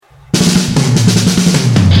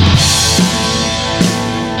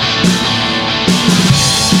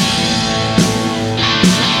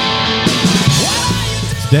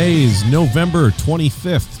Today is November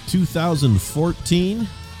 25th, 2014,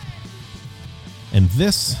 and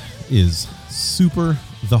this is Super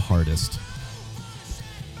the Hardest.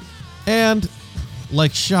 And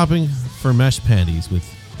like shopping for mesh panties with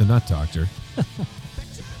the Nut Doctor,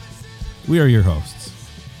 we are your hosts,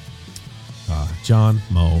 John,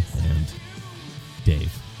 Mo, and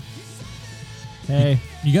Dave. Hey.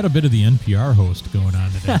 You got a bit of the NPR host going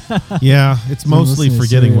on today. Yeah, it's mostly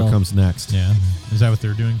forgetting what cereal. comes next. Yeah. Is that what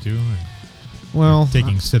they're doing too? Or Well,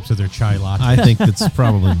 taking sips of their chai latte? I think it's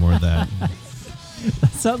probably more that. That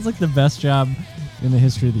sounds like the best job in the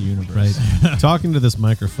history of the universe. Right. Talking to this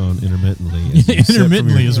microphone intermittently. As you sip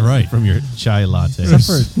Intermittently is right. From your chai latte. Except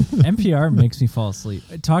for NPR makes me fall asleep.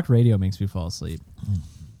 Talk radio makes me fall asleep.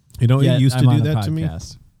 You know, Yet it used to I'm do on a that to me.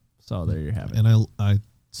 podcast. So there you have it. And I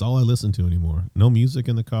it's all I listen to anymore. No music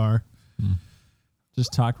in the car.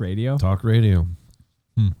 Just talk radio. Talk radio.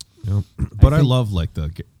 Hmm. Yep. But I think- love like the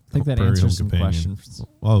I think that Prairie answers Home some Companion.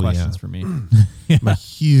 questions for me. I'm a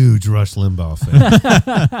huge Rush Limbaugh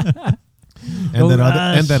fan.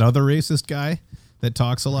 and that other racist guy that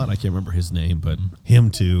talks a lot. I can't remember his name, but him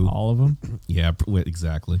too. All of them? Yeah,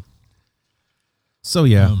 exactly. So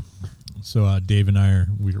yeah. So Dave and I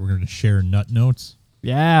we're going to share nut notes.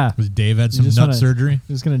 Yeah. Because Dave had You some just nut wanna- surgery. I'm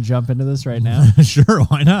just going to jump into this right now. Sure,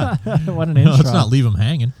 why not? What an intro. Let's not leave him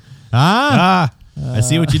hanging. I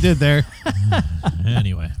see what you did there.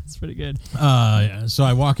 Anyway. It's pretty good. So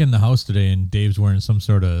I walk in the house today and Dave's wearing some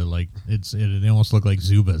sort of like it almost look like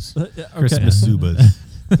Zubas. Okay. Christmas Zubas.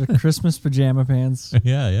 The Christmas pajama pants.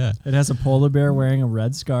 Yeah. It has a polar bear wearing a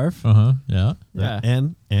red scarf. Yeah. Yeah.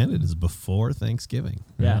 And it is before Thanksgiving.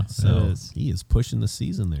 Yeah, So it is. he is pushing the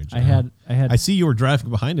season there, John. I I see you were driving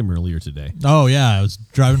behind him earlier today. Oh yeah, I was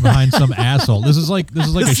driving behind some asshole. This is like a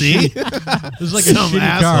See? shitty. This is like Some a shitty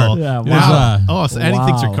asshole. car. Yeah, It was, wow. So Andy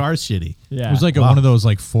thinks your Wow. car's shitty. Yeah. It was like one of those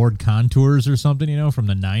like Ford Contours or something, from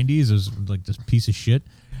the 90s. It was like this piece of shit.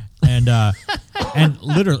 And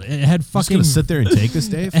literally it had Just fucking gonna sit there and take this,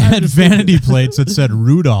 Dave? it had vanity plates that said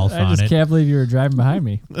Rudolph I on just it. can't believe you were driving behind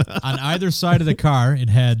me. On either side of the car, it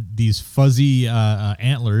had these fuzzy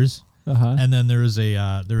antlers, Uh-huh. and then there was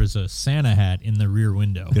a Santa hat in the rear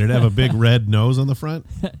window. Did it have a big red nose on the front?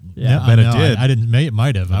 Yeah. I bet it no, did. I didn't. It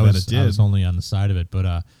might have. I bet was. it did. I was only on the side of it, but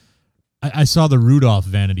I saw the Rudolph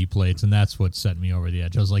vanity plates, and that's what set me over the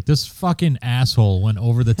edge. I was like, this fucking asshole went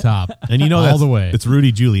over the top, And you know all the way. It's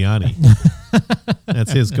Rudy Giuliani.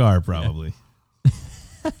 That's his car, probably.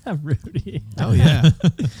 Rudy. Oh yeah.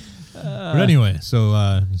 But anyway, so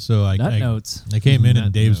I Nut notes. I came in Nut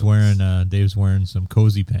and Dave's notes. wearing some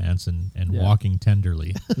cozy pants and Yeah. walking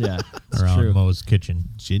tenderly Yeah. It's around true. Mo's kitchen.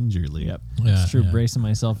 Gingerly. Yep. Yeah, It's true. yeah. Bracing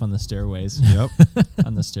myself on the stairways. Yep.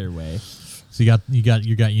 On the stairway. So you got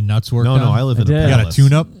your nuts worked No, on? I live I in a did. You got a palace.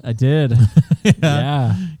 tune-up? I did.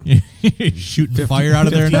 Yeah. Shooting fire out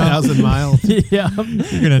of there now? 50,000 miles. Yeah.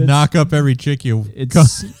 You're going to knock up every chick you... It's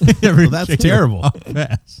every Well, that's chick you terrible. walk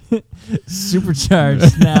past.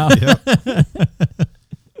 supercharged now.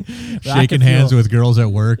 Shaking hands with girls at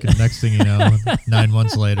work, and next thing you know, 9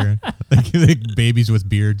 months later, like babies with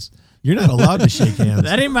beards. You're not allowed to shake hands.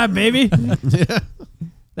 That ain't my baby.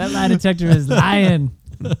 That lie detector is lying.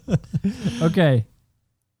 Okay.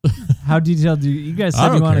 How detailed do you guys I said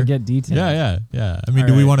you don't want to care. get detailed? Yeah. I mean, All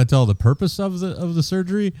do we right. want to tell the purpose of the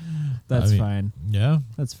surgery? That's I mean, fine. Yeah.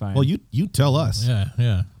 That's fine. Well, you tell us.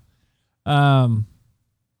 Yeah.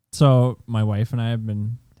 So my wife and I have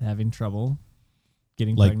been having trouble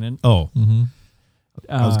getting pregnant. Oh, Mm-hmm.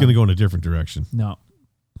 I was going to go in a different direction. No.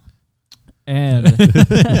 And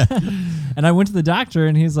and I went to the doctor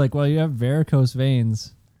and he's like, "Well, you have varicose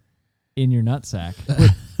veins in your nutsack."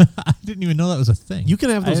 I didn't even know that was a thing. You can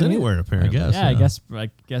have those I mean, anywhere, apparently. guess. Yeah, I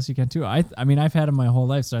guess you can too. I mean, I've had them my whole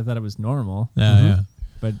life, so I thought it was normal. Yeah.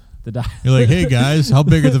 But the doctor, You're like, hey guys, how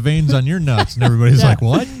big are the veins on your nuts? And everybody's Yeah. like,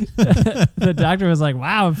 what? the doctor was like,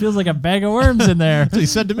 "Wow, it feels like a bag of worms in there." That's what he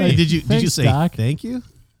said to me. Like, Did you Thanks, say Doc. thank you?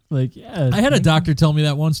 Like, yeah. I had a doctor tell me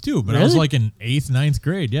that once too, but I was Really? like in 8th, 9th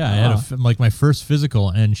grade. Yeah, I had Wow. like my first physical,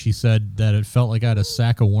 and she said that it felt like I had a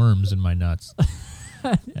sack of worms in my nuts.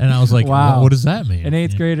 And I was like, Wow. what does that mean? An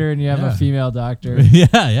 8th grader, and you have Yeah. a female doctor.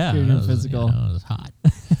 Yeah. Doing It your was, physical. it was hot.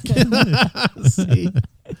 See?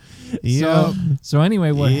 Yep. So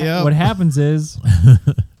anyway, Yep. what happens is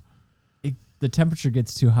the temperature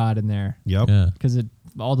gets too hot in there Yep. Yeah. because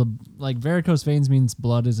varicose veins means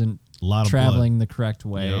blood isn't A lot of traveling the correct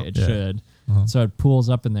way Yep. it Yeah. should. Uh-huh. So it pools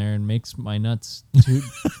up in there and makes my nuts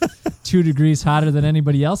 2 degrees hotter than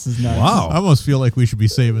anybody else's nuts. Wow. I almost feel like we should be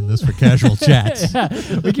saving this for casual chats.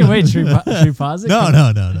 Yeah, we can wait. Should we pause it?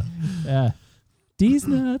 No. Yeah. These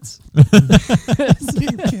nuts.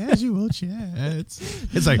 Casual chats.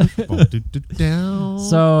 It's like down.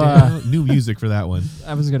 So new music for that one.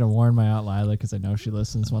 I was gonna warn my aunt Lila because I know she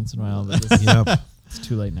listens once in a while. But this it's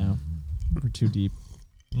too late now. We're too deep.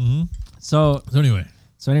 Mm-hmm. So anyway,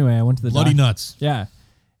 I went to the bloody nuts. Yeah,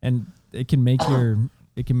 and it can make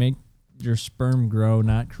your sperm grow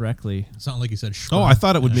not correctly. It sounded like you said sperm. Oh, I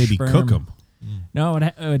thought it would maybe Sperm. cook them. No,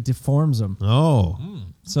 it deforms them. Oh.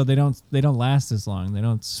 So they don't last as long. They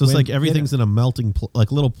don't. So it's like everything's in a melting,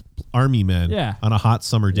 like little army men on a hot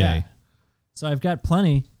summer day. Yeah. So I've got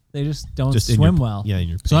plenty. They just don't swim well. Yeah, in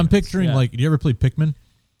your So I'm picturing like, do you ever play Pikmin?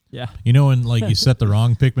 Yeah. You know when like you set the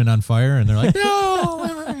wrong Pikmin on fire and they're like, no.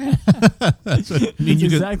 That's what, I mean,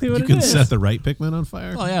 exactly what you it can is. set the right Pikmin on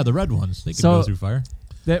fire. Oh yeah, the red ones. They can So- go through fire.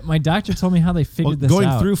 That my doctor told me how they figured this Going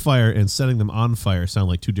out. through fire and setting them on fire sound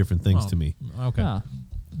like two different things to me. Okay. Yeah.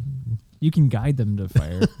 You can guide them to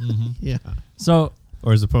fire. Yeah. So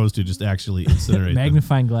Or as opposed to just actually incinerate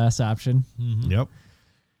magnifying glass option. them. Yep.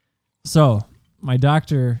 So my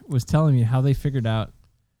doctor was telling me how they figured out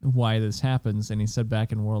why this happens, and he said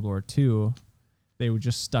back in World War II, they would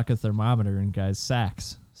just stuck a thermometer in guys'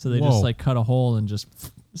 sacks. So they just like cut a hole and just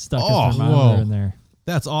stuck a thermometer in there.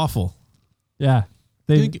 That's awful. Yeah.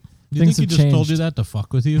 Do you think he just told you that to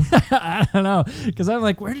fuck with you? I don't know, because I'm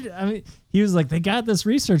like, he was like, they got this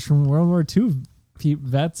research from World War II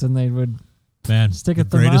vets, and they would Stick a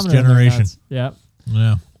thermometer greatest in their generation. nuts. Yep.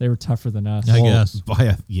 Yeah. They were tougher than us. I guess.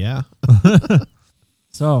 Yeah.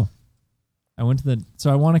 So I went to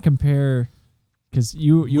I want to compare, because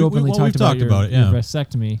you openly talked about your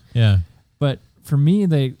vasectomy. Yeah. But for me,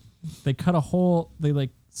 they cut a hole, they like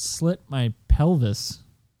slit my pelvis.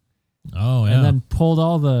 Oh yeah. And then pulled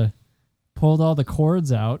all the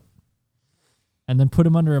cords out, and then put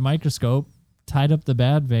them under a microscope, tied up the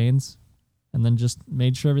bad veins, and then just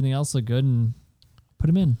made sure everything else looked good and put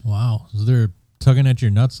them in. Wow. So they're tugging at your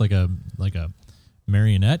nuts like a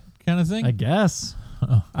marionette kind of thing? I guess.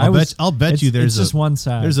 I'll bet you there's just one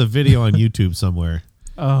side. There's a video on YouTube somewhere.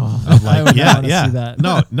 Oh, like, I would not want to see that.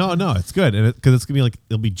 No, it's good, and because it's gonna be like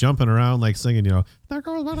they'll be jumping around like singing, there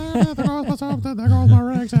goes my name, there goes my something, there goes my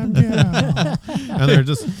Rex, and they're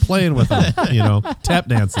just playing with them, tap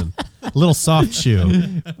dancing, little soft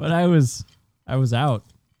shoe. But I was out.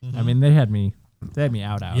 Mm-hmm. I mean, they had me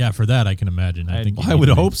out. Yeah, for that I can imagine. I would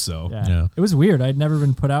hope so. Yeah. It was weird. I'd never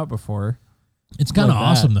been put out before. It's kind of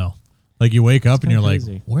awesome though. Like you wake up and you're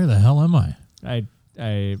crazy. Like, where the hell am I?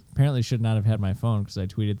 I apparently should not have had my phone because I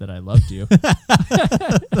tweeted that I loved you.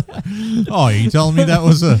 Oh, are you telling me that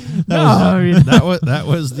was that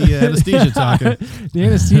was the anesthesia talking? The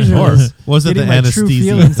anesthesia was it the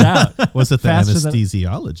anesthesia? Was it the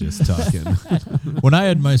anesthesiologist talking? When I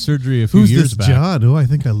had my surgery a few years back. John? Oh, I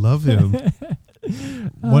think I love him.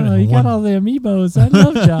 He got all the amiibos. I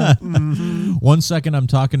love John. Mm-hmm. 1 second I'm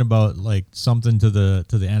talking about like something to the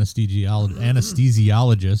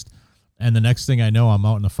anesthesiologist. And the next thing I know, I'm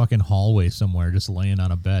out in a fucking hallway somewhere, just laying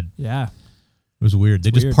on a bed. Yeah. It was weird.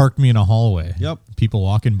 They just parked me in a hallway. Yep. People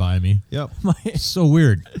walking by me. Yep. It's so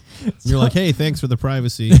weird. You're like, hey, thanks for the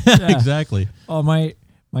privacy. Yeah. Exactly. Oh, my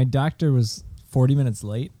doctor was 40 minutes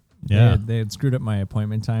late. Yeah. They had screwed up my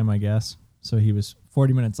appointment time, I guess. So he was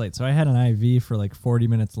 40 minutes late. So I had an IV for like 40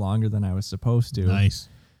 minutes longer than I was supposed to. Nice.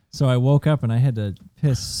 So I woke up and I had to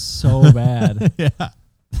piss so bad. Yeah.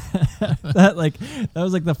 that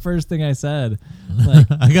was like the first thing I said. Like,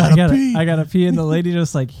 I gotta pee, and the lady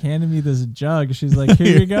just like handed me this jug. She's like,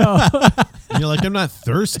 "Here you go." And you're like, "I'm not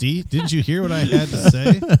thirsty. Didn't you hear what I had to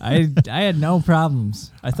say?" I had no problems.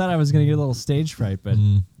 I thought I was gonna get a little stage fright, but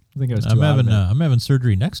I think I was too I'm having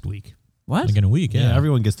surgery next week. What? Like in a week? Yeah.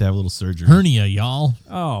 Everyone gets to have a little surgery. Hernia, y'all.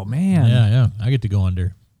 Oh man. Yeah. I get to go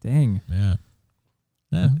under. Dang. Yeah.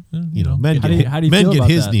 Yeah, men how do you men feel get about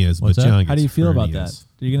his that? Neas, but What's that? John gets How do you feel about hernias.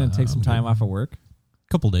 that? Are you gonna take some time off of work?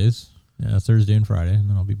 Couple days. Yeah, Thursday and Friday, and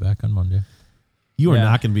then I'll be back on Monday. You are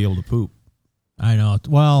not going to be able to poop. I know.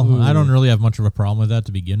 Well, I don't really have much of a problem with that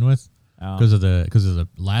to begin with, Oh. because of the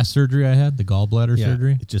last surgery I had, the gallbladder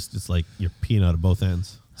surgery. It's like you're peeing out of both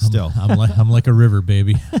ends. Still, I'm like a river,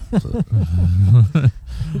 baby.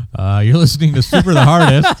 You're listening to Super the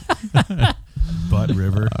Hardest. Butt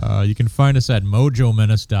River. You can find us at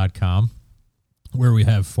mojomenace.com, where we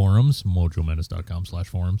have forums,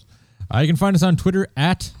 mojomenace.com/forums. You can find us on Twitter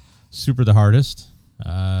at Super the Hardest.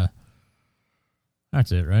 That's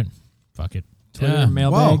it, right? Fuck it. Twitter Yeah.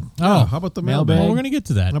 mailbag. Whoa. Yeah, how about the Mailbag. Well, mailbag? we're gonna get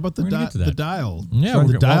to that. How about the We're gonna get to that. dial? Yeah, Sure, we're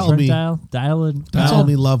the gonna- dial me. Dial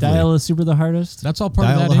me lovely. Dial is super the hardest. That's all part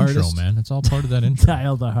Dial of the that intro, hardest. man. It's all part of that intro.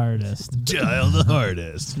 Dial the hardest. Dial the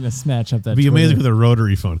hardest. Let's match up that. It'd be amazing with a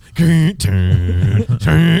rotary phone. Uh,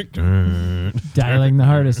 Dialing the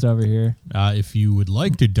hardest over here. If you would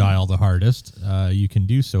like to dial the hardest, you can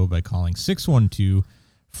do so by calling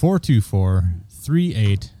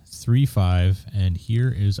 612-424-3835. And here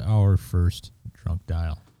is our first drunk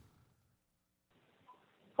dial.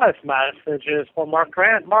 Hi, this message is for Mark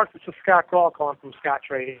Grant. Mark, this is Scott Grawl calling from Scott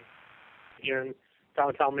Trade here in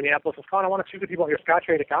downtown Minneapolis, Wisconsin. I want to speak with you about your Scott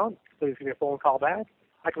Trade account. Please give me a phone call back.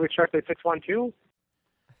 I can reach directly at 612.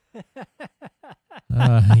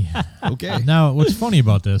 Yeah. Okay. Now, what's funny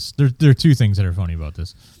about this? There are two things that are funny about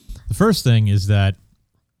this. The first thing is that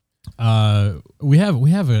we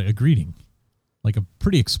have a greeting, like a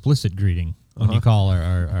pretty explicit greeting when you call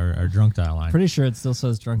our drunk dial line. Pretty sure it still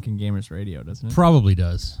says Drunken Gamers Radio, doesn't it? Probably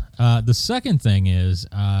does. The second thing is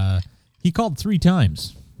he called 3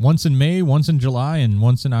 times. Once in May, once in July, and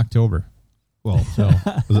once in October. Well, so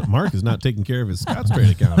Mark is not taking care of his Scott's Trade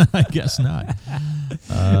account. I guess not.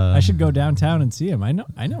 I should go downtown and see him. I know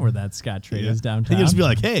where that Scott Trade is downtown. He just be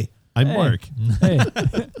like, "Hey, I'm Hey. Mark. Hey, I'd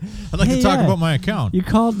like Hey, to talk yeah. about my account. you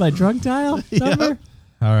called my drunk dial number?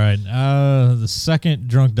 All right. The second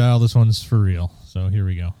drunk dial, this one's for real. So here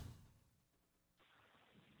we go.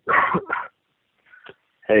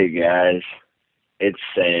 Hey guys, it's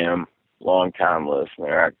Sam, long-time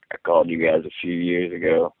listener. I called you guys a few years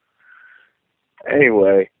ago.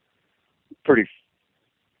 Anyway, pretty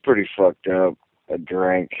fucked up. I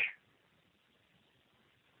drank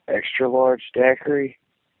extra large daiquiri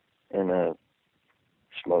and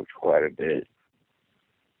smoked quite a bit.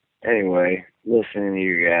 Anyway, listening to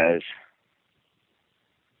you guys,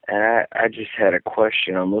 and I just had a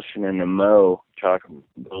question. I'm listening to Mo talking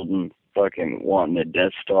building wanting the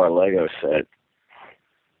Death Star Lego set.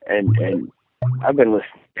 And I've been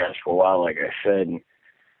listening to you guys for a while, like I said, and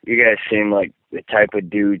you guys seem like the type of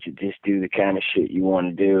dudes that just do the kind of shit you want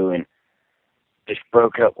to do, and just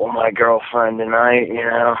broke up with my girlfriend tonight,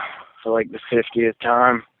 for like the 50th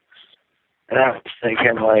time. And I was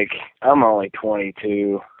thinking, like, I'm only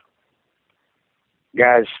 22.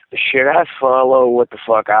 Guys, should I follow what the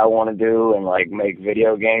fuck I want to do and, like, make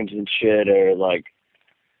video games and shit, or, like,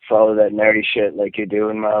 follow that nerdy shit like you're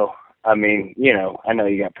doing, Mo? I mean, I know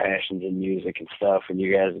you got passions in music and stuff, and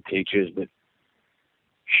you guys are teachers, but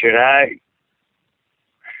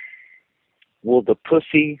will the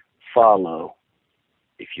pussy follow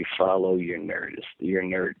if you follow your nerdiness?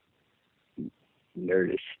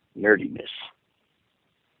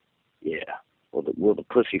 Yeah. Will the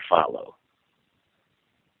pussy follow?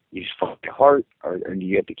 You just follow your heart, or do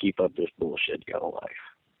you have to keep up this bullshit your whole life?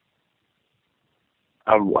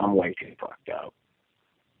 I'm way too fucked up.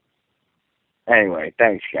 Anyway,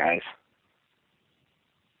 thanks, guys.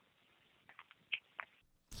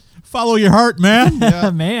 Follow your heart, man.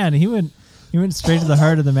 Man, he went straight to the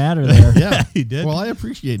heart of the matter there. Yeah, he did. Well, I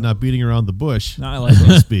appreciate not beating around the bush, No, I like so it.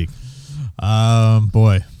 to speak.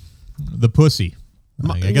 Boy, the pussy.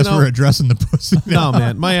 I guess we're addressing the pussy. No,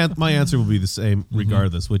 man. My answer will be the same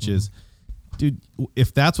regardless, which is, dude,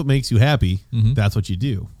 if that's what makes you happy, that's what you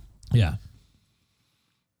do. Yeah.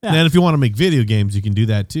 Yeah. And if you want to make video games, you can do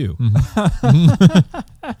that too.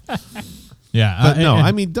 Yeah. But no,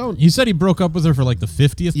 I mean, don't. He said he broke up with her for like the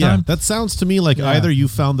 50th Yeah, time. that sounds to me like either you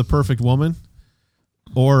found the perfect woman,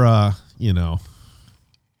 or I don't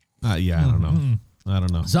know. I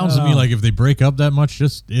don't know. Sounds to me like if they break up that much,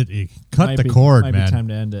 just it cut the cord, might man. Be time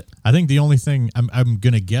to end it. I think the only thing I'm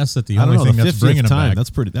gonna guess that the I don't only know. thing The that's 50th bringing him time. back.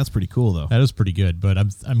 That's pretty cool though. That is pretty good, but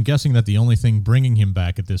I'm guessing that the only thing bringing him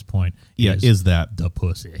back at this point is that the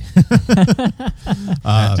pussy.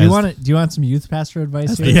 Do you want some youth pastor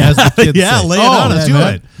advice here? as the kids say. lay it on us, do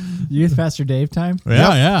man. it. Youth pastor Dave time.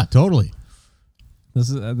 Yeah, totally. This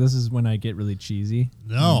is when I get really cheesy.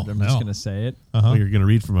 No, I'm just gonna say it. Oh, you're gonna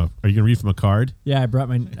read from a. Are you gonna read from a card? Yeah, I brought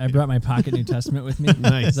my pocket New Testament with me.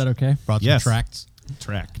 Nice. Is that okay? Brought some Yes. tracts.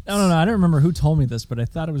 Track. No. I don't remember who told me this, but I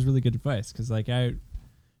thought it was really good advice because, like, I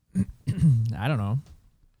don't know.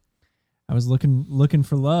 I was looking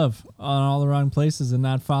for love on all the wrong places and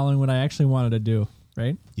not following what I actually wanted to do.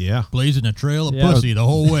 Right? Yeah. Blazing a trail of Yeah. pussy the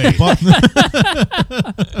whole way.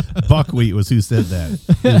 Buckwheat was who said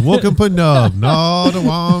that. Woken Panub, no the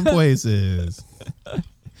wrong places.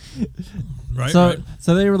 Right.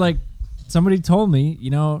 So they were like, somebody told me,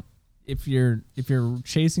 if you're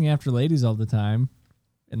chasing after ladies all the time,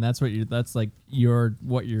 and that's what your That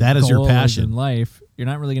is your goal passion. in life, you're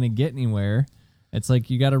not really going to get anywhere. It's like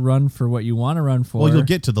you got to run for what you want to run for. Well, you'll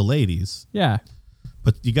get to the ladies, Yeah.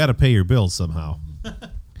 but you got to pay your bills somehow.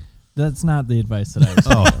 That's not the advice that I was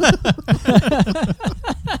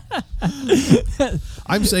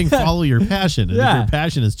I'm saying follow your passion. And if Yeah. your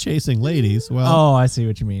passion is chasing ladies, well, Oh, I see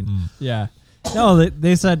what you mean. Yeah. No,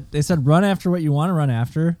 they said run after what you want to run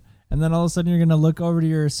after, and then all of a sudden you're going to look over to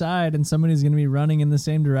your side and somebody's going to be running in the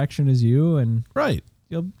same direction as you, and right.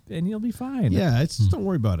 you'll be fine. Yeah, it's just don't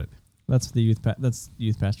worry about it. That's the youth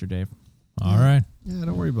pastor Dave. All right. Yeah,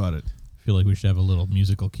 don't worry about it. I feel like we should have a little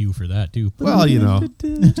musical cue for that too. Well, yeah,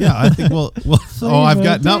 I think we'll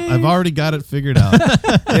I've already got it figured out.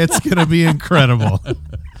 It's going to be incredible.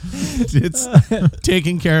 It's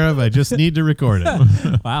taken care of. I just need to record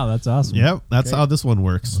it. Wow, that's awesome. Yep, that's how this one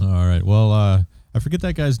works. All right. Well, I forget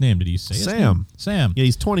that guy's name. Did he say his Sam. name? Sam. Yeah,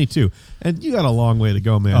 he's 22. And you got a long way to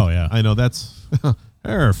go, man. Oh, yeah. I know that's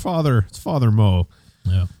it's Father Mo.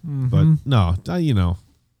 Yeah. But no,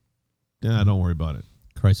 don't worry about it.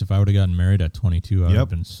 Christ, if I would have gotten married at 22, I would Yep. have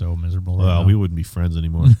been so miserable. Well, right now. we wouldn't be friends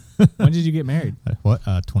anymore. When did you get married? What?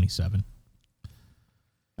 27.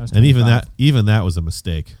 I was And 25. even that was a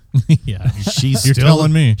mistake. Yeah. She's You're still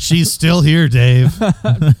telling me. She's still here, Dave.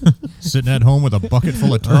 Sitting at home with a bucket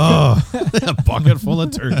full of turkey. Oh, a bucket full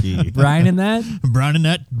of turkey. Brian in that? Brian in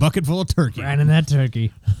that bucket full of turkey. Brian in that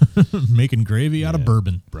turkey. Making gravy out of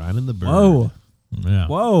bourbon. Brian and the bird. Whoa. Yeah.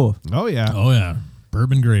 Whoa. Oh yeah. Oh, yeah.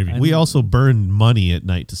 Bourbon gravy. We also burn money at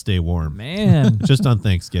night to stay warm. Man. Just on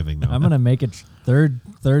Thanksgiving, though. I'm going to make a third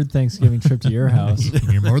Thanksgiving trip to your house.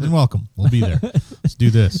 You're more than welcome. We'll be there. Let's do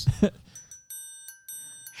this.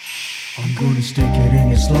 I'm gonna stick it in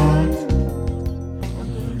your slot.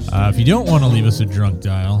 If you don't want to leave us a drunk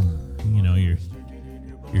dial,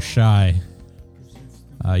 you're shy,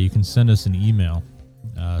 you can send us an email.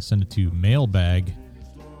 Send it to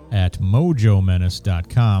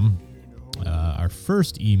mailbag@mojomenace.com. Our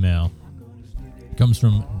first email comes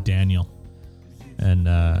from Daniel. And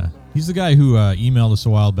he's the guy who emailed us a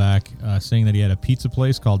while back saying that he had a pizza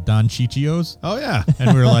place called Don Cicchio's. Oh yeah.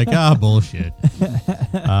 And we were like, bullshit.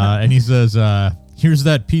 And he says, here's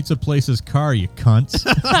that pizza place's car, you cunts.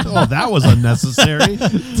 Oh, that was unnecessary.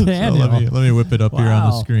 Daniel. So let me whip it up here on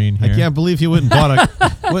the Wow. screen here. I can't believe he went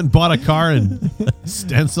and bought a car and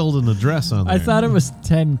stenciled an address on there. I thought it was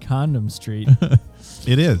 10 Condom Street.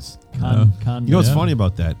 It is. Condom. You know what's Yeah. funny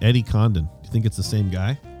about that? Eddie Condon. Do you think it's the same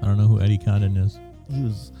guy? I don't know who Eddie Condon is. He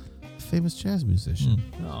was a famous jazz musician.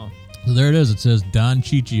 Oh. So there it is. It says Don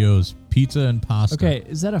Cicchio's Pizza and Pasta. Okay,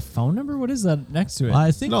 is that a phone number? What is that next to it?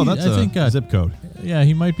 I think. No, that's a zip code. Yeah,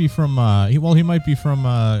 he might be from. He might be from.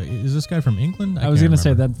 Is this guy from England? I was can't going to say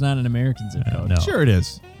remember. that's not an American zip code. No. Sure it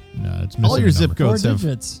is. No, it's All missing your a zip number. codes 4 have.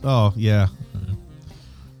 digits. Oh yeah.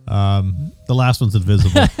 The last one's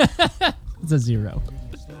invisible. It's a 0.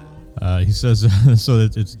 He says so.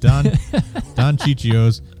 It's Don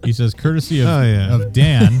Cicchio's. He says courtesy of, of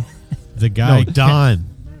Dan, the guy. No, Don.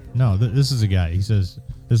 No, this is a guy. He says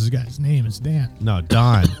this is a guy's name is Dan. No,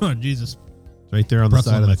 Don. Oh Jesus! Right there on the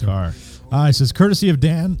Pretzel side of in the my car. He says courtesy of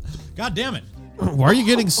Dan. God damn it! Why are you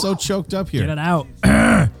getting so choked up Get here? it out.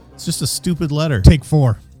 It's just a stupid letter. Take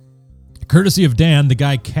 4. Courtesy of Dan, the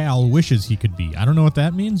guy Cal wishes he could be. I don't know what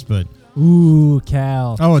that means, but Ooh,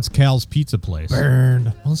 Cal. oh, it's Cal's Pizza Place.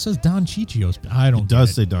 Burned. Well, it says Don Cicchio's. I don't. It does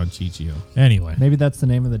get say Don Cicchio. Anyway, Maybe that's the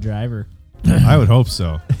name of the driver. I would hope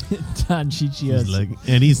so. Don Cicchio's.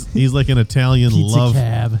 He's like an Italian Pizza love.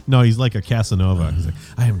 cab. No, he's like a Casanova. He's like,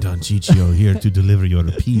 I am Don Cicchio here to deliver your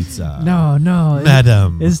pizza. No,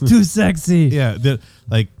 Madam. It's too sexy. Yeah,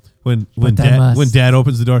 like when But I must. Dad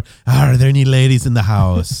opens the door, are there any ladies in the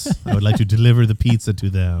house? I would like to deliver the pizza to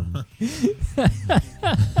them.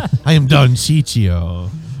 I am Don Cicchio.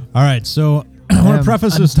 all right. So I want to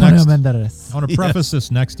preface this Antonio next. Banderas. I want to preface this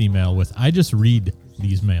next email with I just read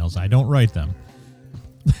these mails. I don't write them.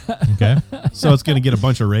 Okay. So it's going to get a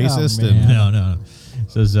bunch of racist man. and No.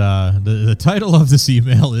 It says the title of this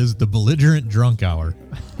email is The Belligerent Drunk Hour.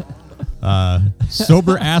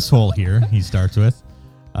 Sober asshole here, he starts with.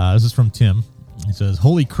 This is from Tim. He says,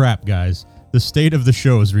 holy crap, guys. The state of the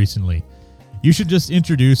shows recently. You should just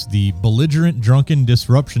introduce the belligerent drunken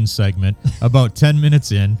disruption segment about 10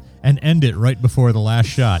 minutes in and end it right before the last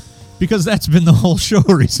shot. Because that's been the whole show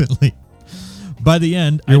recently. By the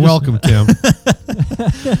end, you're welcome, Tim.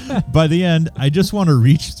 By the end, I just want to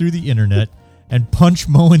reach through the internet and punch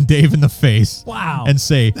Mo and Dave in the face. Wow. And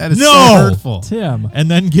say, That is no! so hurtful. Tim. And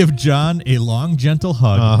then give John a long, gentle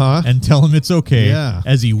hug and tell him it's okay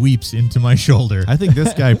as he weeps into my shoulder. I think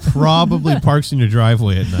this guy probably parks in your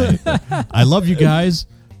driveway at night. I love you guys.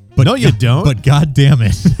 But No, you don't. But God damn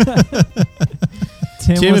it.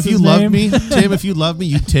 Tim, was if you his love name. me, Tim, if you love me,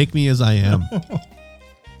 you take me as I am.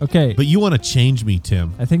 Okay. But you want to change me,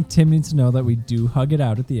 Tim. I think Tim needs to know that we do hug it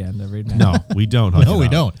out at the end every night. No, we don't. No, we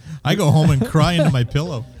don't. I go home and cry into my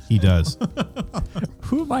pillow. He does.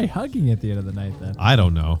 Who am I hugging at the end of the night then? I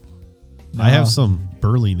don't know. No. I have some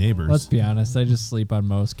burly neighbors. Let's be honest. I just sleep on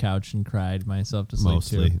Mo's couch and cried myself to sleep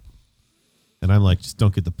mostly. too. And I'm like, just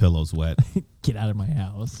don't get the pillows wet. Get out of my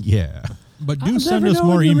house. Yeah. But do I'll send never us know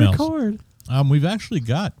more when you emails. record. We've actually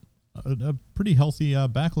got a pretty healthy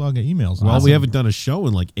backlog of emails. Well, we haven't done a show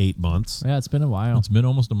in like 8 months. Yeah, it's been a while. It's been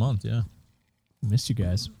almost a month, yeah. Missed you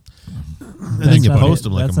guys. And then you not post the-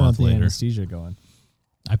 them like a that's month not the later. anesthesia going.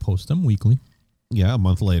 I post them weekly. Yeah, a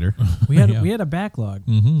month later. We had Yeah. we had a backlog.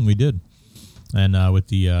 We did. And with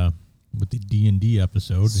the D&D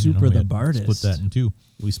episode, Super we the had Bardist. split that in two.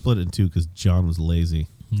 We split it in two because John was lazy.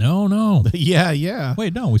 No. Yeah.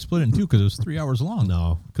 Wait, no, we split it in two because it was 3 hours long.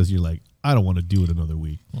 No, because you're like, I don't want to do it another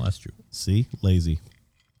week. Well, that's true. See? Lazy.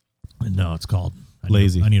 No, it's called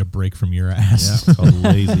Lazy. I need a break from your ass. Yeah, called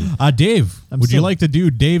lazy. Dave, I'm would you still- like to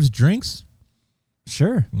do Dave's drinks?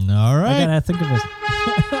 Sure. All I right. gotta think of this.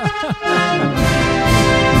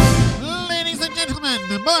 Ladies and gentlemen,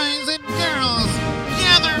 boys and girls,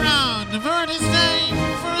 gather round for it is time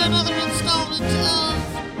for another installment of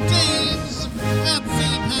Dave's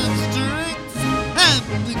Fancy Pants Drinks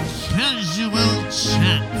and Casual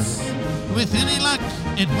Chats. With any luck,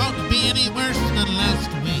 it won't be any worse than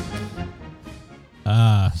last week.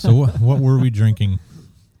 So what were we drinking?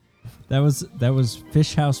 That was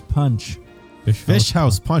Fish House Punch. Fish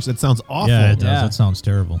House Punch. That sounds awful. Yeah, it does. Yeah. That sounds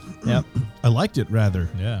terrible. Yep. I liked it rather.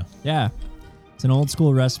 Yeah. Yeah. It's an old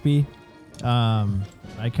school recipe.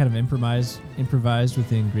 I kind of improvised with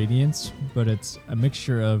the ingredients, but it's a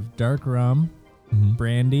mixture of dark rum,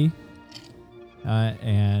 brandy,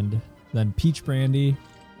 and then peach brandy.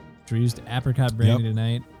 We used apricot brandy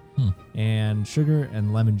tonight, and sugar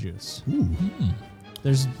and lemon juice.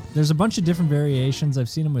 There's a bunch of different variations. I've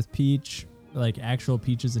seen them with peach, like actual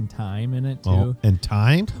peaches and thyme in it too. Oh, and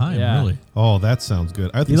thyme? Time, Yeah. really. Oh, that sounds good.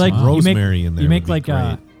 I think You some rosemary in there. You make would be like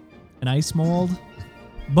great. an ice mold.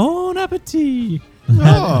 Bon appetit.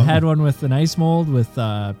 Oh. Had one with an ice mold with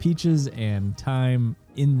peaches and thyme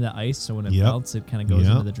in the ice, so when it Yep. melts, it kind of goes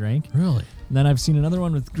Yep. into the drink. Really? And then I've seen another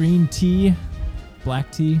one with green tea,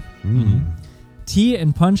 black tea. Mm. Tea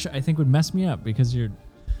and punch, I think, would mess me up because you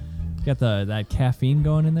got that caffeine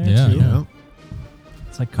going in there Yeah, too. Yeah.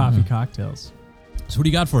 It's like coffee cocktails. So what do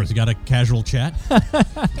you got for us? You got a casual chat?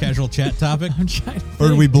 Casual chat topic? I'm trying to Or do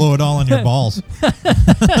think. we blow it all on your balls?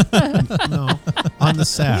 No, on the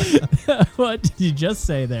sack. What did you just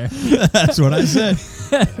say there? That's what I said.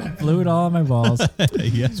 Blew it all on my balls.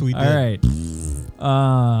 Yes, we did. All right.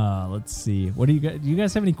 Let's see. What do you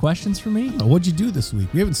guys have any questions for me? What'd you do this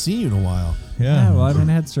week? We haven't seen you in a while. Yeah. Well, I mean,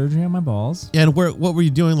 I had surgery on my balls. Yeah, and what were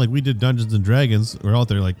you doing? Like, we did Dungeons and Dragons. We're out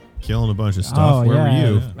there, like, killing a bunch of stuff. Where were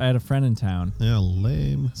you? I had a friend in town, Yeah,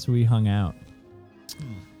 lame. so we hung out.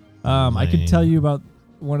 I could Lame. tell you about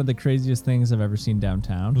one of the craziest things I've ever seen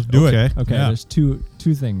downtown. Let's do Okay. it. Okay, Yeah. there's two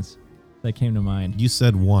things that came to mind. You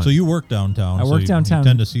said one. So you work downtown. I so work you downtown,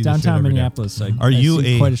 tend to see the shit downtown every day. Minneapolis. So Are I you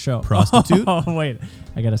see a quite a show? prostitute? Oh, wait,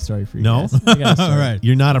 I got a story for you. No? guys. I got a story. All right.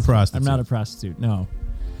 You're not a prostitute. I'm not a prostitute. No.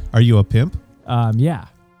 Are you a pimp? Yeah.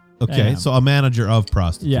 I Okay, am. so a manager of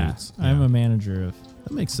prostitutes. Yeah. I'm a manager of.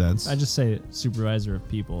 That makes sense. I just say supervisor of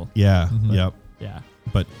people. yeah. Mhm. Yep. Yeah.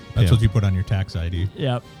 But That's pimp. what you put on your tax ID.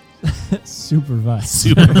 Yep. Supervisor.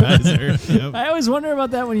 supervisor. Yep. I always wonder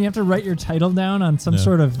about that when you have to write your title down on some Yeah.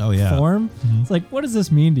 sort of Oh, yeah. form. It's like, what does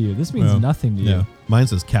this mean to you? This means Yeah. nothing to Yeah. you. Mine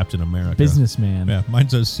says Captain America. Businessman. Yeah. Mine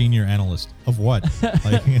says senior analyst. Of what?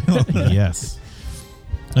 Like, you know? Yes.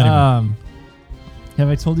 Anyway. Have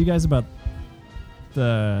I told you guys about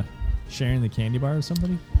the sharing the candy bar with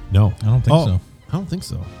somebody? No. I don't think so. I don't think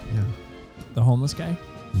so. Yeah. The homeless guy?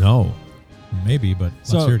 No. Maybe, but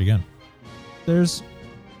So- let's hear it again. There's.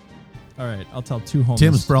 All right, I'll tell two homeless.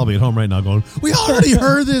 Tim's probably at home right now going, we already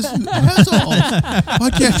heard this, you asshole. Why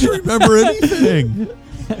can't you remember anything?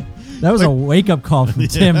 That was a wake up call from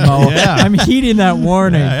Tim, Mo. Yeah. I'm heeding that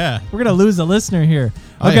warning. Yeah. We're going to lose a listener here.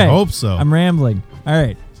 I Okay. hope so. I'm rambling. All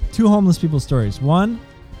right. Two homeless people stories. One,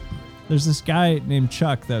 there's this guy named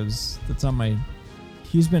Chuck that's on my.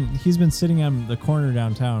 He's been sitting on the corner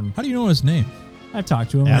downtown. How do you know his name? I've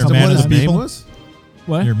talked to him. Ask a him couple what his times. name people? was?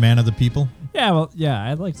 What? You're a man of the people? Yeah, well,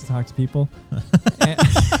 yeah, I'd like to talk to people. Well,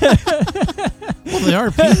 they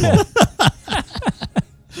are people.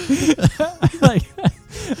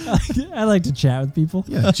 I like to chat with people.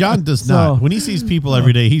 Yeah, John does So- not. When he sees people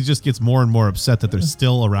every day, he just gets more and more upset that they're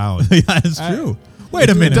still around. Yeah, it's true. Wait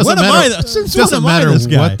a minute. Doesn't What am matter- I? Since doesn't when am I matter this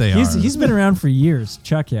guy? what they are. He's been around for years.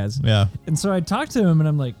 Chuck has. Yeah. And so I talked to him, and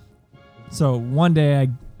I'm like, so one day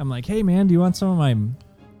I'm like, hey man, do you want some of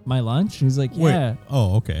my lunch? And he's like, yeah. Wait.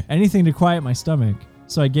 Oh, okay. Anything to quiet my stomach.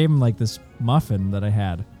 So I gave him like this muffin that I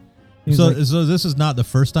had. He was So, like, so this is not the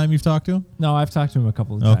first time you've talked to him? no, I've talked to him a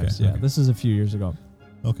couple of Okay, times. Yeah, okay. this is a few years ago,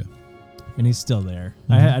 Okay. and he's still there.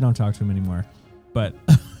 Mm-hmm. I don't talk to him anymore, but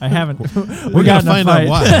I haven't. We got gotta in a find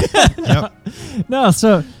out fight. why. Yep. No,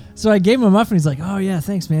 so I gave him a muffin. He's like, "Oh yeah,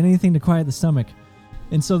 thanks, man. Anything to quiet the stomach."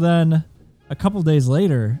 And so then a couple days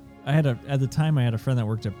later, at the time I had a friend that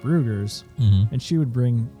worked at Brugger's, Mm-hmm. and she would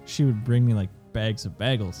bring me like bags of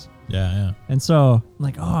bagels. Yeah. And so I'm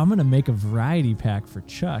like, "Oh, I'm gonna make a variety pack for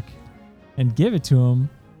Chuck, and give it to him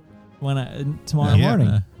tomorrow Yeah.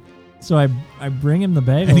 morning." So I bring him the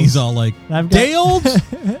bagels, And he's all like, and I've got, day olds?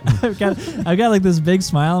 I've got like this big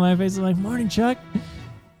smile on my face. I'm like, "Morning, Chuck,"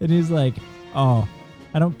 and he's like, "Oh,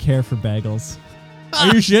 I don't care for bagels." Are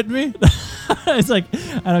you shitting me? It's like,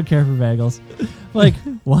 "I don't care for bagels." I'm like,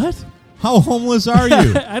 what? How homeless are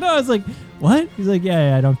you? I know. I was like, what? He's like,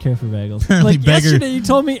 yeah, I don't care for bagels. Apparently like beggar- yesterday, you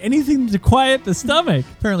told me anything to quiet the stomach.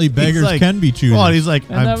 Apparently beggars like, can be choosers. Well, and he's like,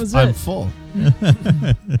 And that was I'm it. full.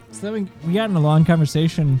 So then we got in a long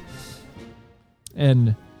conversation,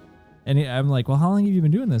 and I'm like, well, how long have you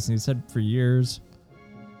been doing this? And he said, for years.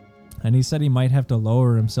 And he said he might have to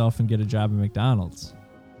lower himself and get a job at McDonald's.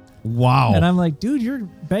 Wow. And I'm like, dude, you're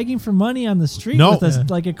begging for money on the street No.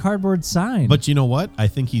 with like a cardboard sign. But you know what? I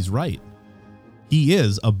think he's right. He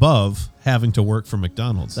is above having to work for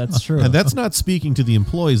McDonald's. that's true. And that's not speaking to the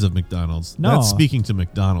employees of McDonald's. No. That's speaking to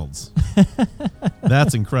McDonald's.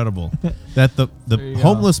 That's incredible. That the you go.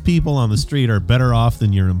 homeless people on the street are better off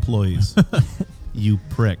than your employees. You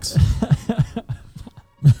pricks.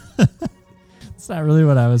 It's not really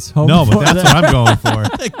what I was hoping No, for. but that's what I'm going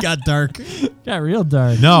for. It got dark. got real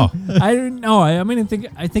dark. No. I don't know. I mean, I think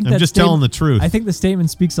I'm that just telling the truth. I think the statement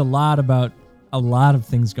speaks a lot about a lot of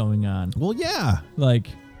things going on. Well, yeah. Like,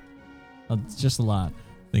 it's just a lot.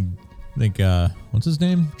 Think what's his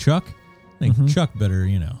name? Chuck? Chuck better,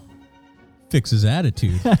 fix his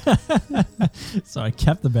attitude. So I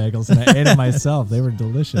kept the bagels and I ate them myself. They were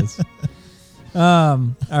delicious. All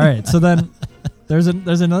right. So then there's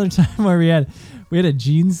another time where we had a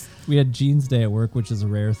jeans day at work, which is a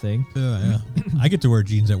rare thing. Yeah. I get to wear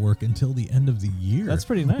jeans at work until the end of the year. That's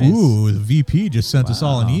pretty nice. Ooh, the VP just sent us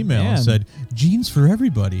all an Wow, email man. and said, jeans for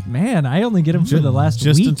everybody. Man, I only get them for the last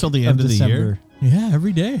just week until the end of the December. year? Yeah,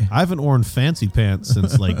 every day. I haven't worn fancy pants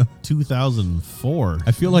since like 2004.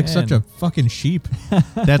 I feel like Man. such a fucking sheep.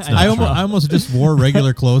 That's not I true. almost just wore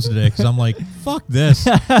regular clothes today because I'm like, fuck this.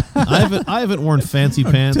 I haven't worn fancy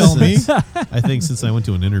pants tell me. since I went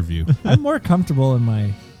to an interview. I'm more comfortable in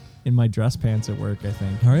my dress pants at work, I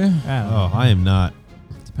think. Are you? I don't know. Oh, I am not.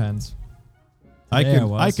 Depends. I Today can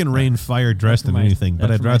was, I can but rain fire dressed in my- anything, but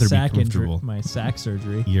after I'd my rather be sack comfortable. my sack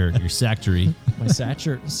surgery. Your sactory. My sack.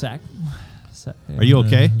 Are you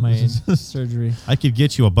okay? My surgery. I could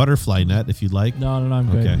get you a butterfly net if you'd like. No,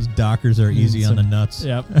 I'm good. Okay. These dockers are easy on the nuts.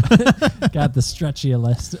 Yep. Got the stretchy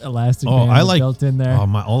elastic Oh, band I like built in there.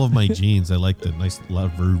 all of my jeans. I like the nice,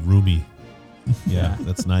 very roomy. Yeah,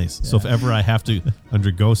 that's nice. So if ever I have to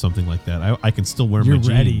undergo something like that, I can still wear You're my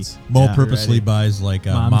ready. jeans. Mo Yeah. purposely buys like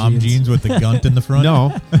Mom mom jeans. jeans with the gunt in the front.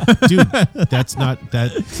 No, dude, that's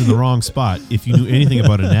in the wrong spot. If you knew anything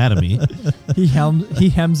about anatomy, He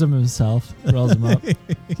hems them himself, rolls them up.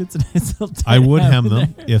 Gets a nice little I tight would hem in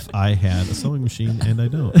them there. if I had a sewing machine, and I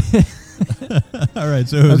don't. All right,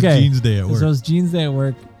 so it was Okay. jeans day at work. So it was jeans day at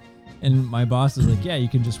work, and my boss was like, "Yeah, you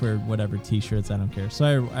can just wear whatever t-shirts. I don't care."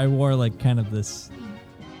 So I wore like kind of this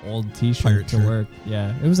old t-shirt Pirate to shirt. work.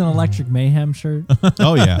 Yeah, it was an Electric Mayhem shirt,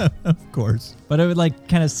 Oh yeah, of course. but it was like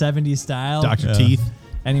kind of 70s style. Dr. Yeah. Teeth.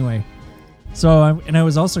 Anyway, so I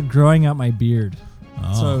was also growing out my beard,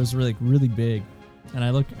 Oh, so it was really big, and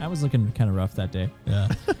I was looking kind of rough that day. yeah.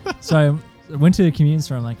 So I went to the convenience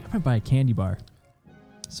store. I'm like, I'm gonna buy a candy bar.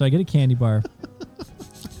 So I get a candy bar, I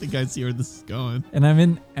think I see where this is going. and I'm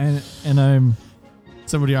in, and I'm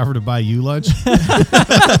Somebody offered to buy you lunch. like,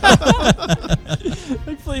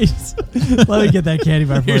 please let me get that candy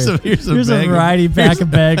bar for Here's you. a Here's bag a of- variety pack of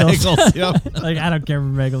bagels. Bagels, yep. Like, I don't care for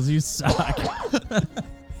bagels. You suck.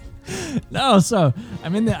 No, so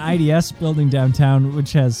I'm in the IDS building downtown,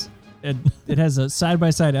 which has it has a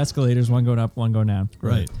side-by-side escalators, one going up, one going down.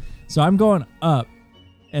 Right. So I'm going up,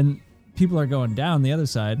 and people are going down the other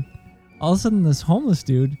side. All of a sudden, this homeless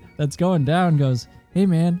dude that's going down goes, "Hey,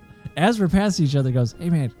 man." As we're passing each other, goes, "Hey,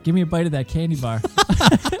 man, give me a bite of that candy bar."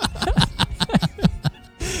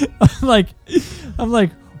 I'm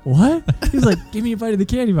like, what? He's like, "Give me a bite of the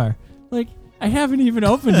candy bar." Like, I haven't even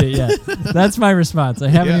opened it yet. That's my response. I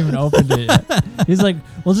haven't even opened it yet. He's like,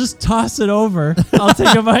 well, just toss it over. I'll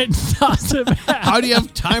take a bite and toss it back. How do you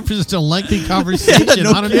have time for such a lengthy conversation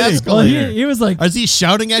on an escalator? Well, he was like, is he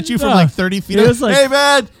shouting at you from like 30 feet? He was like, hey,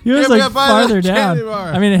 man. He was like farther down.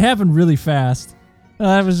 I mean, it happened really fast.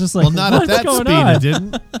 I was just like, well, not at that going speed, on? it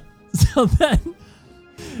didn't. So then,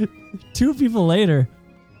 2 people later,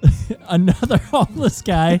 another homeless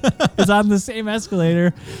guy is on the same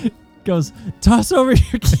escalator, goes, toss over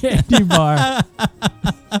your candy bar.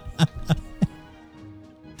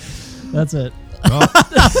 That's it. Well,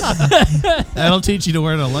 that'll teach you to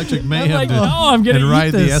wear an electric mayhem like, I'm gonna and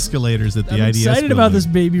ride this. the escalators at the I'm IDS excited building. about this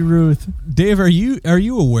baby Ruth. Dave, are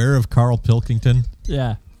you aware of Carl Pilkington?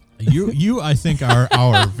 Yeah. You I think are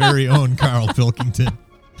our very own Carl Pilkington.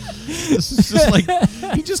 This is just like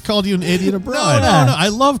he just called you an idiot abroad. No. I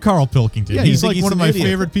love Carl Pilkington. Yeah, he's you like think one he's of an my idiot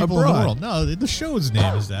favorite people in the abroad. world. No, the show's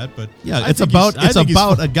name is that, but Yeah, I it's think about he's- I think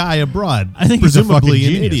he's a guy abroad. I think he's a fucking presumably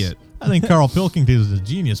an genius. idiot. I think Carl Pilkington is a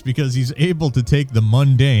genius because he's able to take the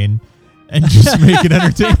mundane and just make it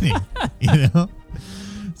entertaining. You know,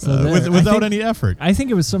 So there- without I think- any effort. I think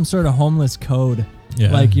it was some sort of homeless code.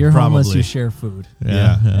 Yeah, like, you're homeless, probably. you share food.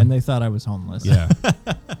 Yeah. And they thought I was homeless. Yeah.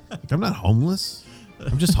 Like, I'm not homeless.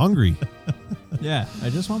 I'm just hungry. Yeah. I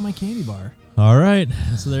just want my candy bar. All right.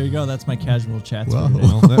 So there you go. That's my casual chat. Well,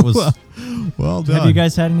 Well, that was well done. Have you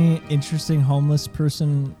guys had any interesting homeless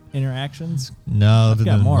person interactions? No, other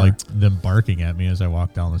got than more. like them barking at me as I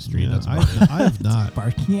walk down the street. Yeah, That's about it. I have not.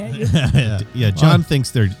 Barking at you? Yeah. Yeah, John thinks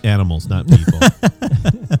they're animals, not people.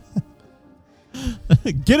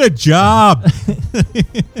 Get a job.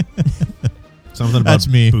 Something about That's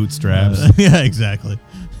me. bootstraps. Yeah, exactly.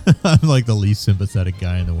 I'm like the least sympathetic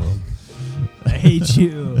guy in the world. I hate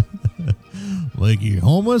you. Like, you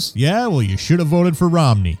homeless? Yeah, well, you should have voted for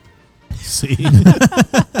Romney. See? All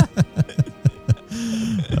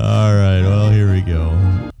right, well, here we go.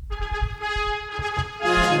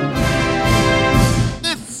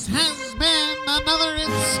 This has been another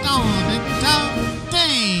installment of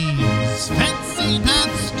Dave's Fancy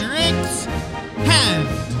Pants Drinks and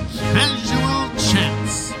Casual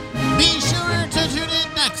Chats. Be sure to tune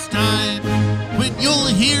in next time when you'll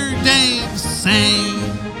hear Dave say,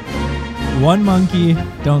 One monkey,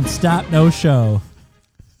 don't stop, no show.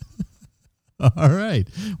 All right.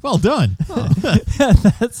 Well done.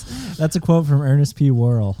 That's a quote from Ernest P.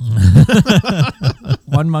 Worrell.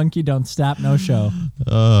 One monkey, don't stop, no show.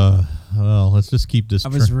 Well, let's just keep this I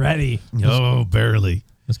was ready. Oh, barely.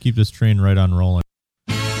 let's keep this train right on rolling.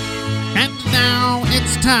 and now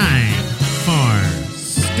it's time for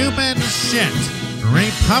Stupid Shit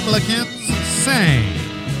Republicans Say.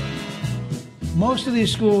 Most of these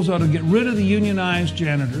schools ought to get rid of the unionized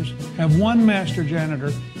janitors, have one master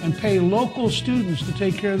janitor, and pay local students to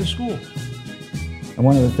take care of the school. And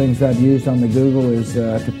one of the things I've used on the Google is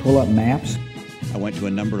to pull up maps. I went to a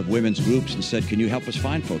number of women's groups and said, can you help us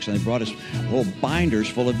find folks? And they brought us whole binders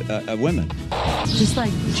full of women. Just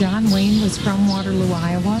like John Wayne was from Waterloo,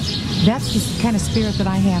 Iowa, that's the kind of spirit that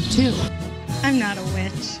I have too. I'm not a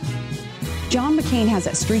witch. John McCain has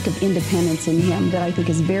that streak of independence in him that I think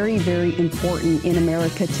is very, very important in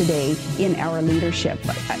America today in our leadership.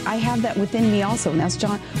 I have that within me also, and that's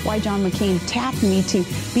why John McCain tapped me to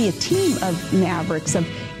be a team of mavericks, of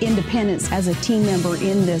independence as a team member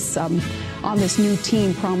in this, on this new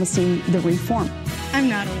team promising the reform. I'm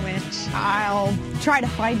not a witch. I'll try to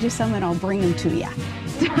find you some and I'll bring them to you.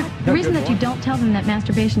 The reason that you don't tell them that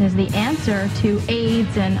masturbation is the answer to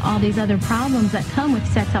AIDS and all these other problems that come with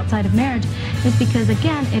sex outside of marriage is because,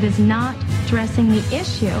 again, it is not addressing the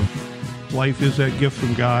issue. Life is that gift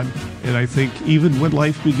from God, and I think even when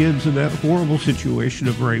life begins in that horrible situation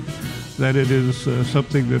of rape, that it is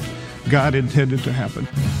something that God intended to happen.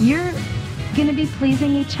 You're going to be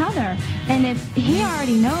pleasing each other, and if he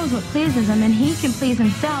already knows what pleases him and he can please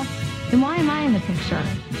himself, then why am I in the picture?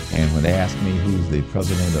 And when they ask me who's the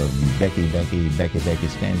president of Becky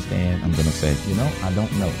Stan, I'm going to say, I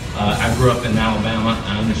don't know. I grew up in Alabama.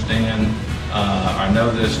 I understand, I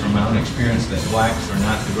know this from my own experience, that blacks are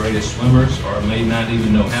not the greatest swimmers or may not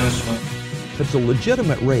even know how to swim. If it's a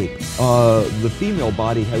legitimate rape, the female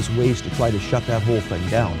body has ways to try to shut that whole thing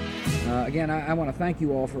down. Again, I want to thank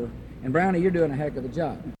you all and Brownie, you're doing a heck of a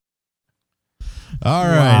job. All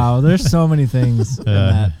right. Wow, there's so many things in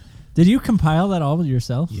that. Did you compile that all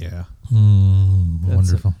yourself? Yeah.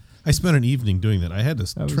 Wonderful. I spent an evening doing that. I had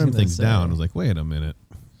to trim things down. I was like, wait a minute.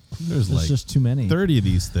 There's like just too many. 30 of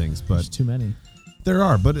these things, but there's too many. There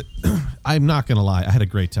are, but I'm not going to lie. I had a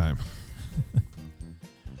great time.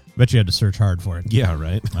 Bet you had to search hard for it. Yeah,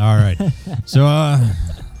 right. All right. So,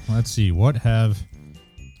 let's see. What have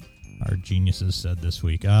our geniuses said this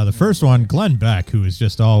week. The first one, Glenn Beck, who is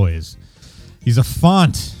just always, he's a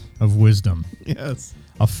font of wisdom. Yes.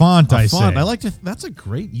 A font, I say. I like to. That's a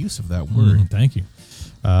great use of that word. Thank you.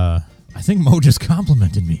 I think Mo just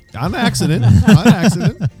complimented me. On accident. On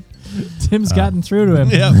accident. Tim's gotten through to him.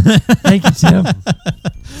 Yeah. Thank you, Tim.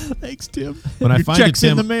 Thanks, Tim. When I Your find check's it,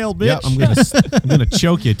 Tim, in the mail, bitch. Yeah, I'm gonna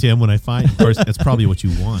choke you, Tim. When I find, of course, that's probably what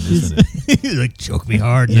you want, isn't it? He's like, choke me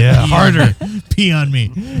hard. Yeah, harder. Pee on me.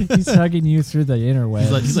 He's hugging you through the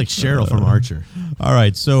interwebs. He's like Cheryl from Archer. All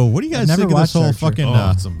right, so what do you guys never think of this watched whole Archer. fucking?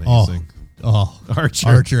 Oh, it's amazing.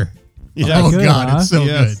 Archer. Yeah, oh good, God, huh? it's so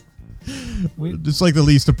Yes. good. It's like the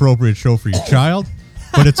least appropriate show for your child,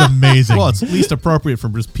 but it's amazing. Well, it's least appropriate for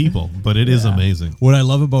just people, but it is amazing. What I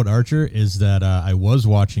love about Archer is that I was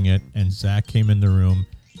watching it, and Zach came in the room,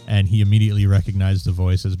 and he immediately recognized the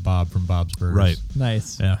voice as Bob from Bob's Burgers. Right.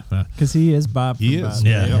 Nice. Yeah. Because he is Bob. He from is. Bob.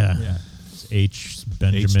 Yeah. It's H.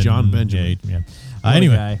 Benjamin. John Benjamin. Yeah. What a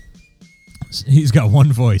Anyway, guy. he's got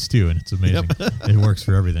one voice too, and it's amazing. Yep. It works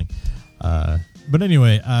for everything. But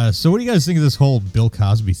anyway, so what do you guys think of this whole Bill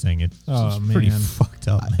Cosby thing? It's pretty man. fucked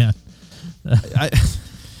up, man.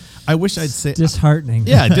 I wish I'd say Disheartening.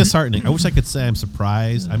 Yeah, disheartening. I wish I could say I'm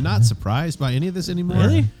surprised. I'm not surprised by any of this anymore.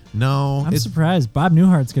 Really? No. I'm it's surprised. Bob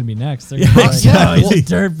Newhart's going to be next. They're Yeah, gonna be like, exactly. "Oh, you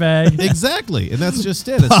dirtbag." Exactly, and that's just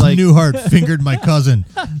it. It's Bob like Newhart fingered my cousin.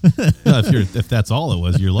 no, if that's all it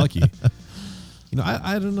was, you're lucky. You know,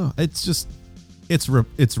 I don't know. It's just it's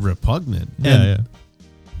repugnant. And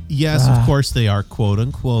yes, of course they are quote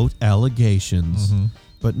unquote allegations,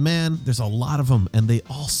 but man, there's a lot of them, and they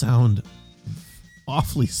all sound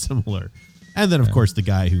awfully similar. And then of course the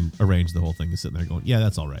guy who arranged the whole thing is sitting there going, "Yeah,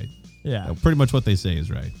 that's all right." Yeah. You know, pretty much what they say is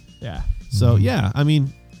right. Yeah. So yeah, I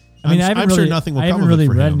mean, I haven't I'm really, sure nothing will I come haven't of really it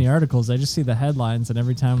for read him. any articles. I just see the headlines, and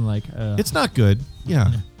every time I'm like, It's not good.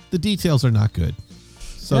 Yeah. The details are not good.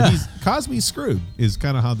 So Cosby's screwed is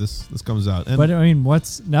kind of how this comes out. And but I mean,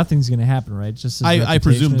 nothing's going to happen, right? Just his I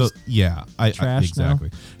presume reputation is trash exactly.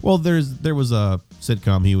 now? Well, there was a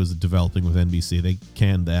sitcom he was developing with NBC. They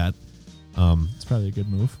canned that. It's probably a good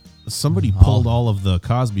move. Somebody pulled all of the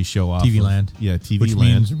Cosby Show off. TV of, Land. Yeah, TV Which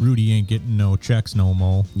Land. means Rudy ain't getting no checks no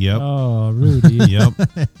more. Yep. Oh, Rudy. Yep.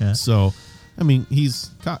 Yeah. So, I mean,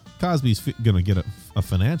 Cosby's going to get a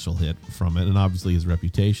financial hit from it, and obviously his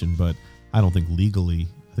reputation. But I don't think legally.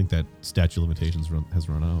 I think that statute of limitations has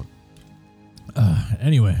run out.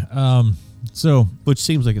 Anyway, so which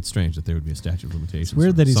seems like it's strange that there would be a statute of limitations. It's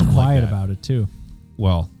weird that he's something quiet like that. about it too.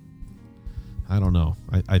 Well, I don't know.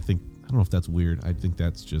 I don't know if that's weird. I think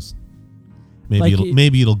that's just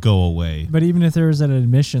maybe it'll go away. But even if there was an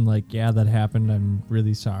admission, like, yeah, that happened, I'm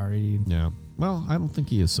really sorry. Yeah. Well, I don't think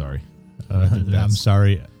he is sorry. I'm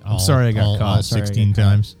sorry. I'm sorry I got caught 16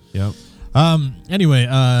 times. Yep. Anyway,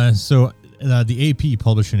 so the AP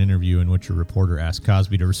published an interview in which a reporter asked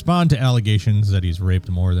Cosby to respond to allegations that he's raped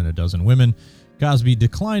more than a dozen women. Cosby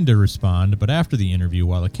declined to respond, but after the interview,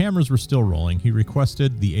 while the cameras were still rolling, he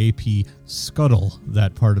requested the AP scuttle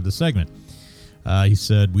that part of the segment. He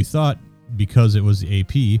said, "We thought, because it was the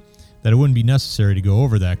AP, that it wouldn't be necessary to go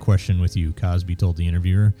over that question with you," Cosby told the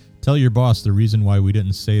interviewer. "Tell your boss the reason why we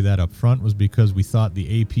didn't say that up front was because we thought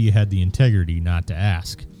the AP had the integrity not to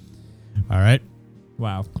ask." All right.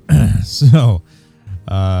 Wow. So,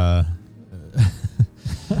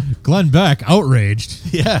 Glenn Beck,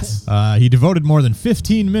 outraged. Yes. He devoted more than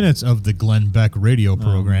 15 minutes of the Glenn Beck radio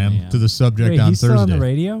program to the subject on he's Thursday. still on the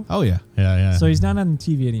radio? Oh, yeah. Yeah. So he's not on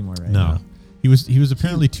TV anymore, right? No. He was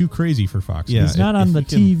apparently too crazy for Fox. Yeah, He's not on the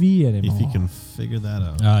TV anymore. If you can figure that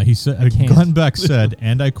out. He said, Glenn Beck said,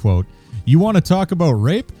 and I quote, "You want to talk about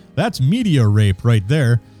rape? That's media rape right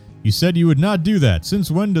there. You said you would not do that. Since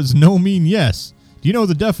when does no mean yes? Do you know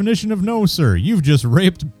the definition of no, sir? You've just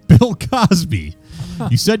raped Bill Cosby.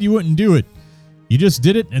 You said you wouldn't do it. You just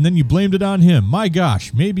did it, and then you blamed it on him. My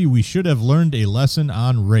gosh, maybe we should have learned a lesson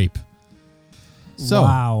on rape." So,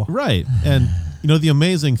 wow. Right. And, you know, the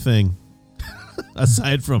amazing thing,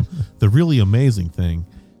 aside from the really amazing thing,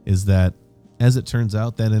 is that, as it turns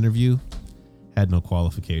out, that interview had no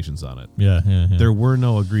qualifications on it. Yeah. There were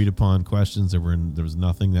no agreed upon questions. There was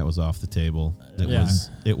nothing that was off the table.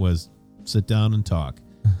 It was sit down and talk.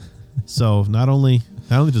 So not only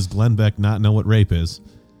does Glenn Beck not know what rape is,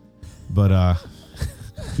 but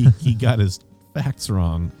he got his facts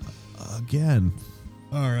wrong again.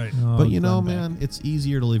 All right. But you know, man, it's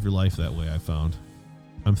easier to live your life that way, I found.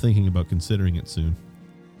 I'm thinking about considering it soon.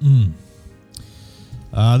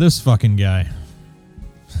 This fucking guy.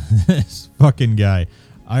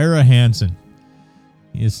 Ira Hansen.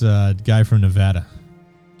 He's a guy from Nevada.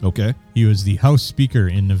 Okay. He was the House Speaker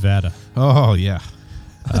in Nevada. Oh, yeah.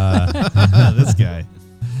 This guy.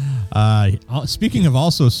 Speaking of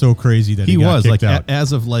also so crazy that He got was kicked like out.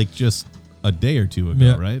 as of like just a day or two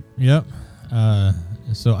ago, right? Yep.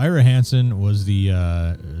 So Ira Hansen was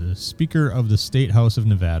the Speaker of the State House of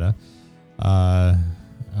Nevada,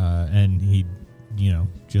 and he,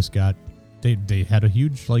 just got they had a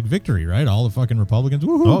huge victory, right? All the fucking Republicans,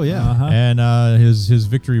 woohoo! Oh yeah, and his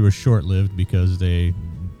victory was short lived because they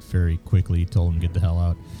very quickly told him to get the hell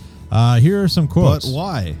out. Here are some quotes. But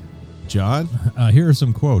why, John? Here are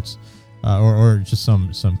some quotes, or just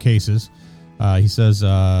some cases. He says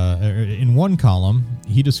in one column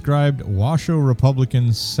he described Washoe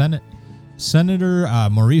Republican Senator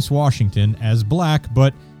Maurice Washington as black,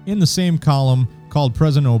 but in the same column called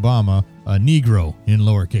President Obama a Negro in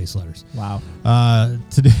lowercase letters. Wow.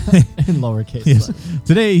 Today in lowercase yes. letters.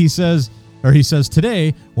 Today he says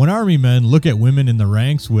today when Army men look at women in the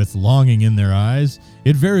ranks with longing in their eyes,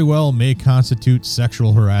 it very well may constitute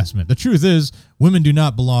sexual harassment. The truth is, women do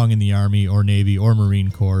not belong in the Army or Navy or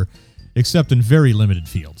Marine Corps, except in very limited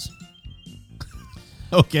fields.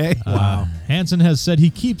 Okay. Wow. Hansen has said he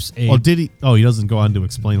keeps a... Oh, did he? Oh, he doesn't go on to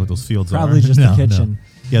explain what those fields are. Probably just the kitchen. No.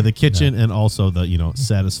 Yeah, the kitchen and also the,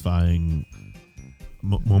 satisfying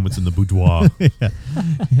moments in the boudoir.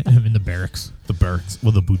 In the barracks. The barracks.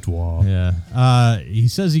 Well, the boudoir. Yeah. He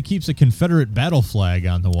says he keeps a Confederate battle flag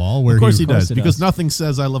on the wall. Where of course he does, because nothing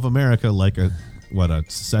says I love America like a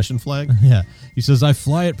secession flag? Yeah. He says, I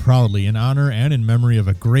fly it proudly in honor and in memory of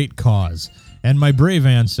a great cause and my brave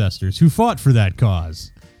ancestors who fought for that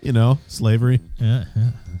cause. Slavery. Yeah.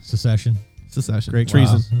 Secession. Great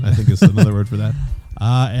treason, I think is another word for that.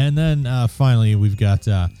 And then finally, we've got,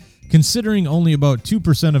 considering only about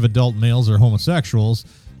 2% of adult males are homosexuals,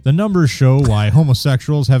 the numbers show why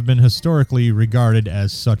homosexuals have been historically regarded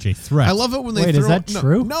as such a threat. I love it when they Wait, throw... is that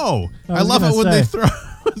true? No. I love it when they throw...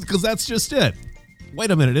 Because that's just it.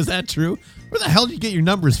 Wait a minute, is that true? Where the hell did you get your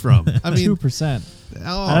numbers from? I mean... 2%.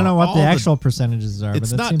 I don't know what the actual percentages are, but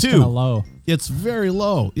that seems kind of low. It's very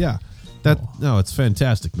low, yeah. No, it's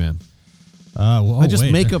fantastic, man. I just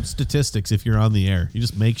make up statistics if you're on the air. You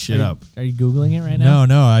just make shit up. Are you Googling it right now?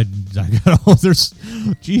 No, I got all... There's...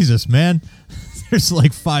 Jesus, man. There's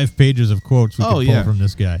like 5 pages of quotes we could pull from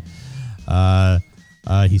this guy.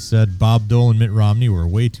 He said Bob Dole and Mitt Romney were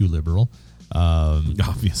way too liberal.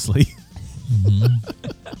 Obviously.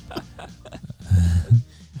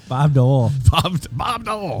 Bob Dole. Bob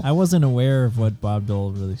Dole. I wasn't aware of what Bob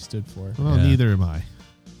Dole really stood for. Well, neither am I.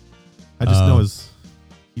 I just know his...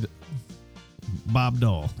 Bob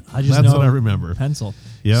Dole. That's what I remember. Pencil.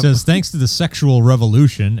 Yep. Says, thanks to the sexual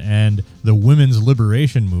revolution and the women's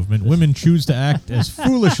liberation movement, women choose to act as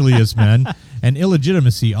foolishly as men, and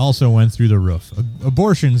illegitimacy also went through the roof.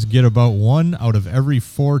 Abortions get about 1 out of every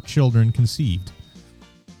 4 children conceived.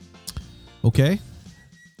 Okay.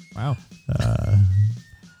 Wow.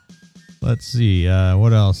 Let's see.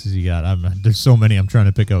 What else has he got? There's so many. I'm trying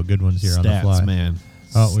to pick out good ones here on the fly. Stats, man.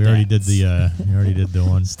 Oh, we already did the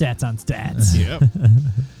one. Stats on stats. Yep.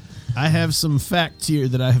 I have some facts here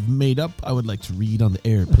that I have made up. I would like to read on the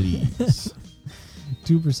air, please.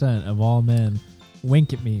 2% of all men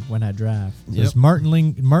wink at me when I drive. Says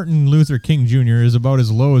Martin Luther King Jr. is about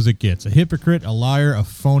as low as it gets. A hypocrite, a liar, a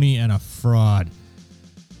phony, and a fraud.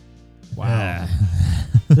 Wow.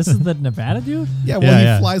 This is the Nevada dude? Yeah,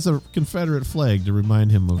 he flies a Confederate flag to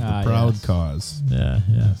remind him of the proud cause. Yeah,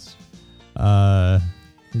 yes.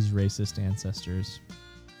 His racist ancestors.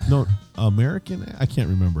 No, American? I can't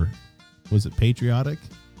remember. Was it patriotic?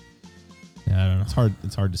 Yeah, I don't know.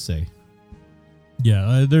 It's hard to say.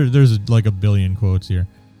 Yeah, there's like a billion quotes here.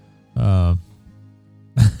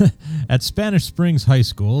 At Spanish Springs High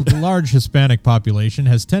School, the large Hispanic population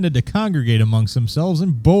has tended to congregate amongst themselves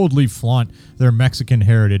and boldly flaunt their Mexican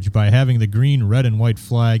heritage by having the green, red, and white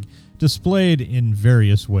flag displayed in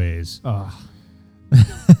various ways. Oh.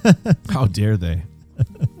 How dare they?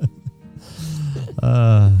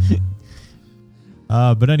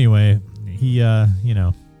 But anyway, he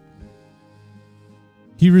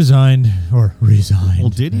he resigned. Well,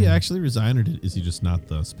 did he actually resign, or is he just not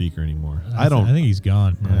the speaker anymore? I think he's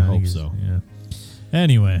gone. I hope so. Yeah.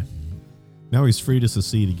 Anyway, now he's free to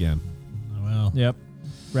secede again. Well, yep.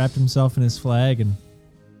 Wrapped himself in his flag and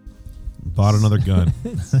bought another gun.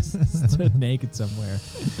 Stood naked somewhere,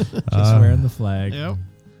 just wearing the flag. Yep.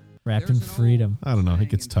 Wrapped in freedom. I don't know. It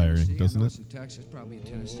gets tiring, doesn't it?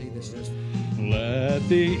 Let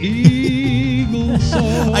the eagles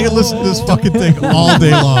soar. I can listen to this fucking thing all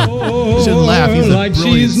day long. Shouldn't laugh. He's a like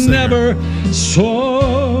brilliant she's singer. never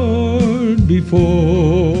soared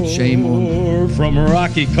before. Shame on. From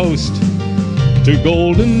rocky coast to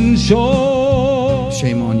golden shore.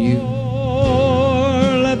 Shame on you.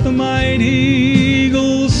 Let the mighty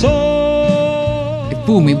eagles soar.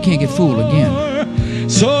 fool me, we can't get fooled again.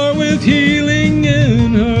 Soar with healing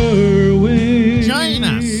in her wings. Join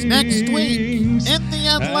us next week in the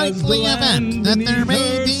unlikely event that there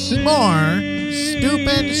may be more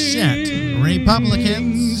stupid shit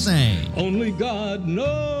Republicans say. Only God, no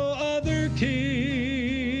other kings.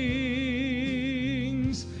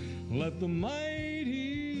 Let the mighty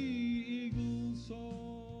eagle soar.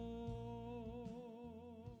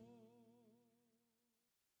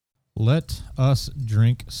 Let us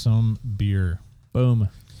drink some beer. Boom.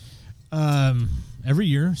 Every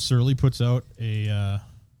year, Surly puts out a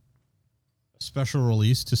special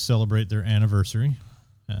release to celebrate their anniversary,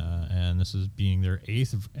 and this is being their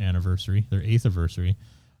 8th anniversary.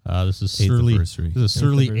 This is Surly. This is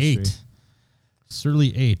Surly 8.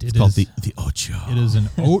 Surly 8. It's called the Ocho. It is an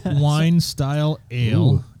oat wine style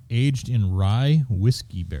ale aged in rye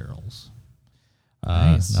whiskey barrels.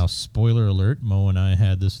 Nice. Now, spoiler alert: Mo and I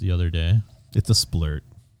had this the other day. It's a splurt.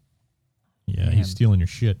 Yeah, Man. he's stealing your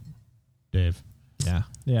shit, Dave. Yeah.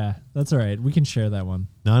 Yeah, that's all right. We can share that one.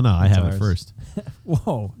 No, I It's have ours. it first.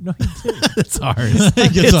 Whoa, no, you didn't. It's ours.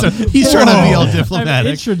 He's trying to be all diplomatic. I've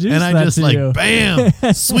introduced and I that just to like, you.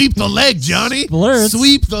 bam, sweep the leg, Johnny. Splurts.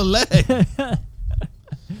 Sweep the leg.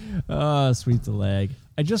 Oh, sweep the leg.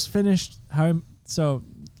 I just finished I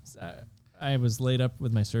was laid up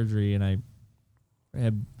with my surgery, and I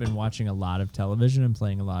have been watching a lot of television and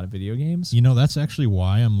playing a lot of video games. You know, that's actually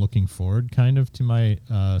why I'm looking forward kind of to my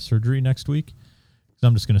surgery next week. So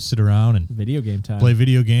I'm just going to sit around and Video game time. play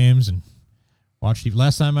video games and watch TV.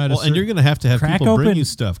 Last time I had And you're going to have Crack people bring open- you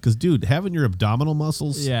stuff. Because, dude, having your abdominal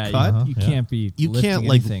muscles cut, you can't be you lifting can't,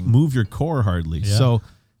 like, anything. move your core hardly. Yeah. So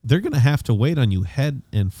they're going to have to wait on you head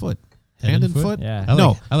and foot. Hand and foot? Yeah.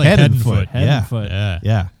 I like head head and foot. Head Yeah. and foot.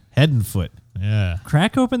 Yeah. Head and foot. Yeah.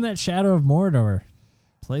 Crack open that Shadow of Mordor.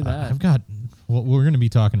 Play that. I've got. Well, we're going to be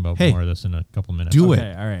talking about Hey, more of this in a couple minutes. do it.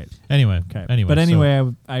 Okay, all right. Anyway. Okay. Anyway. But so-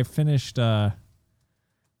 anyway, I finished How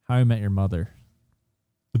I Met Your Mother.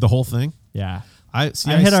 With the whole thing? Yeah. I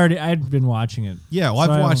I'd been watching it. Yeah, well,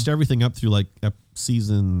 So I've I- watched everything up through like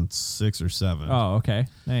season 6 or 7. Oh, okay.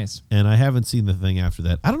 Nice. And I haven't seen the thing after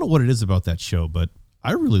that. I don't know what it is about that show, but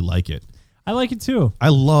I really like it. I like it too. I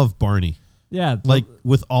love Barney. Yeah. Like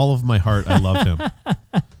with all of my heart, I love him.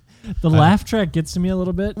 The laugh track gets to me a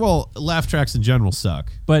little bit. Well, laugh tracks in general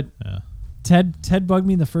suck. But Ted bugged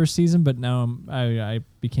me the first season, but now I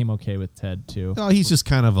became okay with Ted too. Oh, he's just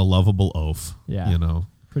kind of a lovable oaf. Yeah. You know.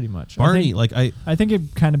 Pretty much. Barney, I think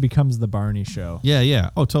it kind of becomes the Barney show. Yeah.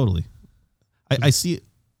 Oh, totally. I see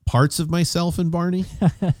parts of myself in Barney.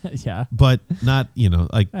 Yeah. But not,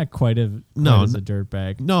 like Not quite as a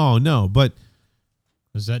dirtbag. No, but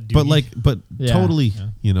is that Yeah. totally,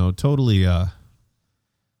 totally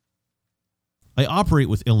I operate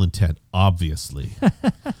with ill intent, obviously.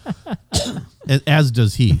 As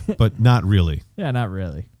does he, but not really. Yeah, not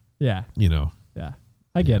really. Yeah. Yeah.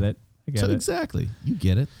 I get it. Exactly. You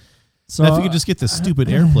get it. So Now, if you could just get this stupid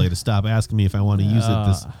AirPlay to stop asking me if I want to use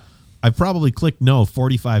it. I've probably clicked no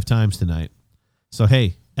 45 times tonight. So,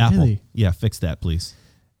 hey, Apple. Really? Yeah, fix that, please.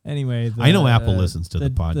 Anyway. I know Apple listens to the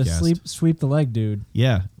podcast. The sweep the leg dude.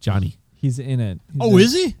 Yeah, Johnny. He's in it.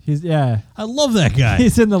 Is he? Yeah. I love that guy.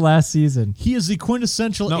 He's in the last season. He is the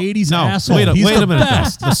quintessential 80s asshole. Wait a minute.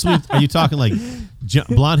 Best. The sweep. Are you talking like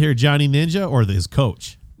blonde hair Johnny Ninja or his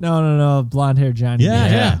coach? No. Blonde hair Johnny.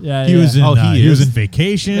 Yeah. He was in. He was in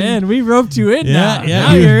Vacation. Man, we roped you in. Yeah.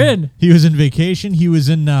 Now you're in. He was in Vacation. He was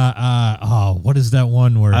in. What is that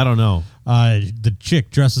one where I don't know. The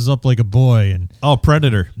chick dresses up like a boy and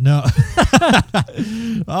Predator. No.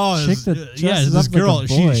 Chick that dresses this up like girl. a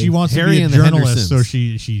boy. She wants Harry to be a and the journalist, so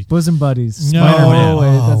Hendersons. she bosom buddies. No,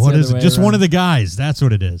 Spider-Man. what is it? Just one of the guys. That's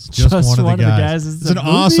what it is. Just one of the guys. Is It's an a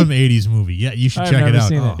awesome movie? 80s movie. Yeah, you should I've check it never out.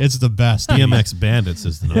 seen it. It's the best. DMX Bandits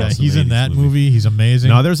is the awesome he's in 80s that movie. He's amazing.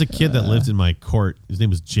 No, there's a kid that lived in my court. His name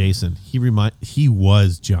was Jason. He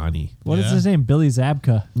was Johnny. What is his name? Billy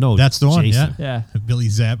Zabka. No, that's the one. Jason. Yeah. Billy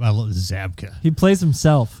Zab. I love Zabka. He plays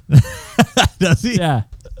himself. Does he? Yeah.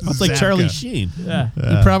 It's like Zabka. Charlie Sheen. Yeah.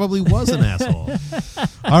 He probably was an asshole.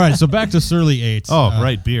 All right, so back to Surly 8. Oh,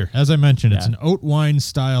 right, beer. As I mentioned, it's an oat wine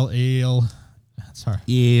style ale. Sorry.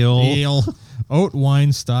 Ale. Oat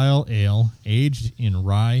wine style ale aged in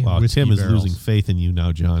rye Wow, whiskey Tim is barrels. losing faith in you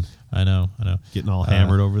now, John. I know. Getting all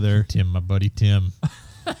hammered over there. Tim, my buddy Tim.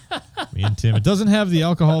 Me and Tim. It doesn't have the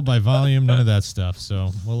alcohol by volume, none of that stuff.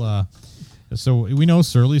 So we'll so we know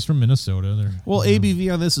Surly's from Minnesota. Well,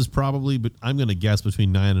 ABV on this is probably, but I'm going to guess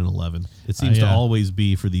between 9 and 11. It seems to always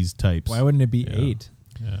be for these types. Why wouldn't it be 8?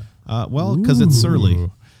 Yeah. Well, because it's Surly.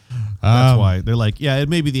 That's why they're like, yeah, it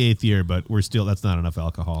may be the 8th year, but that's not enough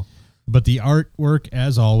alcohol. But the artwork,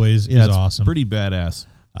 as always, Yeah, is it's awesome. pretty badass.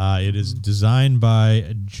 It is designed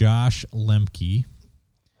by Josh Lemke.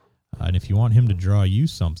 And if you want him to draw you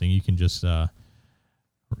something, you can just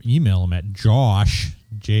email him at Josh,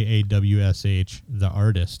 JAWSH, the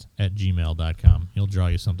artist, at gmail.com. He'll draw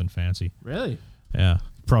you something fancy. Really? Yeah.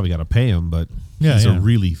 Probably got to pay him, but Yeah, he's yeah. a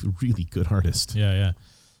really, really good artist. Yeah, yeah.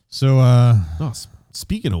 So,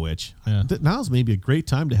 speaking of which, Yeah. now's maybe a great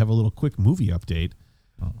time to have a little quick movie update.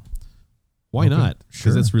 Why Okay, not? Because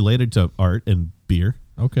sure. it's related to art and beer.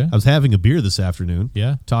 Okay. I was having a beer this afternoon.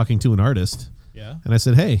 Yeah. Talking to an artist. Yeah. And I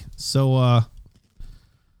said, hey, so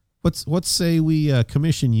let's say we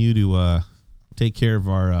commission you to take care of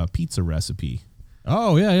our pizza recipe.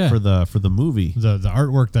 Oh, yeah, yeah. For the movie. The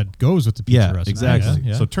artwork that goes with the pizza recipe. Exactly.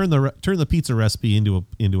 Yeah. So turn the pizza recipe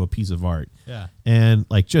into a piece of art. Yeah. And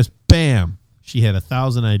like just bam, she had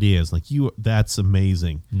 1,000 ideas. Like that's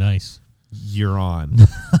amazing. Nice. You're on.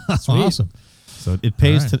 Sweet. Awesome. So it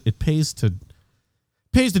pays All right.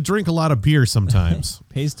 to drink a lot of beer sometimes.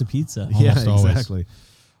 Pays to pizza. Yeah, Almost always. exactly.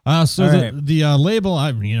 So All the right. label,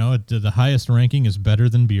 the highest ranking is better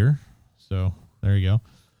than beer. So there you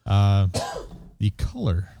go. The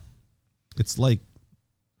color, it's like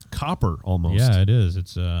copper almost. Yeah, it is.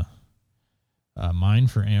 It's mine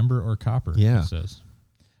for amber or copper. Yeah. It says.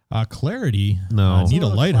 Clarity. No. Need a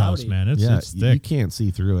lighthouse, cloudy. man. It's thick. You can't see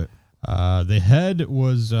through it. The head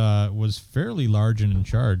was fairly large and in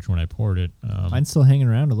charge when I poured it. Mine's still hanging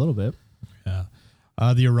around a little bit. Yeah.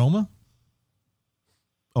 The aroma.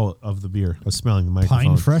 Oh, of the beer. I was smelling the microphone.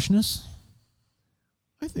 Pine freshness.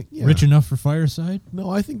 I think Rich enough for fireside.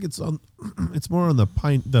 No, I think it's on. It's more on the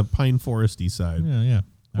pine foresty side. Yeah, yeah.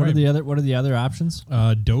 What are the other options?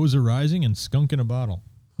 Doze arising and skunk in a bottle.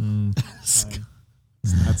 That's.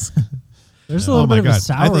 There's a little bit of a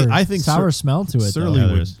sour, I think sour smell to it. Surly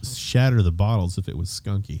though. would shatter the bottles if it was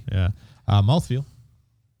skunky. Yeah. Mouthfeel.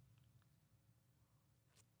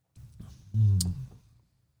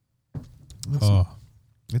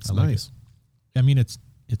 It's I like nice. it. I mean, it's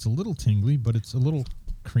a little tingly, but it's a little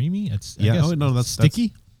creamy. It's Yeah. I guess Oh no, that's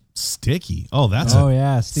sticky. Sticky. Oh, that's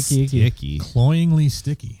sticky. sticky. Cloyingly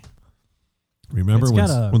sticky. Remember It's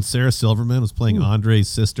got when Sarah Silverman was playing Andre's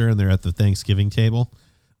sister and they're at the Thanksgiving table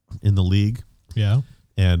in the league? Yeah.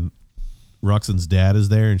 And Ruxin's dad is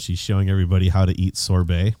there and she's showing everybody how to eat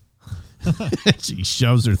sorbet. She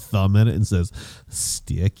shoves her thumb in it and says,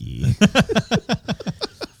 sticky.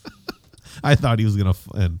 I thought he was going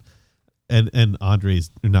to... And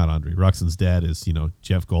Andre's... Not Andre. Ruxin's dad is,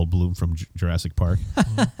 Jeff Goldblum from Jurassic Park.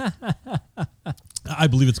 I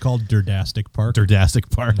believe it's called Durdastic Park. Durdastic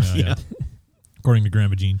Park, yeah. According to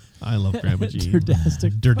Grandma Jean. I love Grandma Jean.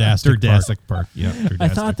 Durdastic Park. Yeah. I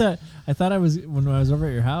thought I was when I was over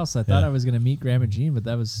at your house. I thought I was going to meet Grandma Jean, but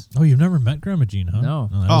that was. Oh, you've never met Grandma Jean, huh? No.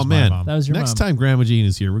 that was my mom. That was your Next mom. time Grandma Jean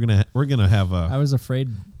is here, we're gonna have a. I was afraid.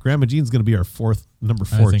 Grandma Jean's gonna be our number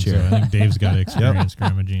I 4 think chair. so. I think Dave's got to experience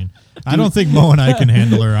Grandma Jean. I don't think Mo and I can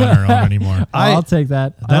handle her on our own anymore. I'll take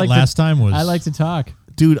that. That last time was. I like to talk.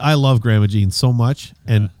 Dude, I love Grandma Jean so much,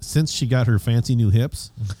 and since she got her fancy new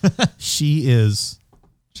hips, she's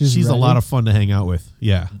a ready? lot of fun to hang out with.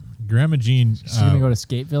 Yeah, Grandma Jean. She's gonna go to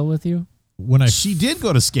Skateville with you. When she did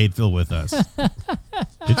go to Skateville with us.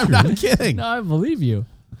 I'm not kidding. No, I believe you.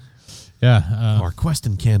 Yeah. Our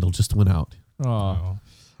Queston candle just went out. Oh.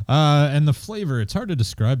 And the flavor, it's hard to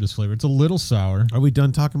describe this flavor. It's a little sour. Are we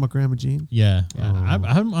done talking about Grandma Jean? Yeah.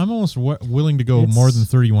 I'm almost willing to go more than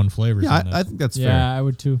 31 flavors. Yeah, in this. I think that's fair. Yeah, I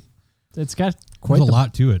would too. It's got quite There's a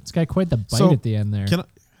lot to it. It's got quite the bite So, at the end there.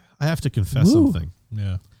 I have to confess Woo. something.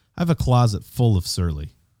 Yeah. I have a closet full of Surly.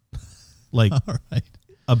 Like, All right.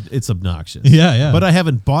 It's obnoxious. Yeah, yeah. But I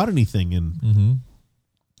haven't bought anything in. Mm-hmm.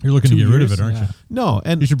 You're looking to 2 get rid of years? it, aren't Yeah. you? No,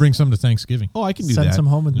 and You should bring some to Thanksgiving. oh, I can do Send that. some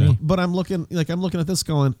home with me. But I'm looking at this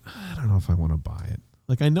going, I don't know if I want to buy it.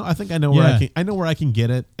 Like I think I know where Yeah. I know where I can get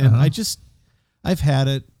it, and Uh-huh. I've had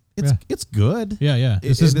it. It's Yeah. it's good. Yeah, yeah. It-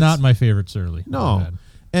 This is it's- not my favorite Surly. No,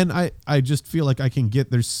 and I just feel like I can get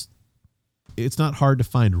it's not hard to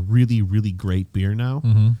find really really great beer now,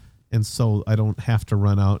 Mm-hmm. and so I don't have to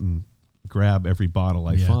run out and grab every bottle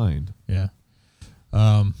I find. Yeah.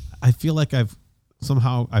 I feel like I've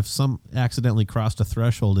accidentally crossed a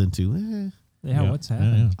threshold into. Yeah, what's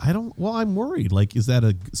happening? I don't. Well, I'm worried. Like, is that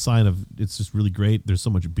a sign of it's just really great? There's so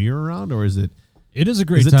much beer around, or is it? It is a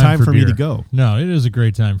great Is it time, time for me beer. to go? No, it is a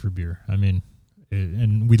great time for beer. I mean,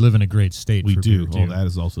 and we live in a great state. We for do. Beer Oh, too. that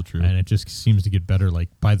is also true. And it just seems to get better like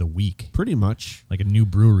by the week. Pretty much. Like a new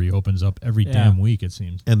brewery opens up every Yeah. damn week. It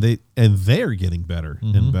seems. And they're getting better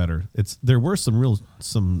Mhm. and better. There were some little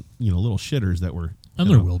shitters that were. And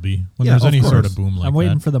there will be when Yeah, there's of any sort course. of boom like I'm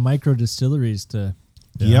waiting that. for the micro distilleries to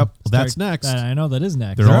Yep, that's next. I know that is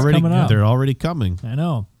next. They're That's already coming up. They're already coming. I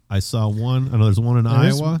know. I saw one. I know there's one in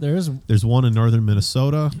Iowa. There's one in northern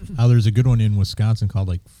Minnesota. Oh, there's a good one in Wisconsin called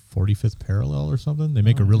like 45th Parallel or something. They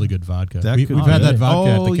make a really good vodka. We've had that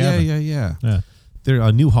vodka at the cabin. Yeah.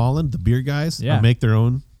 They're New Holland, the beer guys, make their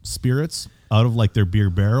own spirits out of like their beer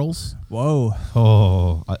barrels. Whoa.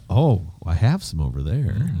 I have some over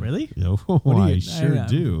there. Really? I sure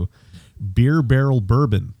do. Beer barrel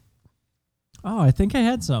bourbon. Oh, I think I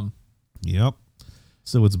had some. Yep.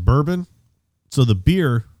 So it's bourbon. So the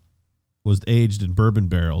beer was aged in bourbon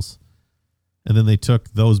barrels, and then they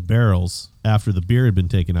took those barrels after the beer had been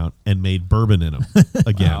taken out and made bourbon in them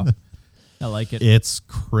again. Wow. I like it. It's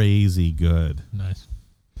crazy good. Nice.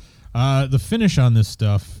 The finish on this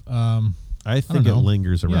stuff, I think it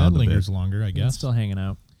lingers around. Yeah, it a lingers bit. longer, I guess. It's still hanging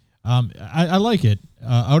out. I like it.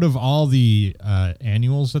 Out of all the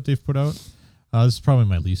annuals that they've put out, this is probably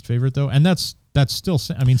my least favorite, though, and that's still.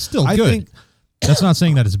 I mean, still good. I think, that's not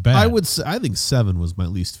saying that it's bad. I think 7 was my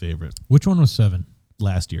least favorite. Which one was 7?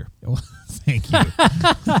 Last year. Thank you.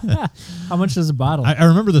 How much is a bottle? I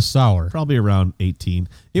remember the sour. Probably around 18.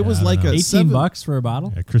 It was like a $18 for a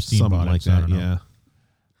bottle. Yeah, Christine something bought like it, so I that. don't know. Yeah.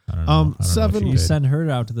 I don't know. 7. You send her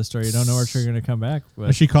out to the store. You don't know where she's going to come back.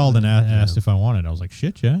 But she called and asked if I wanted. I was like,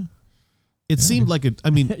 shit, yeah. It seemed like I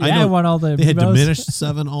mean, I Yeah, know I want all the they had Bebos. diminished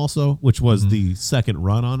 7 also, which was the second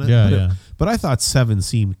run on it. Yeah, but I thought 7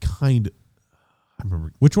 seemed kind of. I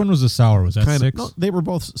remember. Which one was the sour? Was that 6? No, they were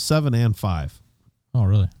both 7 and 5. Oh,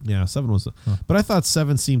 really? Yeah, 7 was. But I thought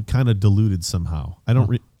 7 seemed kind of diluted somehow. I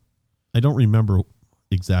don't remember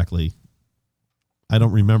exactly. I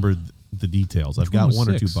don't remember the details. I've got 1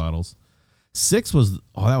 or 2 bottles. 6 was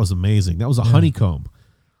that was amazing. That was a honeycomb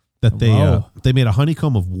that they made a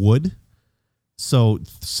honeycomb of wood. So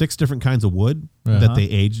 6 different kinds of wood that they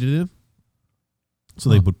aged it in. So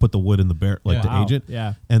they would put the wood in the barrel to age it.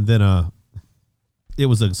 Yeah. And then it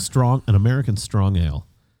was an American strong ale.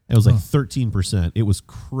 It was like 13%. It was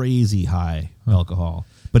crazy high alcohol,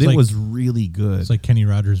 but it was really good. It's like Kenny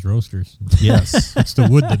Rogers Roasters. Yes. It's the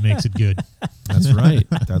wood that makes it good. That's right.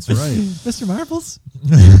 That's right. Mr. Marbles?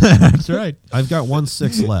 That's right. I've got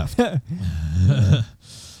 1/6 left.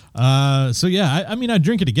 So yeah, I mean, I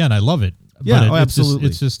drink it again. I love it. Yeah, but absolutely.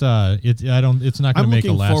 It's not going to make a lasting impression. I'm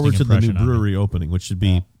looking forward to the new on brewery opening, which should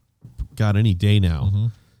be any day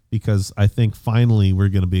now, because I think finally we're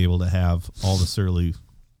going to be able to have all the Surly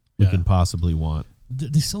we can possibly want.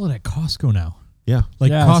 They sell it at Costco now. Yeah.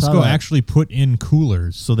 Like Costco actually put in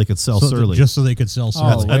coolers so they could sell Surly. Just so they could sell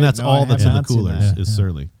Surly. And that's all that's in the coolers is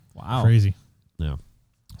Surly. Wow. Crazy. Yeah.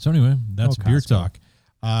 So anyway, that's beer talk.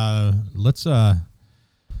 Let's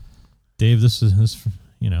Dave, this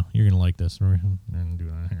you're going to like this. We're going to do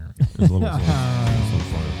it here. There's a little for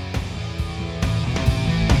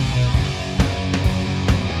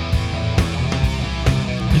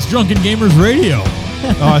It's Drunken Gamers Radio.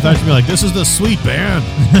 Oh, I thought you'd be like, this is the sweet band.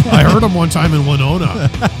 I heard them one time in Winona.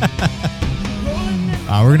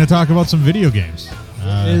 We're going to talk about some video games.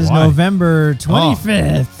 It is November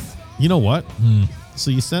 25th. You know what? So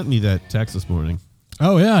you sent me that text this morning.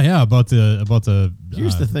 Oh yeah, about the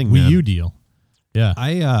Here's the thing, Wii man. U deal. Yeah,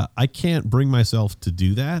 I can't bring myself to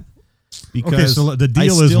do that because so the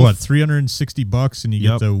deal is what, $360, and you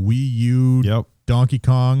get the Wii U, Donkey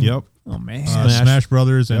Kong, Oh man, Smash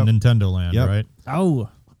Brothers, and Nintendo Land, right? Oh,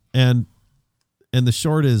 and the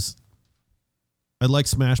short is, I like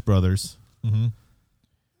Smash Brothers.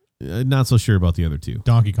 Not so sure about the other 2.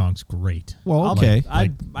 Donkey Kong's great. Well, okay,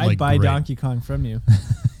 I'd buy great. Donkey Kong from you.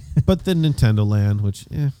 but the Nintendo Land, which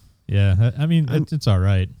yeah, I mean it's all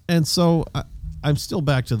right. And so I'm still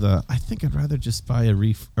back to I think I'd rather just buy a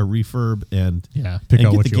refurb and pick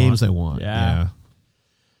out get what the you games want. I want. Yeah.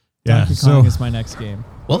 Yeah, Donkey Kong is my next game.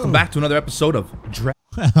 Welcome back to another episode of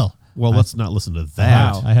Well, let's not listen to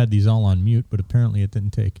that. I had these all on mute, but apparently it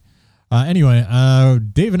didn't take. Anyway,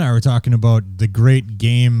 Dave and I were talking about the great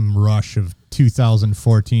game rush of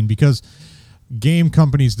 2014 because game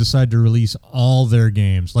companies decide to release all their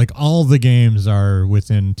games. Like all the games are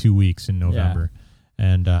within 2 weeks in November.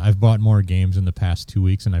 And I've bought more games in the past 2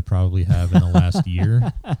 weeks than I probably have in the last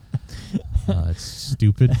year. It's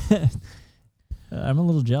stupid. I'm a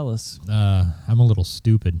little jealous. I'm a little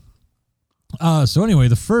stupid. So anyway,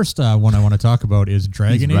 the first one I want to talk about is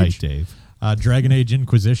Dragon Age. Right, Dave. Dragon Age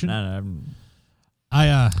Inquisition. I've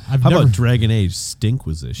How never about Dragon Age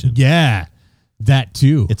Stinkquisition? Yeah, that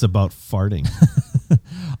too. It's about farting.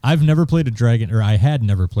 I've never played I had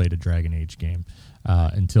never played a Dragon Age game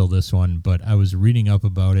until this one, but I was reading up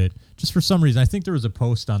about it just for some reason. I think there was a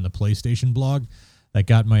post on the PlayStation blog that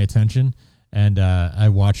got my attention, and I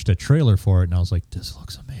watched a trailer for it, and I was like, this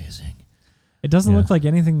looks amazing. It doesn't look like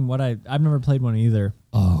anything. I've never played one either.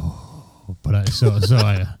 But So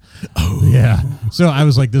I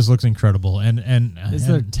was like, this looks incredible. And is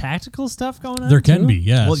there tactical stuff going on? There can be,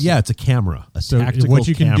 yes. Well, yeah, it's a camera. So tactical what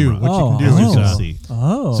you can do is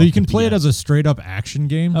so you can play it as a straight up action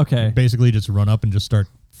game. Okay. Basically, just run up and just start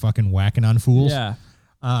fucking whacking on fools. Yeah.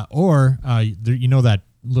 Or you know that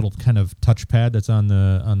little kind of touchpad that's on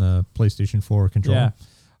the PlayStation 4 controller.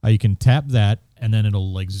 Yeah. You can tap that, and then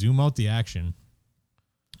it'll like zoom out the action,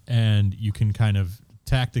 and you can kind of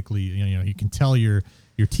tactically, you can tell your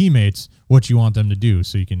teammates what you want them to do.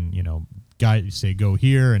 So you can, say go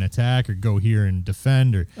here and attack, or go here and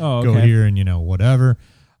defend, or go here and whatever.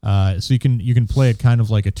 So you can play it kind of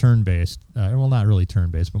like a turn-based, well, not really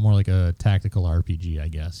turn-based, but more like a tactical RPG, I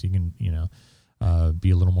guess. You can be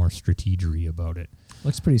a little more strategery about it.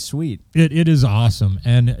 Looks pretty sweet. It is awesome,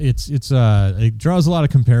 and it draws a lot of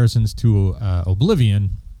comparisons to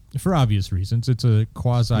Oblivion. For obvious reasons, it's a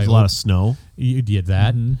quasi. There's a lot of snow. You did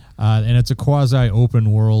that, and it's a quasi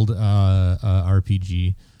open world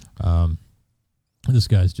RPG. This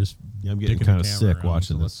guy's just. Yeah, I'm getting kind of sick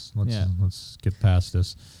watching this. Let's get past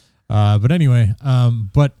this. But anyway,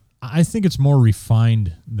 but I think it's more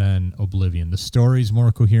refined than Oblivion. The story's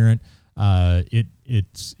more coherent.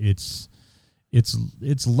 It's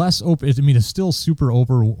less open. It's still super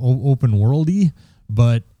open worldy,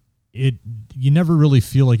 but you never really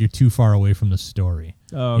feel like you're too far away from the story.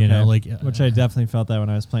 Oh, okay. Which I definitely felt that when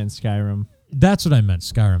I was playing Skyrim. That's what I meant,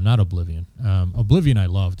 Skyrim, not Oblivion. Oblivion I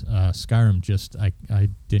loved. Skyrim just I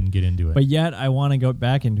didn't get into it. But yet I want to go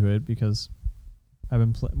back into it because I've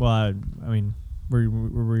been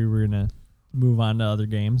we're gonna move on to other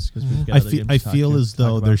games because we've got I feel as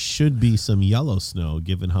though there should be some yellow snow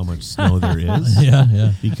given how much snow there is.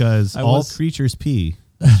 Yeah. Because all creatures pee.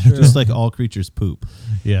 Just like all creatures poop.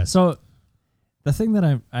 Yeah. So the thing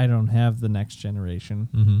that I don't have the next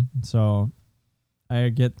generation, so I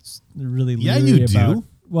get really leery about.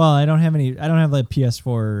 Well, I don't have like PS4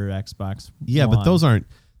 or Xbox. Yeah, but those aren't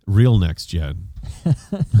real next gen.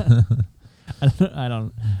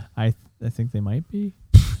 I think they might be.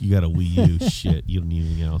 You got a Wii U. Shit, you don't need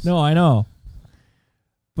anything else. No, I know,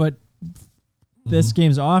 but. This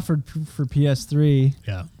game's offered for PS3.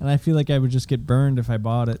 Yeah. And I feel like I would just get burned if I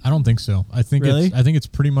bought it. I don't think so. I think it's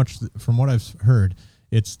pretty much, from what I've heard,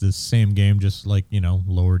 it's the same game, just like,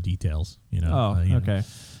 lower details. Okay.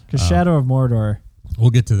 Because Shadow of Mordor. We'll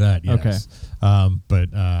get to that, yes. Okay. But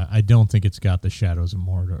I don't think it's got the Shadow of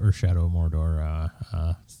Mordor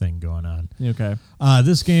thing going on. Okay.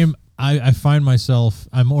 This game, I find myself,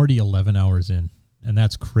 I'm already 11 hours in, and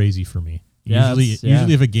that's crazy for me. Usually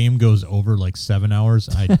if a game goes over like 7 hours,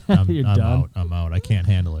 I'm out. I'm out. I can't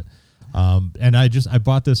handle it. And I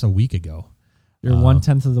bought this a week ago. You're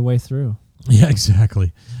 1/10 of the way through. Yeah,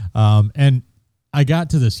 exactly. And I got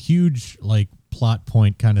to this huge like plot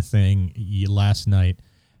point kind of thing last night,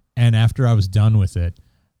 and after I was done with it,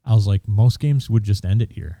 I was like, most games would just end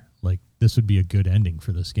it here. Like this would be a good ending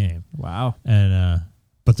for this game. Wow. And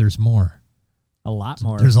but there's more. A lot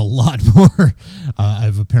more. There's a lot more.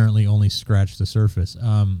 I've apparently only scratched the surface.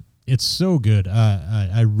 It's so good.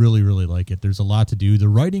 I really, really like it. There's a lot to do. The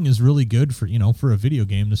writing is really good for a video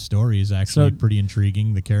game. The story is actually pretty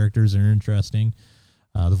intriguing. The characters are interesting.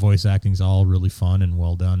 The voice acting's all really fun and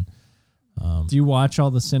well done. Do you watch all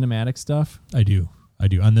the cinematic stuff? I do.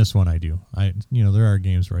 On this one, I do. There are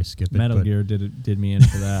games where I skip it. Metal Gear did me in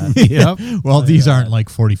for that. Yep. Well, these aren't like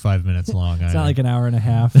 45 minutes long. It's not like an hour and a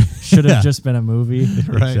half. Should have just been a movie.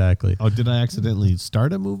 Right. Exactly. Oh, did I accidentally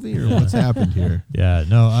start a movie or what's happened here? Yeah.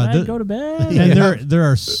 No. Should I go to bed? And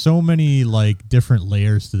there are so many like different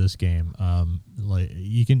layers to this game.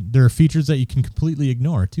 There are features that you can completely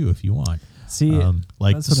ignore too if you want. See,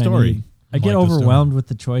 like the story. I get overwhelmed with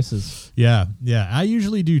the choices. Yeah. I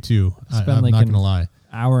usually do too. I'm not gonna lie.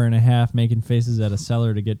 Hour and a half making faces at a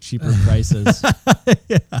seller to get cheaper prices.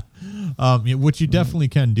 Which you definitely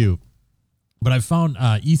can do. But I found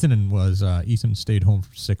Ethan stayed home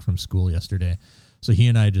sick from school yesterday, so he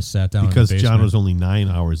and I just sat down because in the basement. John was only 9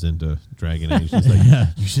 hours into Dragon Age. He's like,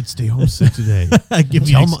 you should stay home sick today. Give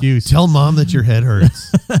me an excuse. Tell mom that your head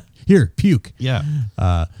hurts. Here, puke. Yeah.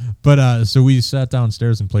 So we sat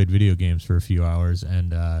downstairs and played video games for a few hours,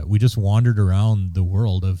 and we just wandered around the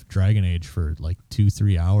world of Dragon Age for like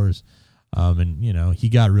 2-3 hours. And he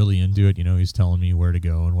got really into it. He's telling me where to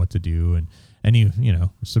go and what to do, and he,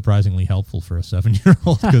 surprisingly helpful for a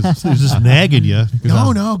 7-year-old because he's just nagging you.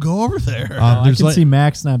 No, go over there. I can see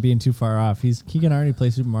Max not being too far off. He can already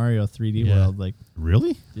play Super Mario 3D World. Like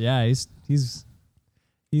really? Yeah, he's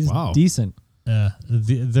decent.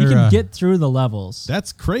 He can get through the levels.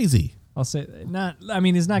 That's crazy. I'll say not. I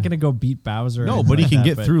mean, he's not going to go beat Bowser. or No, anything but he like can that,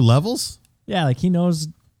 get but through levels. Yeah, like he knows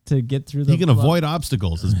to get through. He can avoid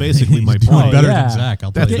obstacles. Is basically my He's doing point. better than Zach.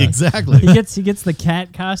 I'll tell you that. Exactly. He gets the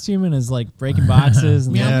cat costume and is like breaking boxes.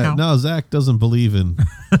 And Yeah, no, Zach doesn't believe in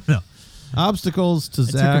obstacles. To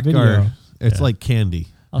Zach video. it's like candy.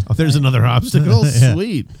 If there's another obstacle, Yeah.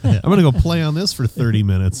 sweet. Yeah. I'm gonna go play on this for 30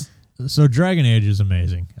 minutes. So Dragon Age is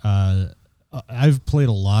amazing. I've played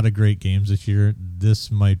a lot of great games this year.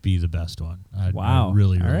 This might be the best one. I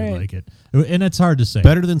really All right. like it. And it's hard to say.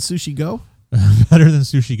 Better than Sushi Go? Better than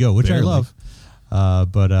Sushi Go, which Barely. I love.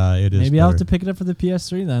 But it is Maybe I'll have better. to pick it up for the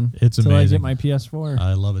PS3 then. It's until amazing. I get my PS4.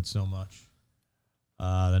 I love it so much.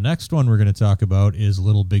 The next one we're going to talk about is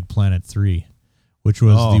Little Big Planet 3, which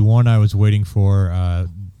was the one I was waiting for,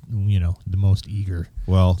 the most eager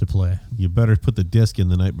to play. You better put the disc in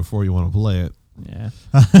the night before you want to play it. Yeah.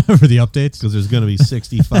 For the updates? Because there's going to be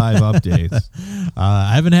 65 updates.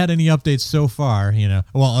 I haven't had any updates so far,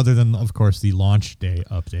 other than, of course, the launch day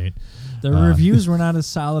update. The reviews were not as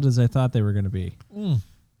solid as I thought they were going to be.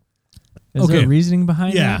 Is there reasoning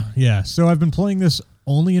behind that? Yeah. So I've been playing this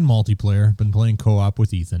only in multiplayer. Been playing co-op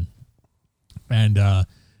with Ethan. And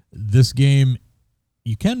this game,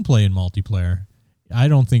 you can play in multiplayer. I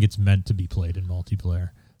don't think it's meant to be played in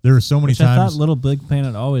multiplayer. There are so many times. I thought Little Big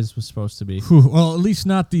Planet always was supposed to be. Well, at least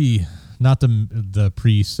not the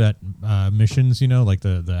preset missions, like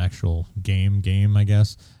the actual game, I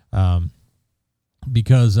guess.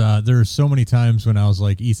 Because there are so many times when I was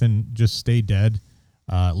like, Ethan, just stay dead.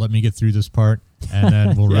 Let me get through this part, and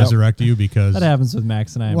then we'll resurrect you, because that happens with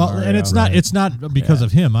Max and I. Well, Mario, and it's not because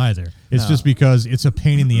of him either. It's just because it's a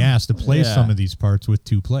pain in the ass to play some of these parts with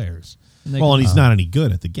two players. And he's not any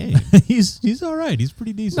good at the game. He's all right. He's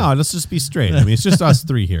pretty decent. No, let's just be straight. I mean, it's just us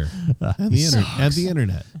three here and the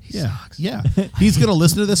internet. Yeah. He's gonna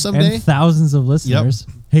listen to this someday. And thousands of listeners.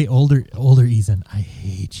 Yep. Hey, older Ethan, I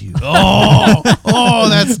hate you. Oh,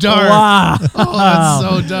 that's dark. Wow. Oh,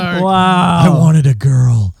 that's so dark. Wow. I wanted a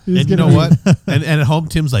girl. And you know what? And at home,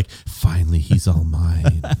 Tim's like, finally, he's all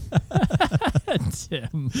mine.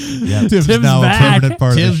 Tim. Yeah, Tim's now back. a permanent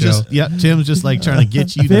part of the show. Tim's just like trying to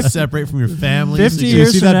get you to separate from your family. 50 You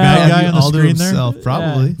years see from that now, bad guy on the all to screen there? himself,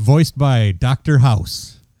 probably. Voiced by Dr.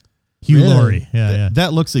 House. Hugh Laurie. Yeah.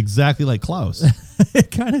 That looks exactly like Klaus.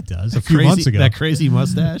 It kind of does. A few months ago. That crazy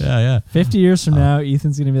mustache. Yeah. 50 years from now,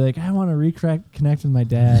 Ethan's going to be like, I want to reconnect with my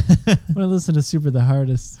dad. I want to listen to Super the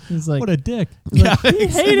Hardest. He's like, What a dick. he's like, he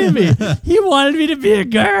hated me. He wanted me to be a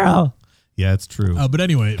girl. Yeah, it's true. But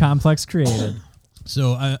anyway. Complex created.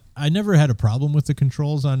 So I never had a problem with the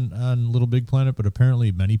controls on Little Big Planet, but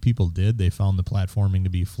apparently many people did. They found the platforming to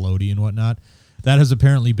be floaty and whatnot. That has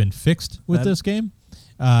apparently been fixed with this game.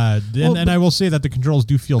 And I will say that the controls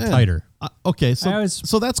do feel tighter. Okay,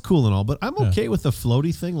 so that's cool and all, but I'm okay with the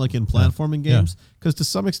floaty thing, like in platforming games, because to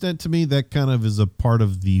some extent, to me, that kind of is a part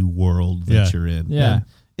of the world that you're in. Yeah. And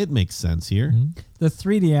it makes sense here. The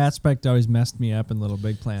 3D aspect always messed me up in Little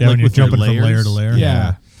Big Planet. Yeah, when you're with your jumping from layer to layer.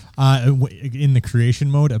 Yeah. In the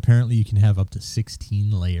creation mode, apparently you can have up to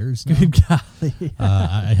 16 layers now. Good golly.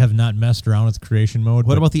 I have not messed around with creation mode.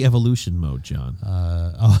 What about the evolution mode, John?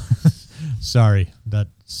 Sorry,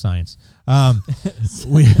 that's science. Anyway,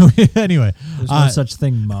 There's no such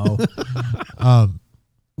thing, Mo.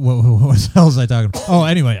 what the hell was I talking about? Oh,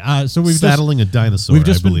 anyway, so we've saddling a dinosaur. We've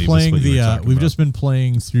just I been believe, playing is what you were talking about. just been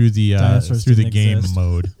playing through the Dinosaurs game exist.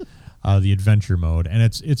 mode, the adventure mode, and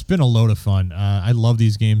it's been a load of fun. I love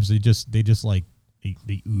these games. They just like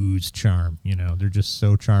they ooze charm. They're just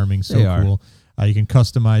so charming, so cool. You can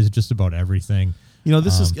customize just about everything.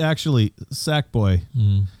 This is actually Sackboy.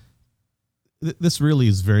 This really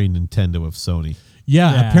is very Nintendo of Sony.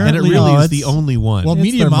 Yeah, apparently, and it really is the only one. Well,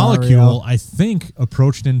 Media Molecule, I think,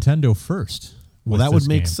 approached Nintendo first. Well, that would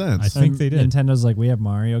make sense. I think they did. Nintendo's like, we have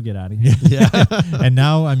Mario, get out of here. Yeah. And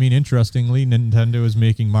now, interestingly, Nintendo is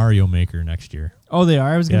making Mario Maker next year. Oh, they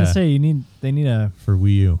are? I was going to say, they need a... For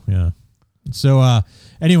Wii U, yeah. So,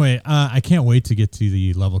 anyway, I can't wait to get to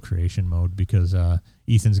the level creation mode because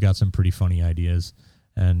Ethan's got some pretty funny ideas.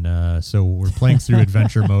 And so we're playing through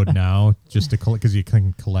adventure mode now, just to because you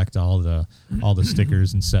can collect all the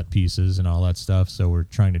stickers and set pieces and all that stuff. So we're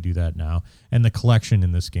trying to do that now. And the collection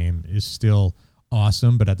in this game is still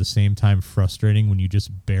awesome, but at the same time frustrating when you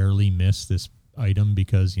just barely miss this item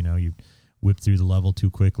because you whip through the level too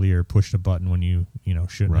quickly or pushed a button when you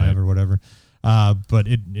shouldn't have or whatever. But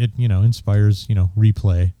it inspires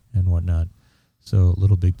replay and whatnot. So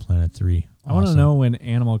Little Big Planet 3. I want to know when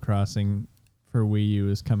Animal Crossing for Wii U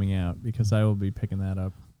is coming out because I will be picking that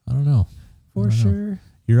up. I don't know. For sure.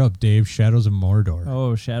 You're up, Dave. Shadows of Mordor.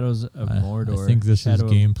 Oh, Shadows of Mordor. I think this is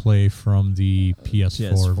gameplay from the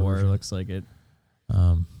PS4 PS4 version. looks like it.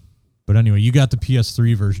 But anyway, you got the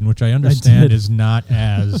PS3 version, which I understand is not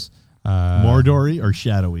as Mordory or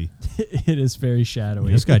shadowy. It is very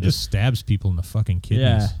shadowy. This guy just stabs people in the fucking kidneys.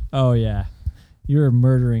 Yeah. Oh yeah. You're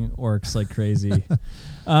murdering orcs like crazy.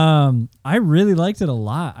 I really liked it a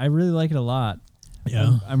lot.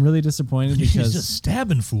 Yeah. I'm really disappointed He's because just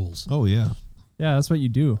stabbing fools. Oh yeah. Yeah, that's what you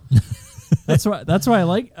do. That's why I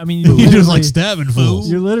like. I mean, you just like stabbing fools.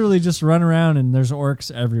 You literally just run around and there's orcs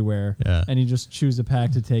everywhere. Yeah. And you just choose a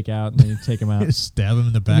pack to take out and then you take them out. Stab them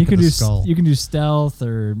in the back of the skull. You can do stealth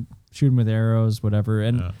or shoot them with arrows, whatever.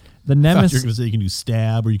 And the I thought nemesis. you're going to say you can do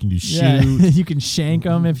stab or you can do shoot. Yeah, you can shank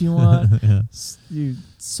them if you want. You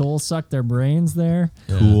soul suck their brains there.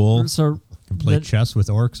 Yeah. Cool. So can play chess with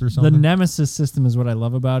orcs or something. The nemesis system is what I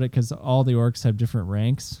love about it because all the orcs have different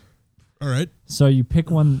ranks. All right. So you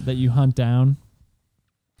pick one that you hunt down,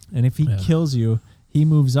 and if he kills you, he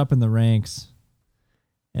moves up in the ranks,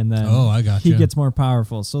 and then I gotcha. he gets more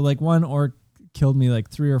powerful. So like one orc killed me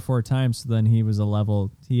like 3 or 4 times, so then he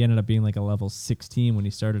ended up being like a level 16 when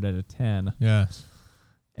he started at a 10. Yeah.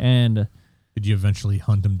 And did you eventually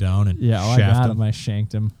hunt him down and I shaft got him? him. I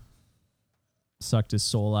shanked him. Sucked his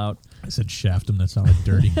soul out. I said shaft him. That sounded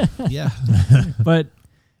dirty. Yeah. But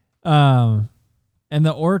and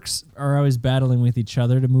the orcs are always battling with each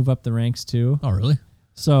other to move up the ranks too. Oh, really?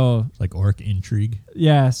 So it's like orc intrigue.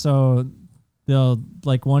 Yeah, so they'll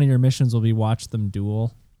like one of your missions will be watch them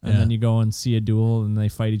duel, and then you go and see a duel, and they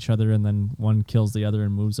fight each other, and then one kills the other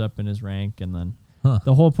and moves up in his rank, and then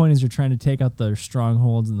the whole point is you're trying to take out the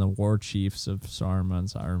strongholds and the war chiefs of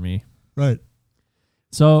Saruman's army. Right.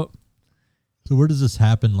 So where does this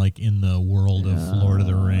happen? Like in the world of Lord of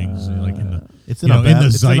the Rings, like in the it's in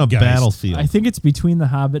a battlefield. I think it's between The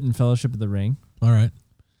Hobbit and Fellowship of the Ring. All right,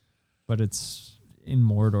 but it's in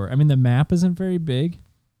Mordor. I mean, the map isn't very big.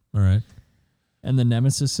 All right, and the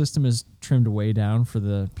Nemesis system is trimmed way down for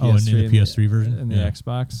the in PS3 the PS3 version and the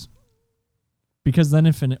Xbox. Because then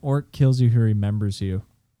if an orc kills you, he remembers you.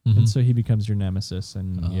 Mhm. And so he becomes your nemesis,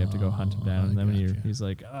 and you have to go hunt him down. And then when he's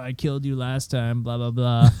like, oh, I killed you last time, blah, blah,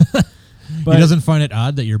 blah. But he doesn't find it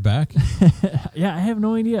odd that you're back? Yeah, I have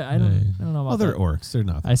no idea. I don't know about they're that. orcs. They're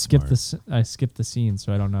not. I skipped the scene,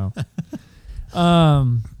 so I don't know.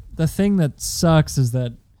 The thing that sucks is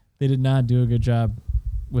that they did not do a good job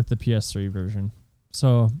with the PS3 version.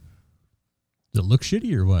 So does it look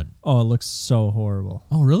shitty or what? Oh, it looks so horrible.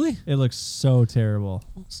 Oh, really? It looks so terrible.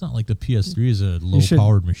 Well, it's not like the PS3 is a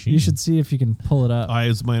low-powered machine. You should see if you can pull it up.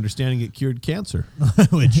 It's my understanding it cured cancer.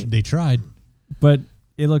 Which they tried. But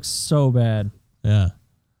it looks so bad. Yeah.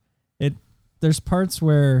 There's parts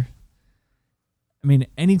where, I mean,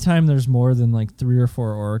 anytime there's more than like 3 or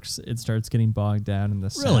 4 orcs, it starts getting bogged down and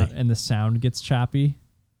the sound gets choppy.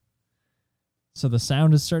 So the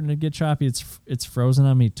sound is starting to get choppy. It's frozen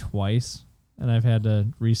on me twice, and I've had to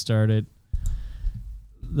restart it.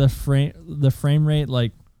 The frame rate,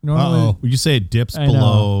 like normally, would you say it dips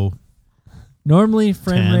below? Normally,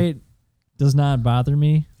 frame 10? rate does not bother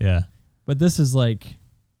me. Yeah, but this is like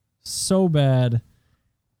so bad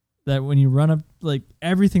that when you run up, like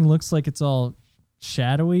everything looks like it's all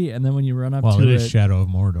shadowy, and then when you run up to it is Shadow of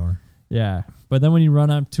Mordor. Yeah, but then when you run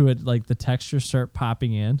up to it, like the textures start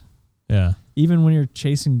popping in. Yeah. Even when you're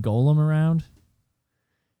chasing Golem around.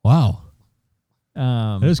 Wow.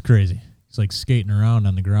 That is crazy. It's like skating around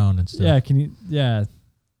on the ground and stuff. Yeah,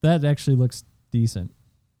 that actually looks decent.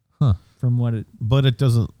 Huh. From what it... But it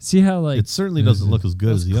doesn't... See how like... It certainly doesn't look as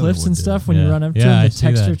good as the other one cliffs and stuff, did. when you run up to them, I the see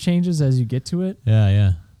texture that. changes as you get to it.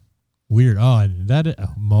 Yeah. Weird. Oh,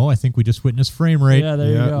 Mo, I think we just witnessed frame rate. Yeah, there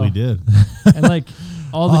you go. we did. And like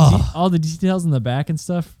all the details in the back and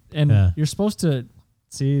stuff, and you're supposed to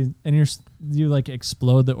see, and you like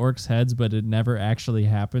explode the orcs' heads, but it never actually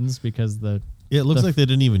happens because it looks like they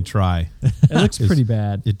didn't even try. It looks pretty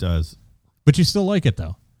bad. It does. But you still like it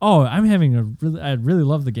though. Oh, I really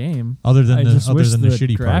love the game. Other than I the just wish the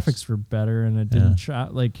shitty graphics parts. were better, and it didn't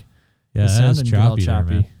the that sound is didn't get all choppy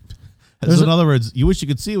there, man. So in other words, you wish you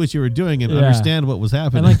could see what you were doing and understand what was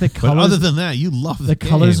happening. And like the colors, but other than that, you love the game.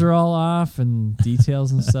 colors are all off and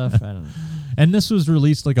details and stuff. I don't know. And this was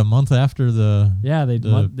released like a month after the they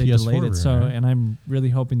PS4 delayed it. version, So right? and I'm really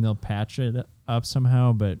hoping they'll patch it up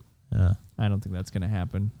somehow, but I don't think that's going to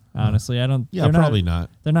happen. Honestly, I don't. Yeah, probably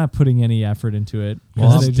not. They're not putting any effort into it.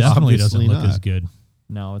 Well, it definitely obviously doesn't look not. as good.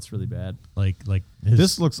 No, it's really bad. Like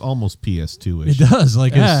this looks almost PS2-ish. It does.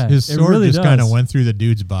 Like his sword really just kind of does. went through the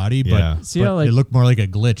dude's body, but, See how, like, it looked more like a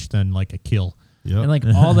glitch than like a kill. Yep. And like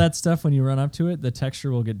all that stuff, when you run up to it, the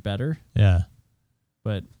texture will get better. Yeah.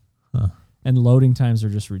 But and loading times are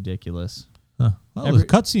just ridiculous. Huh. Well, the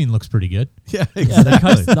cutscene looks pretty good. Yeah,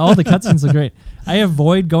 exactly. All the cutscenes look great. I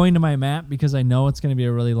avoid going to my map because I know it's going to be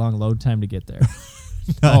a really long load time to get there.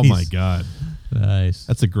 Oh my god, nice.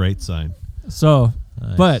 That's a great sign. So,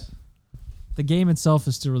 Nice. but the game itself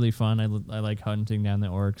is still really fun. I like hunting down the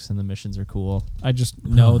orcs, and the missions are cool. I just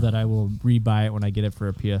know that I will rebuy it when I get it for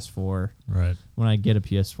a PS4. Right. When I get a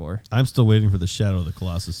PS4. I'm still waiting for the Shadow of the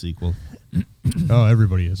Colossus sequel. Oh,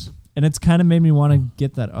 everybody is. And it's kind of made me want to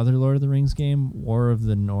get that other Lord of the Rings game, War of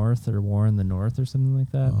the North or War in the North or something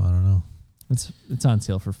like that. Oh, I don't know. It's on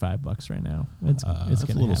sale for $5 right now. It's that's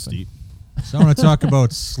going a to little happen. steep. So I want to talk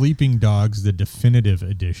about Sleeping Dogs, the definitive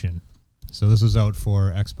edition. So this was out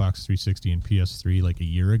for Xbox 360 and PS3 like a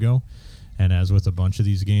year ago. And as with a bunch of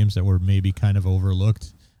these games that were maybe kind of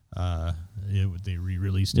overlooked, they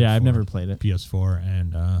re-released it. Yeah, I've for never played it. PS4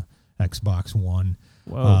 and Xbox One.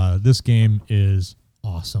 Whoa. This game is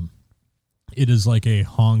awesome. It is like a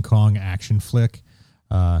Hong Kong action flick,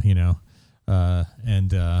 and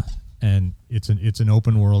it's an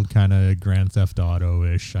open world kind of Grand Theft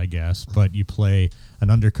Auto-ish, I guess. But you play an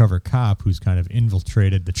undercover cop who's kind of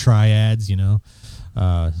infiltrated the triads,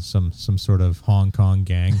 some sort of Hong Kong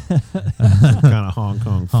gang, Some kind of Hong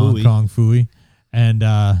Kong phooey, and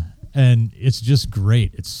it's just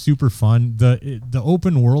great. It's super fun. The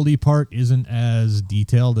open worldy part isn't as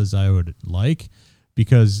detailed as I would like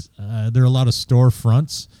because there are a lot of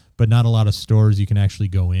storefronts, but not a lot of stores you can actually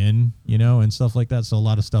go in, and stuff like that. So a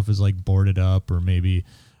lot of stuff is like boarded up, or maybe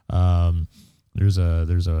there's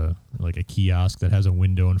a like a kiosk that has a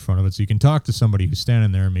window in front of it, so you can talk to somebody who's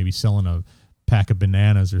standing there, maybe selling a pack of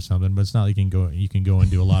bananas or something. But it's not like you can go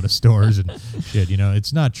into a lot of stores and shit.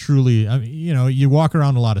 It's not truly. I mean, you walk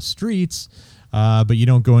around a lot of streets, but you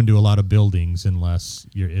don't go into a lot of buildings unless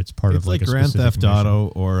it's part of like a Grand specific Theft mission.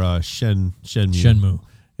 Auto or Shenmue. Shenmue,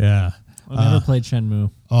 yeah. I've never played Shenmue.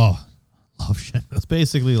 Oh, love Shenmue. It's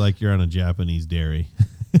basically like you're on a Japanese dairy.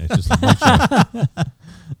 It's just a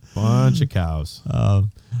bunch of cows.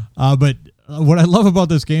 But what I love about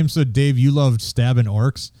this game, so Dave, you loved stabbing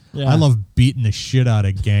orcs. Yeah. I love beating the shit out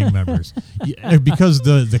of gang members because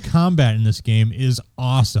the combat in this game is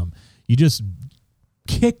awesome. You just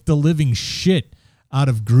kick the living shit out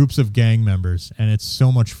of groups of gang members, and it's so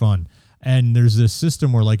much fun. And there's this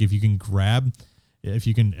system where, like, if you can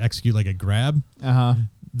execute like a grab,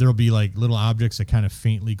 there'll be like little objects that kind of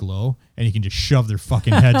faintly glow, and you can just shove their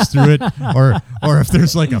fucking heads through it. Or if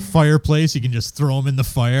there's like a fireplace, you can just throw them in the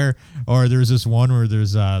fire. Or there's this one where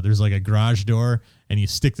there's like a garage door, and you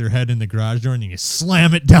stick their head in the garage door, and you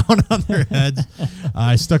slam it down on their heads.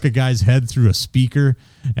 I stuck a guy's head through a speaker,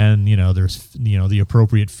 and there's the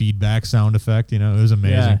appropriate feedback sound effect. It was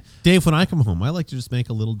amazing. Yeah. Dave, when I come home, I like to just make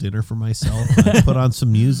a little dinner for myself. I put on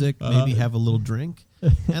some music, maybe have a little drink,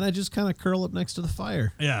 and I just kind of curl up next to the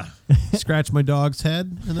fire. Yeah, scratch my dog's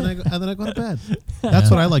head, and then I go to bed. That's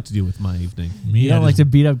what I like to do with my evening. You don't like to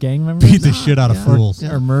beat up gang members? Beat the shit out of fools.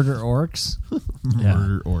 Or murder orcs?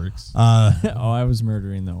 Murder orcs. I was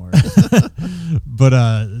murdering the orcs. But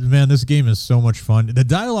man, this game is so much fun. The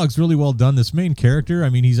dialogue's really well done. This main character, I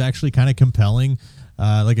mean, he's actually kind of compelling.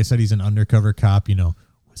 Like I said, he's an undercover cop,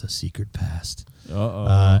 with a secret past.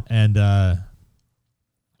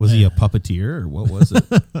 Was he a puppeteer or what was it?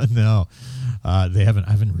 No, I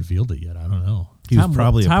haven't revealed it yet. I don't know. He was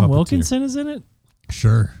probably Tom a puppeteer. Wilkinson is in it?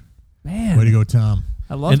 Sure. Man. Way to go, Tom.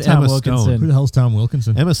 I love And Tom Emma Wilkinson. Stone. Who the hell's Tom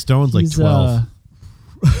Wilkinson? Emma Stone's like He's, 12.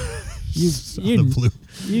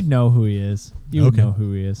 You'd know who he is. You would Okay. know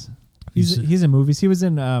who he is. He's in movies. He was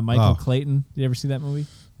in Michael Clayton. Did you ever see that movie?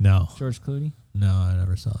 No. George Clooney? No, I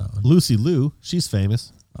never saw that one. Lucy Liu, she's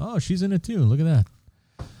famous. Oh, she's in it too. Look at that.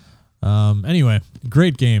 Anyway,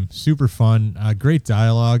 great game. Super fun. Great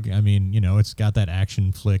dialogue. I mean, it's got that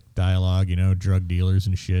action flick dialogue, drug dealers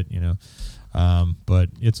and shit, but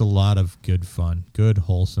it's a lot of good fun. Good,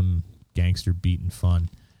 wholesome, gangster beating fun.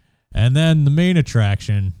 And then the main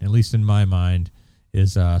attraction, at least in my mind,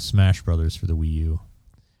 is Smash Brothers for the Wii U.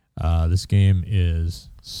 This game is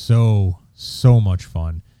so much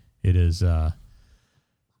fun. It is, my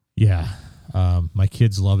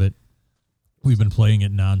kids love it. We've been playing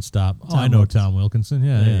it nonstop. I know Tom Wilkinson.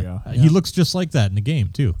 Yeah, There you go. He looks just like that in the game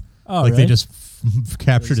too. Oh, like really? they just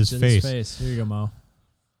captured his Did face. Here you go, Mo.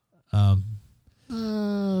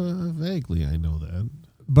 Vaguely, I know that.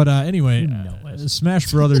 But anyway,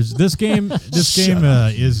 Smash Brothers. This game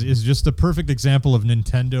is just a perfect example of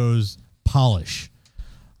Nintendo's polish.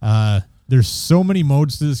 There's so many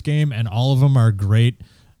modes to this game, and all of them are great.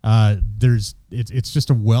 It's just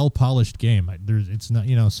a well polished game. It's not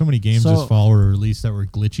so many games this fall were released that were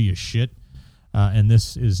glitchy as shit, and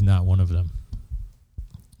this is not one of them.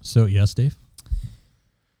 So yes, Dave.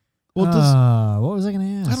 Well, what was I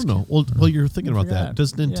going to ask? I don't know. Well, you're thinking about forgot. that.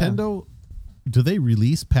 Does Nintendo do they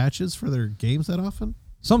release patches for their games that often?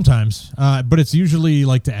 Sometimes, but it's usually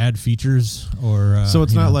like to add features or. So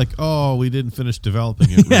it's not like, oh, we didn't finish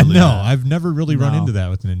developing it. Yeah, Really. no, I've never really run into that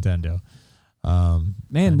with Nintendo.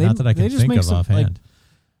 Man, not that I can just think make of some, offhand. Like,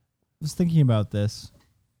 I was thinking about this.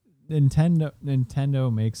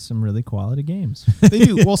 Nintendo makes some really quality games. They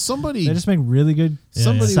do. Well, somebody they just make really good,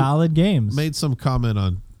 solid games. Made some comment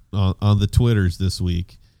on the Twitters this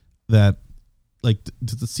week that, like,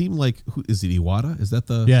 does it seem like who is it? Iwata? Is that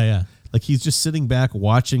the yeah? Like he's just sitting back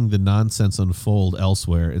watching the nonsense unfold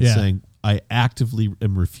elsewhere and saying, "I actively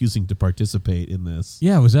am refusing to participate in this."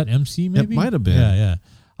 Yeah, was that MC? Maybe it might have been. Yeah.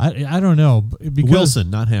 I don't know because Wilson,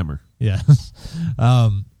 not Hammer. Yeah.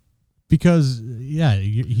 Because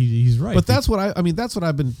he's right. But that's what that's what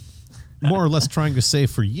I've been more or less trying to say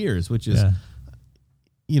for years, which is, I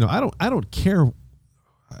don't care.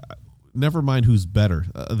 Never mind who's better.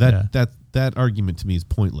 That argument to me is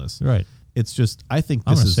pointless. Right. It's just I think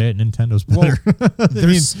I'm this gonna is say it. Nintendo's better. I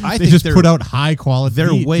they think just they're- put out high quality.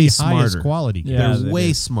 They're way highest smarter. quality. They're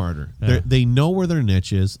way smarter. Yeah. They know where their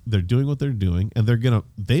niche is. They're doing what they're doing, and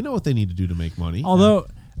they know what they need to do to make money. Although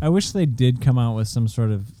I wish they did come out with some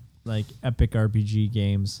sort of like epic RPG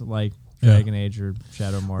games like Dragon Age or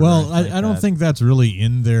Shadow Mortar. Well, I don't think that's really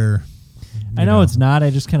in their. I know it's not.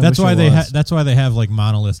 I just kind of that's wish why it they was. that's why they have like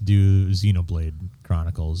Monolith do Xenoblade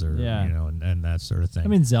Chronicles or and that sort of thing. I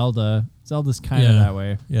mean Zelda's kind of that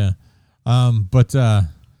way. Yeah, but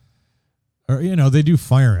they do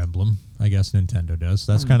Fire Emblem. I guess Nintendo does.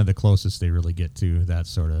 That's kind of the closest they really get to that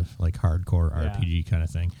sort of like hardcore RPG kind of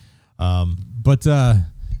thing. But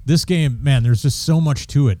this game, man, there's just so much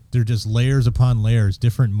to it. There's just layers upon layers,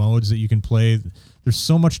 different modes that you can play. There's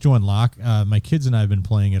so much to unlock. My kids and I have been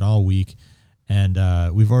playing it all week, and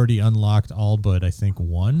we've already unlocked all but I think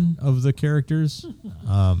one of the characters.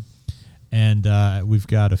 And we've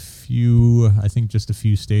got just a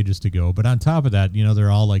few stages to go. But on top of that,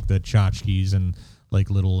 they're all like the tchotchkes and like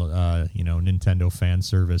little, Nintendo fan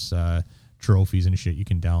service trophies and shit you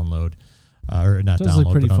can download. Or not Does look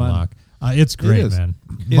download, pretty but fun. unlock. It's great, man.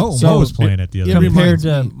 Mo was playing it the other day. Compared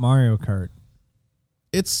to Mario Kart.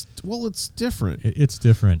 It's different. It's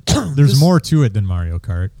different. There's more to it than Mario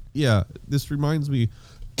Kart. Yeah, this reminds me,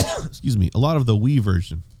 excuse me, a lot of the Wii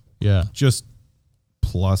version. Yeah. Just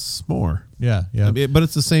plus more. Yeah. But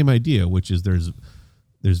it's the same idea, which is there's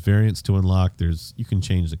variants to unlock. You can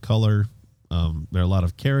change the color. There are a lot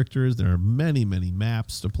of characters. There are many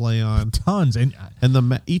maps to play on. Tons, and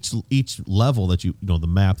each level that the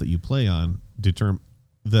map that you play on determine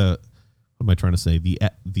the. What am I trying to say?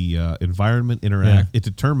 The environment interact. It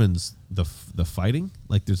determines the fighting.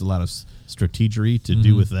 Like there's a lot of strategery to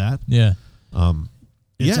do with that. Yeah.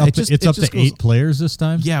 It's up to 8 players this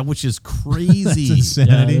time. Yeah, which is crazy. That's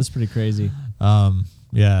insanity. Yeah, that's pretty crazy.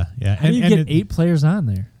 Yeah. How do you get 8 players on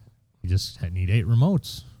there? You just need 8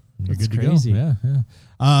 remotes. You're That's good crazy. to go.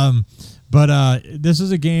 Yeah. But this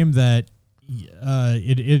is a game that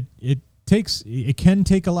it can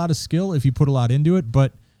take a lot of skill if you put a lot into it,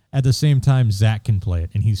 but at the same time, Zach can play it,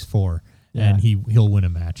 and he's 4, and he'll win a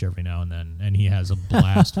match every now and then, and he has a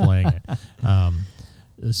blast playing it.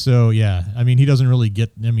 So yeah, I mean, he doesn't really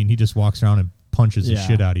he just walks around and punches the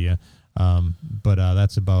shit out of you. But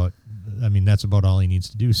that's about all he needs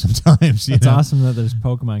to do sometimes. It's awesome that there's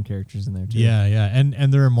Pokemon characters in there too. Yeah,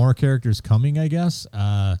 and there are more characters coming, I guess.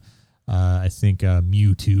 I think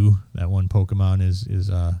Mewtwo, that one Pokemon is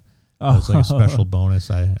it's like a special bonus.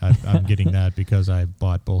 I'm getting that because I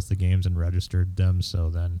bought both the games and registered them, so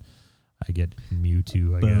then I get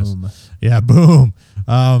Mewtwo, I guess. Yeah, boom.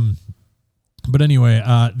 But anyway,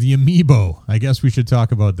 the Amiibo. I guess we should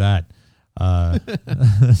talk about that.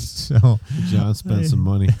 So John spent some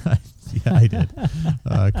money. Yeah, I did.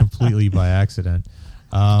 Completely by accident.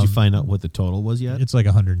 Did you find out what the total was yet? It's like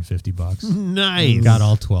 $150. Nice. Got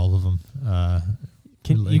all 12 of them.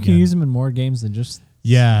 You can use them in more games than just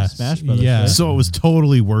Smash Brothers. Yeah. Right? So it was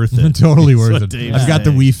totally worth it. Totally worth it. I've got the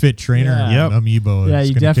Wii Fit Trainer Amiibo. Yeah, It's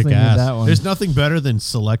you gonna definitely kick need ass. that one. There's nothing better than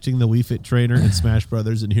selecting the Wii Fit Trainer in Smash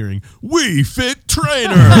Brothers and hearing Wii Fit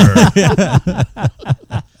Trainer.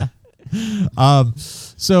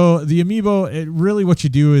 So the Amiibo, it really what you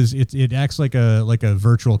do is it acts like a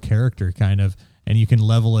virtual character kind of, and you can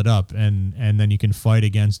level it up and then you can fight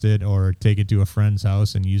against it or take it to a friend's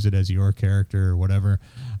house and use it as your character or whatever.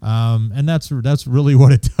 And that's really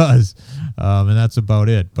what it does. And that's about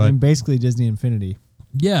it. But basically Disney Infinity.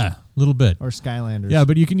 Yeah, a little bit. Or Skylanders. Yeah,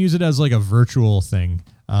 but you can use it as like a virtual thing.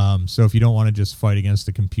 So if you don't want to just fight against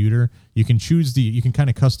the computer, you can kind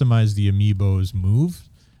of customize the Amiibo's move.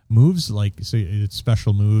 moves, like so it's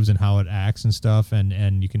special moves and how it acts and stuff,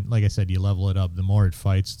 and you can, like I said, you level it up. The more it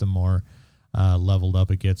fights, the more leveled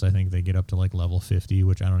up it gets. I think they get up to like level 50,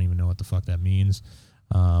 which I don't even know what the fuck that means.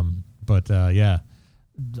 But yeah,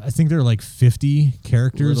 I think there are like 50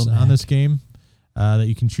 characters on this game that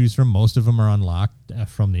you can choose from. Most of them are unlocked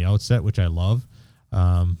from the outset, which I love.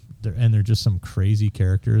 They're just some crazy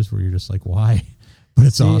characters where you're just like, why? But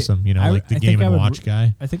it's awesome, you know, like the Game & Watch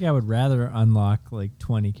guy. I think I would rather unlock like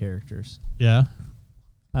 20 characters. Yeah.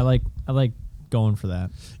 I like going for that.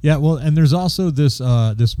 Yeah, well, and there's also this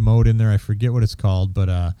this mode in there. I forget what it's called,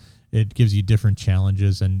 but it gives you different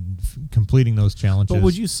challenges, and completing those challenges. But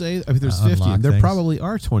would you say, I mean, there's 50, and there probably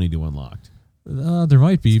are 22 unlocked. There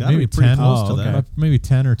might be, maybe 10. Maybe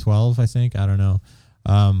 10 or 12, I think. I don't know.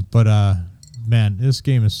 But man, this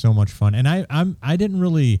game is so much fun. And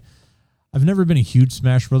I've never been a huge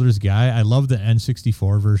Smash Brothers guy. I love the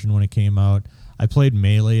N64 version when it came out. I played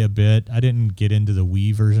Melee a bit. I didn't get into the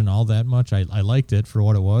Wii version all that much. I liked it for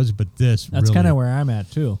what it was, but that's really, kind of where I'm at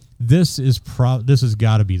too. This has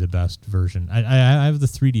got to be the best version. I have the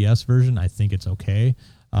 3DS version. I think it's okay,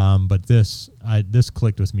 but this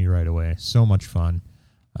clicked with me right away. So much fun.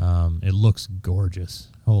 It looks gorgeous.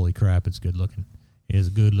 Holy crap, it's good looking. It is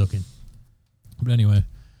good looking. But anyway,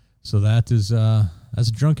 so that's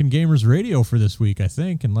Drunken Gamers Radio for this week, I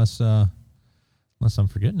think, unless I'm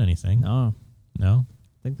forgetting anything. No.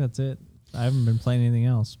 I think that's it. I haven't been playing anything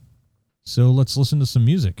else. So let's listen to some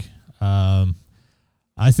music.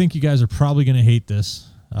 I think you guys are probably going to hate this,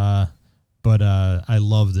 but I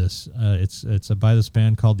love this. It's by this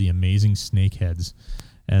band called the Amazing Snakeheads,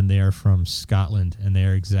 and they are from Scotland, and they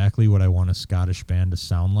are exactly what I want a Scottish band to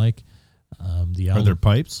sound like. Are there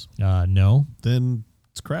pipes? No. Then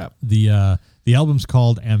it's crap. The album's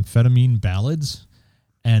called Amphetamine Ballads,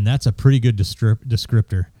 and that's a pretty good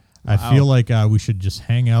descriptor. Wow. I feel like we should just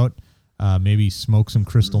hang out, maybe smoke some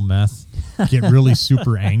crystal meth, get really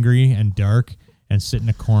super angry and dark, and sit in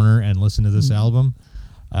a corner and listen to this album.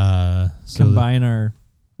 Combine our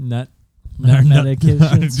nut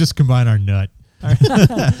medications. Just combine our nut.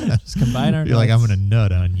 Just combine our. You're like, I'm gonna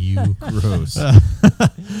nut on you. Gross.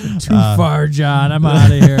 Too far, John. I'm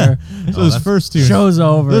out of here. So this first tune, show's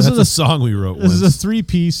over. This is a song we wrote. This is a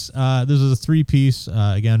three-piece.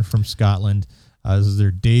 Again from Scotland. This is their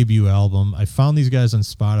debut album. I found these guys on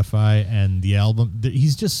Spotify, and the album.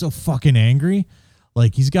 He's just so fucking angry.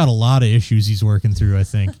 Like, he's got a lot of issues he's working through, I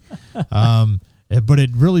think. But it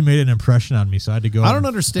really made an impression on me, so I had to go. I don't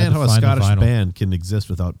understand how a Scottish band can exist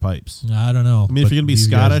without pipes. I don't know. I mean, if you're going to be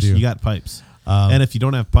Scottish, you got pipes. And if you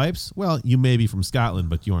don't have pipes, well, you may be from Scotland,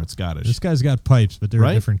 but you aren't Scottish. This guy's got pipes, but they're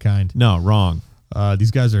a different kind. No, wrong. These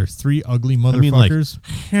guys are three ugly motherfuckers.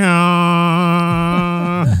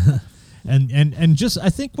 And just, I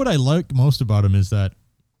think what I like most about them is that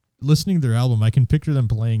listening to their album, I can picture them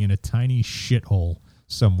playing in a tiny shithole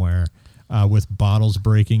somewhere with bottles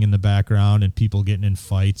breaking in the background and people getting in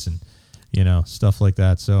fights and, stuff like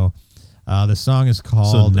that. So the song is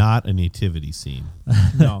called... So not a nativity scene.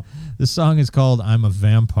 No. The song is called I'm a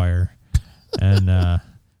Vampire. And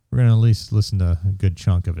we're going to at least listen to a good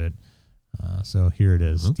chunk of it. So here it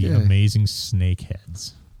is. Okay. The Amazing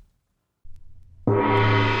Snakeheads.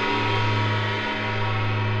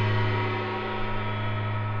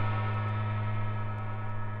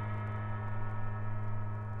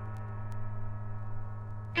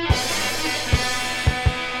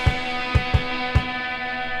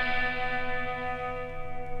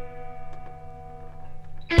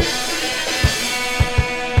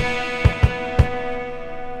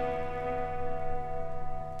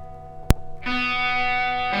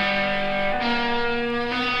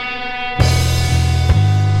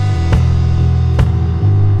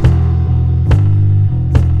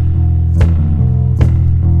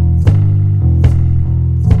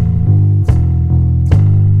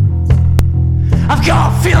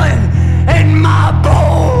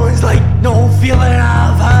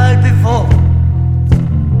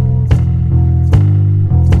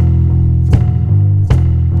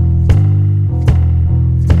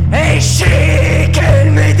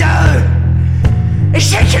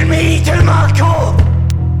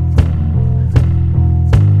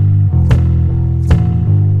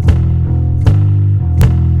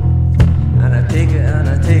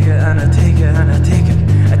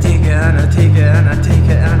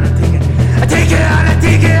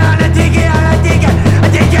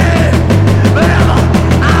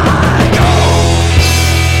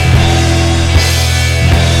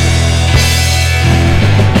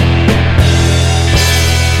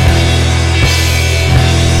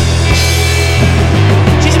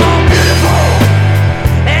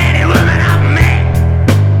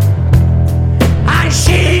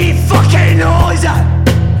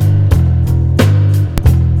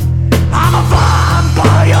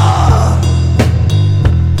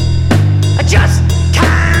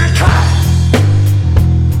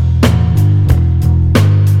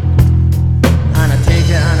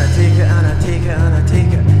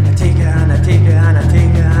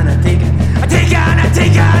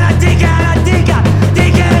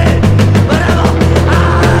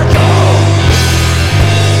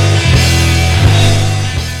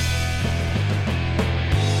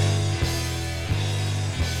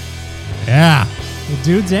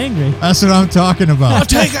 Dude's angry. That's what I'm talking about. I'll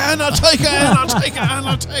take it, and I'll take it, and I'll take it, and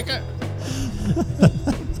I'll take it.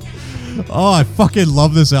 Oh, I fucking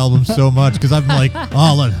love this album so much because I'm like,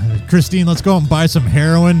 Christine, let's go and buy some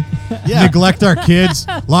heroin, neglect our kids,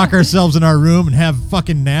 lock ourselves in our room, and have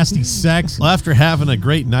fucking nasty sex. Well, after having a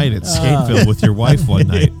great night at Skateville with your wife one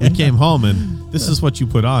night, we came home and this is what you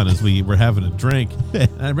put on as we were having a drink.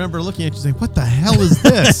 And I remember looking at you saying, what the hell is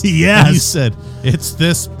this? Yes. And you said, it's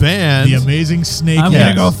this band. The Amazing Snake. I'm going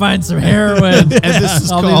to go find some heroin. And this is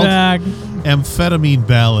I'll called be back. Amphetamine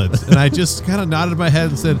Ballads. And I just kind of nodded my head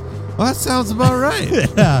and said, well, that sounds about right.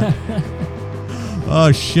 Yeah.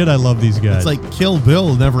 Oh, shit, I love these guys. It's like Kill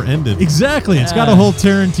Bill never ended. Exactly. It's got a whole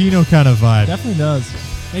Tarantino kind of vibe. Definitely does.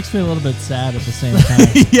 Makes me a little bit sad at the same time.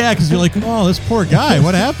 Yeah, because you're like, oh, this poor guy.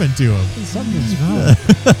 What happened to him? Something's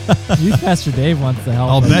wrong. Youth Pastor Dave wants to help.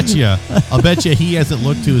 I'll bet you he hasn't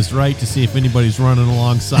looked to his right to see if anybody's running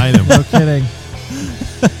alongside him. No kidding.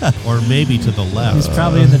 Or maybe to the left. He's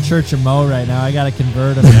probably in the Church of Mo right now. I got to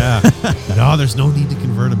convert him. Yeah. No, there's no need to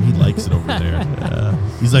convert him. He likes it over there.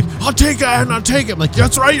 He's like, I'll take it and I'll take it. I'm like,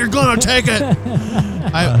 that's right, you're going to take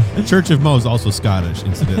it. Church of Mo is also Scottish,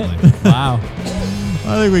 incidentally. Wow.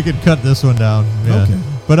 I think we could cut this one down. Yeah. Okay.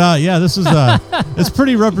 But yeah, this is it's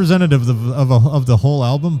pretty representative of the whole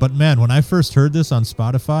album. But man, when I first heard this on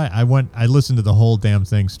Spotify, I listened to the whole damn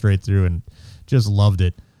thing straight through and just loved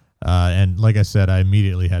it. And like I said, I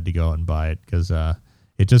immediately had to go out and buy it because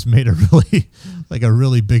it just made a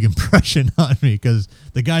really big impression on me because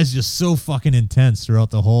the guy's just so fucking intense throughout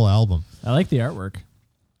the whole album. I like the artwork.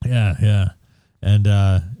 Yeah.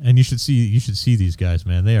 And you should see these guys,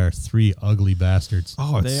 man. They are three ugly bastards.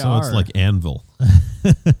 Oh, it's like Anvil.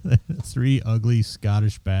 3 ugly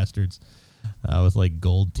Scottish bastards with like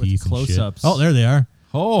gold teeth and close-ups. shit. Oh, there they are.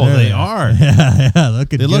 Oh, there they are. Yeah,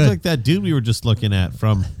 looking They good. look like that dude we were just looking at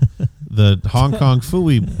from the Hong Kong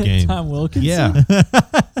Phooey game. Tom Wilkinson? Yeah.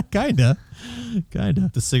 Kinda.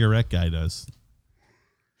 The cigarette guy does.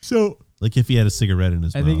 So, like if he had a cigarette in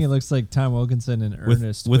his mouth. I think it looks like Tom Wilkinson and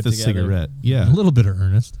Ernest with put a together. cigarette. Yeah. A little bit of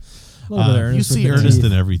Ernest. A little bit of Ernest. You see with the Ernest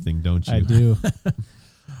teeth. in everything, don't you? I do.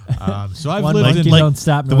 So I've One lived monkey in don't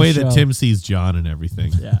stop the no way show. that Tim sees John and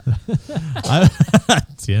everything. Yeah.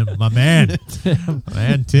 Tim, my man.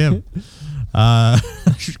 Tim. I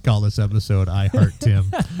should call this episode I Heart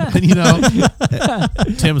Tim. And you know,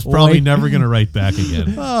 Tim's probably never going to write back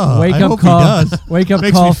again. Oh, Wake I up hope call. he does. Wake up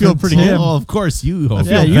Makes call me feel from pretty Tim. good. Well, of course you hope.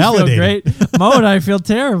 Yeah, you validated. feel great. Mo and I feel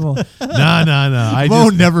terrible. No. Mo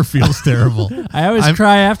never feels terrible. I always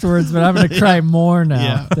cry afterwards, but I'm going to cry more now.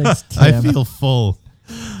 Yeah. Thanks, Tim. I feel full.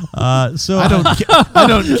 So I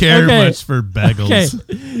don't care much for bagels. Okay,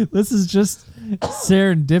 this is just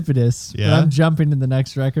serendipitous. Yeah. But I'm jumping to the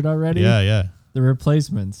next record already. Yeah. The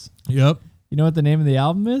Replacements. Yep. You know what the name of the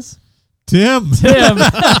album is? Tim. Tim.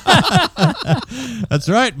 That's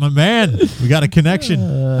right, my man. We got a connection.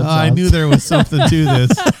 I knew there was something to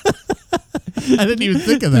this. I didn't even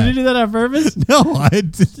think of that. Did you do that on purpose? No, I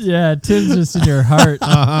did. Yeah, Tim's just in your heart.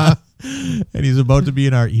 Uh-huh. And he's about to be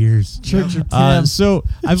in our ears. Church of Tim. So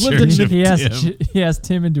I've lived in He has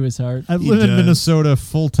Tim into his heart. I've lived in Minnesota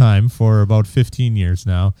full time for about 15 years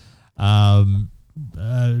now.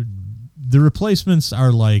 The Replacements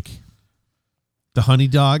are like the Honey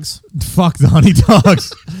Dogs. Fuck the Honey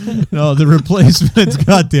Dogs. No, the Replacements.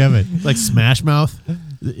 God damn it! Like Smash Mouth.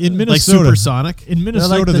 In Minnesota, like Supersonic. In Minnesota,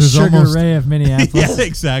 They're like the there's Sugar almost Ray of Minneapolis. Yeah,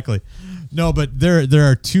 exactly. No, but there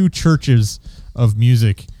are two churches of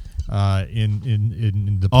music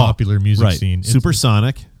in the popular music scene. It's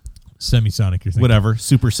Supersonic, Semisonic. You're thinking whatever.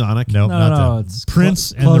 Supersonic. No, not that. It's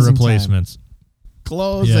Prince and the Closing Replacements.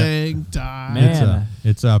 Closing time. Man,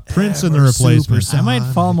 It's Prince and the Replacements. I might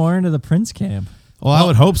fall more into the Prince camp. Well, I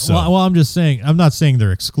would hope so. Well, I'm just saying. I'm not saying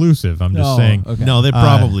they're exclusive. I'm just saying. Okay. No, they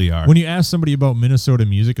probably are. When you ask somebody about Minnesota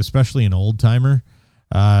music, especially an old timer,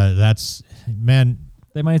 that's man.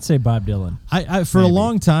 They might say Bob Dylan. I for a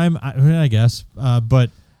long time, I guess,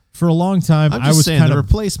 but for a long time, I'm I just was saying kind the of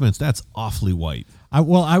Replacements. That's awfully white. I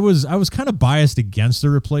was kind of biased against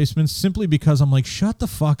the Replacements simply because I'm like, shut the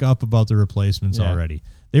fuck up about the Replacements already.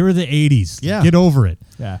 They were the 80s. Yeah. Get over it.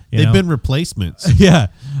 Yeah. They've been replacements. Yeah.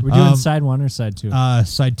 We're doing side one or side two?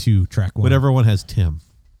 Side two, track one. Whatever one has Tim.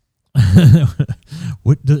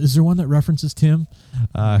 Is there one that references Tim?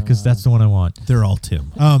 Because that's the one I want. They're all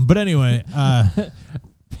Tim. But anyway,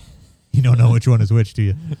 you don't know which one is which, do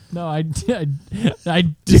you? No, I do. It's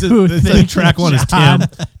like track one is Tim.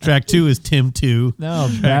 Track two is Tim 2. No,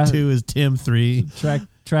 track 2 is Tim 3.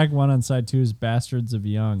 Track one on side two is Bastards of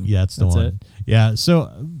Young. Yeah, that's the one. It. Yeah. So,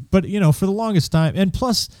 but for the longest time, and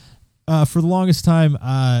plus, for the longest time,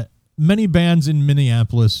 many bands in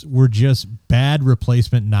Minneapolis were just bad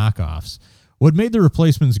replacement knockoffs. What made the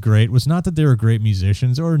Replacements great was not that they were great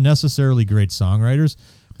musicians or necessarily great songwriters,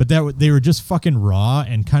 but that they were just fucking raw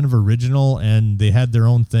and kind of original, and they had their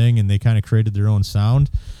own thing, and they kind of created their own sound.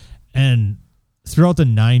 And throughout the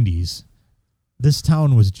 90s, this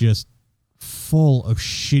town was just full of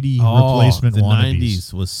shitty replacement the wannabes.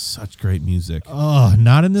 90s was such great music. Oh,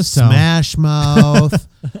 not in this town. Smash Mouth,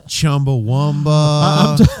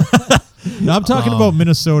 Chumbawamba. I'm talking about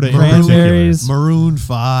Minnesota. Cranberries. Maroon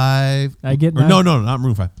 5. No, not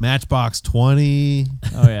Maroon 5. Matchbox 20.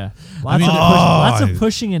 Oh, yeah. Lots of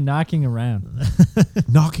pushing and knocking around.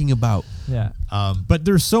 Knocking about. Yeah. But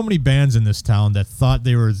there's so many bands in this town that thought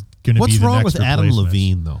they were going to be the What's next wrong with Adam Replacements.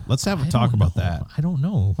 Levine, though? Let's have a talk about that. I don't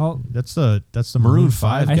know. Well, that's the Maroon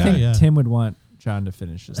 5 I guy. think Tim would want John to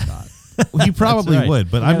finish his thought. Well, he probably Right.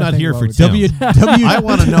 would, but You I'm gotta not think here what for would Tim. W- I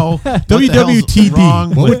want to know what the hell's WWTD. wrong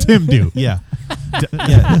What with would Tim do? Yeah.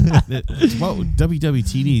 Well,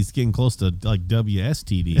 WWTD is getting close to like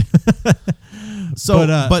WSTD. So,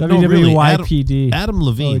 but no, really, WWYPD. Adam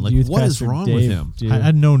Levine, like, what is wrong with him?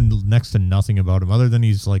 I know next to nothing about him other than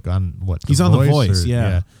he's like on what? He's on The Voice,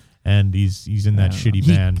 yeah. And he's in that shitty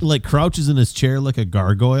band. He like crouches in his chair like a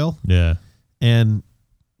gargoyle. Yeah. And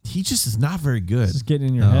he just is not very good. It's just getting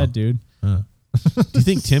in your head, dude. Do you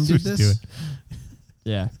think Tim did Just this? do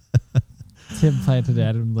Yeah. Tim planted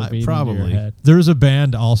Adam Levine probably. in your head. There was a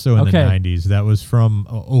band also in the Okay. 90s that was from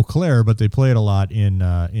Eau Claire, but they played a lot in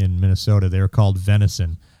Minnesota. They were called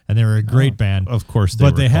Venison, and they were a great band. Of course they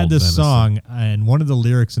but were they had called this Venison. song, and one of the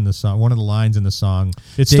lyrics in the song, one of the lines in the song,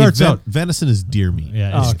 it starts out. Venison is deer meat.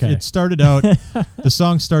 Yeah, Oh, okay. it started out. The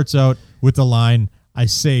song starts out with the line, "I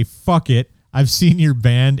say fuck it, I've seen your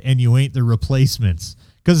band, and you ain't the Replacements."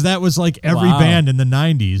 Because that was like every Wow. band in the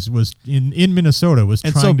 90s was in Minnesota was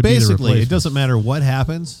And trying so to be the basically, Replacements. it doesn't matter what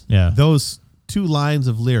happens. Yeah. Those 2 lines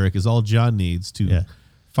of lyric is all John needs to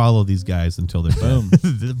follow these guys until they're Boom.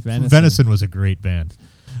 Venison was a great band.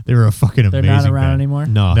 They were a fucking They're amazing not around band. anymore?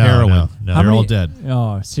 No, No, heroin. no, no. They're How all many- dead.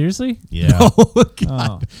 Oh, seriously? Yeah. Oh,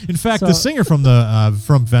 God. In fact, the singer from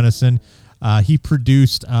from Venison, he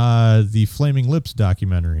produced the Flaming Lips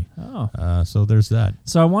documentary. Oh. So there's that.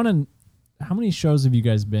 So I want to. How many shows have you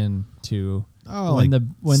guys been to? Oh, when like the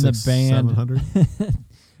band 700?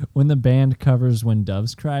 when the band covers "When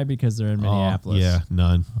Doves Cry" because they're in Minneapolis. Yeah,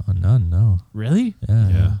 none. Oh, none, no. Really?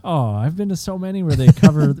 Yeah. Oh, I've been to so many where they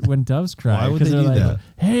cover "When Doves Cry" Why would because they they're do like,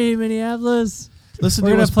 that? "Hey, Minneapolis, Listen we're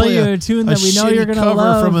to gonna us play you a tune that we know you're shitty gonna cover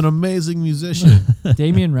love." from an amazing musician.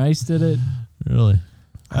 Damian Rice did it. Really?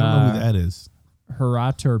 I don't know who that is.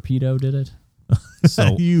 Hurrah Torpedo did it. So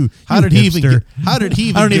how you did he even? hipster. How did he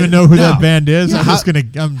even? I don't get, even know who No. that band is. I'm How- just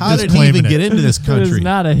I'm How just did he claiming even it. get into this It is country?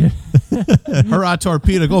 not a Hurrah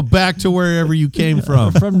Torpedo! Go back to wherever you came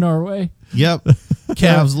from. from Norway. Yep,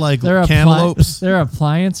 calves like They're cantaloupes. They're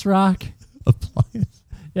appliance rock. Appliance.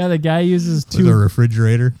 Yeah, the guy uses With a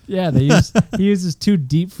refrigerator. Yeah, he uses 2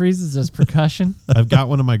 deep freezes as percussion. I've got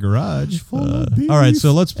one in my garage. Full of beef. All right,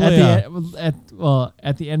 so let's play.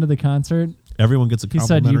 At the end of the concert, Everyone gets a he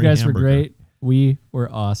said, complimentary "You guys hamburger. were great. We were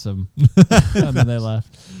awesome." And then they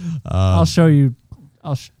left. I'll show you.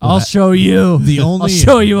 I'll show you. I'll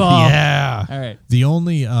show you all. Yeah. All right. The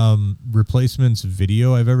only Replacements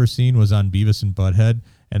video I've ever seen was on Beavis and Butthead,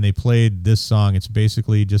 and they played this song. It's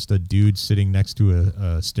basically just a dude sitting next to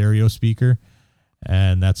a stereo speaker,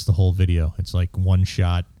 and that's the whole video. It's like one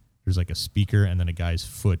shot. There's like a speaker and then a guy's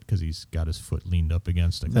foot because he's got his foot leaned up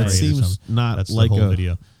against a crate. That seems or something. not That's like the whole a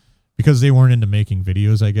video. Because they weren't into making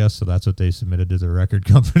videos, I guess, so that's what they submitted to the record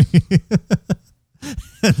company.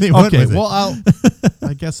 And they went Okay, with it. well,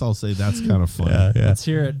 I guess I'll say that's kind of funny. Yeah. Let's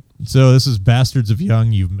hear it. So this is Bastards of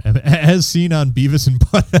Young, as seen on Beavis and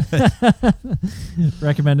Butthead.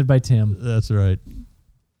 Recommended by Tim. That's right.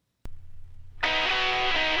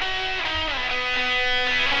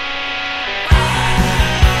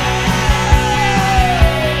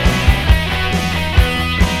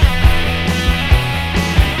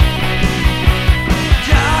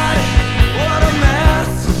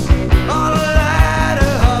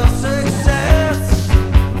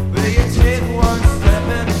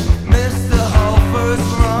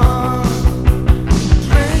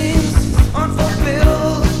 Dreams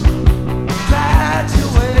unfulfilled,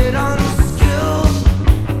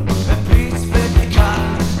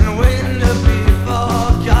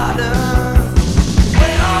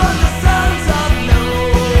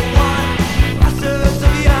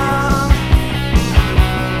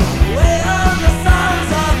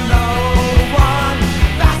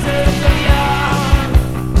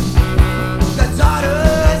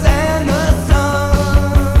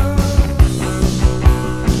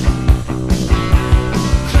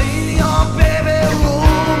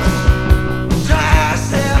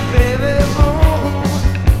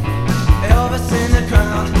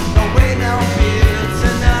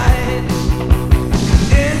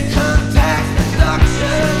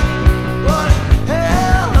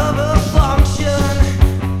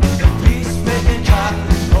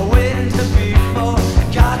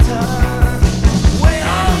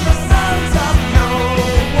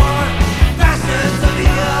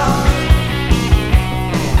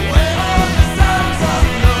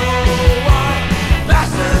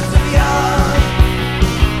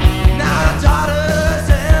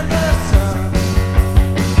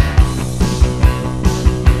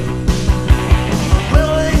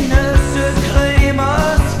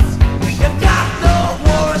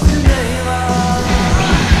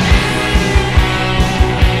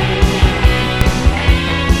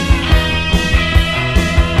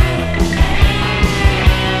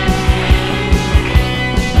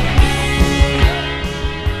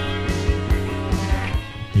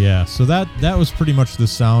 Yeah, so that was pretty much the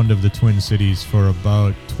sound of the Twin Cities for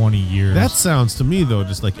about 20 years. That sounds to me, though,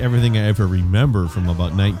 just like everything I ever remember from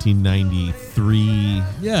about 1993.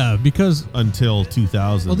 Yeah, because until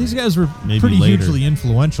 2000. Well, these guys were maybe pretty later. hugely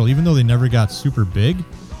influential, even though they never got super big.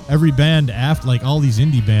 Every band after, like all these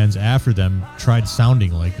indie bands after them, tried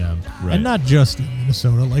sounding like them, Right. and not just in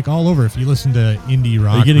Minnesota, like all over. If you listen to indie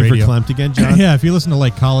rock, Are you getting radio, verklempt again, John? Yeah, if you listen to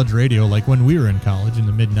like college radio, like when we were in college in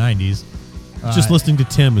the mid '90s. Just listening to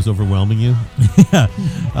Tim is overwhelming you. Yeah.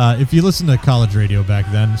 If you listen to college radio back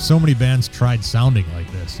then, so many bands tried sounding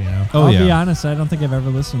like this, you know? I'll be honest, I don't think I've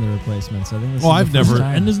ever listened to the Replacements. I think this is I've the first never.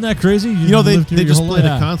 time. And isn't that crazy? You know, they lived through your just whole played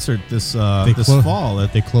life. a concert this They fall.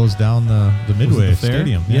 They closed down the Midway the fair?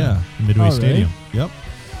 Stadium. Yeah. Midway Oh, Stadium. really? Yep.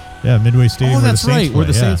 Yeah, Midway Stadium. Oh, where that's the Saints right. Where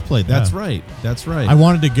the play. Saints played. That's Yeah. right. That's right. I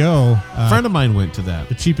wanted to go. A friend of mine went to that.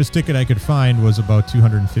 The cheapest ticket I could find was about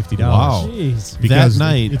 $250. Wow. Jeez. Because that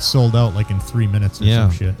night it sold out like in 3 minutes or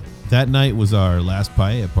some shit. That night was our last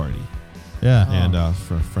paella party. Yeah. And a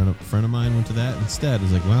friend of mine went to that instead. I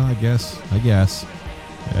was like, well, I guess.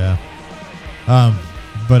 Yeah.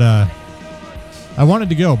 But I wanted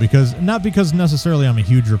to go not because necessarily I'm a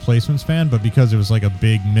huge Replacements fan, but because it was like a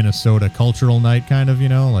big Minnesota cultural night kind of, you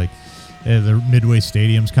know, like the Midway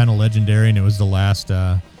Stadium's kind of legendary, and it was the last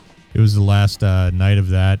night of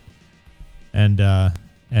that,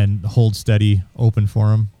 and Hold Steady opened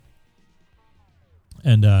for him.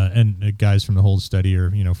 And guys from the Hold Steady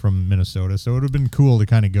are, you know, from Minnesota, so it would have been cool to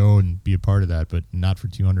kind of go and be a part of that, but not for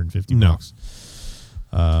 $250.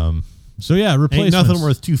 So yeah, replacements. Ain't nothing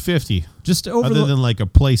worth $250. Just over other than like a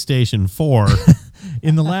PlayStation 4.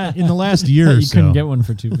 in the last year or You so. couldn't get one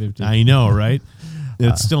for $250. I know, right?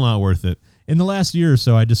 It's still not worth it. In the last year or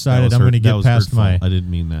so, I decided I'm going to get past my. I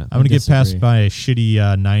didn't mean that. I'm going to get past my shitty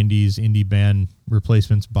 '90s indie band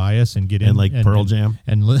Replacements bias and get in like Pearl Jam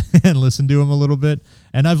and listen to them a little bit.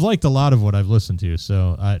 And I've liked a lot of what I've listened to.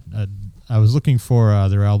 So I was looking for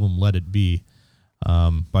their album Let It Be.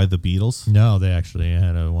 By the Beatles? No, they actually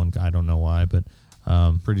had one. I don't know why, but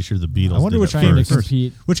pretty sure the Beatles. I wonder did which it came first. first.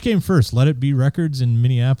 Which came first, Let It Be Records in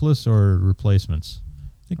Minneapolis or Replacements?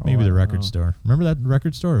 I think maybe the record store. Remember that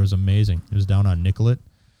record store? It was amazing. It was down on Nicollet.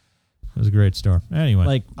 It was a great store. Anyway,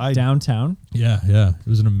 like downtown. Yeah. It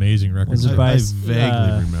was an amazing record Was store. it by I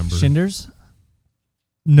vaguely remember. Schindler's?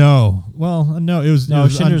 No. Well, no. It was. No, it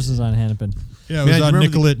was Schindler's is on Hennepin. Yeah, it was on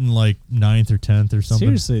Nicollet in like 9th or 10th or something.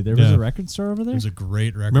 Seriously, there was a record store over there? It was a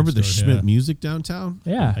great record Remember the store. Schmidt Music downtown?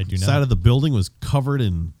 Yeah. I do not. Side of the building was covered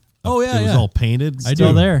in. Oh, yeah, It was yeah. all painted.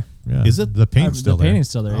 Still there. Yeah. Is it? The paint's still the there. painting's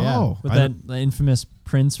still there, yeah. Oh, With I the infamous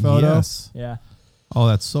Prince photo. Yes. Yeah. Oh,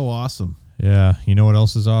 that's so awesome. Yeah. You know what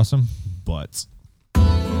else is awesome? Butts.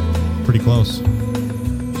 Pretty close.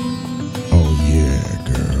 Oh yeah,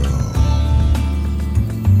 girl.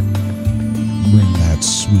 Bring that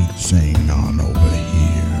sweet thing on over here.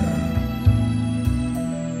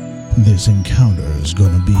 This encounter is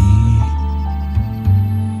gonna be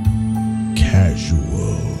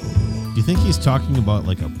casual. Do you think he's talking about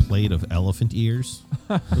like a plate of elephant ears?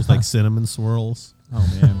 Those like cinnamon swirls.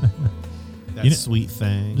 Oh man. That sweet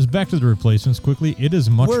thing. Just back to the Replacements quickly. It is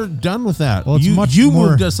much. We're done with that. Well, it's much you more,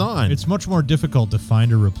 moved us on. It's much more difficult to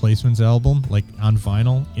find a Replacements album like on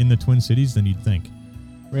vinyl in the Twin Cities than you'd think.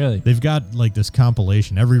 Really? They've got like this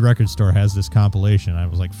compilation. Every record store has this compilation. I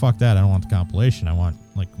was like, fuck that. I don't want the compilation. I want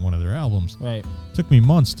like one of their albums. Right. Took me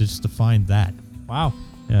months just to find that. Wow.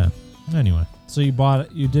 Yeah. Anyway. So you bought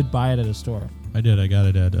it. You did buy it at a store. I did. I got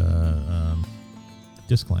it at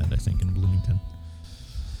Discland, I think, in Bloomington.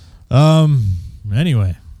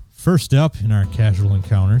 Anyway, first up in our casual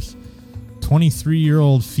encounters,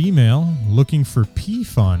 23-year-old female looking for pee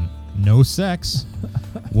fun, no sex,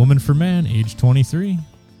 woman for man, age 23,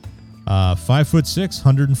 5'6",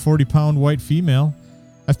 140-pound white female.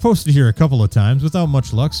 I've posted here a couple of times without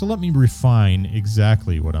much luck, so let me refine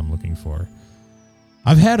exactly what I'm looking for.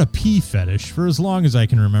 I've had a pee fetish for as long as I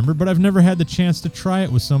can remember, but I've never had the chance to try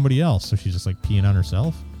it with somebody else. So she's just like peeing on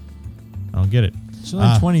herself? I don't get it. She's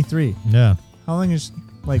only 23. Yeah. How long is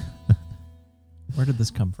like? Where did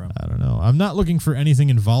this come from? I don't know. I'm not looking for anything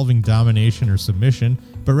involving domination or submission,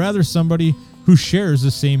 but rather somebody who shares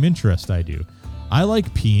the same interest I do. I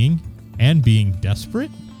like peeing and being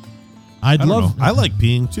desperate. I like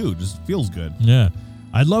peeing too. Just feels good. Yeah.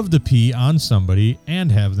 I'd love to pee on somebody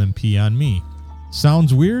and have them pee on me.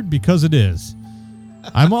 Sounds weird because it is.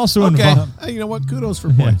 I'm also involved. You know what? Kudos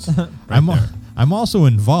for points. I'm also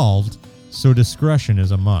involved, so discretion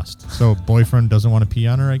is a must. So boyfriend doesn't want to pee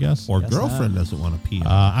on her, I guess? Or girlfriend doesn't want to pee on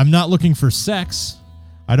her. I'm not looking for sex.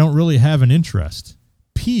 I don't really have an interest.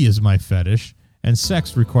 Pee is my fetish, and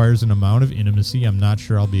sex requires an amount of intimacy I'm not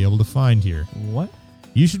sure I'll be able to find here. What?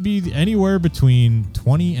 You should be anywhere between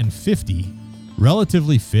 20 and 50,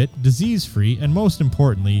 relatively fit, disease-free, and most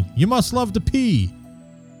importantly, you must love to pee.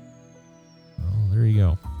 Oh, there you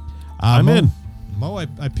go. I'm in. Mo, I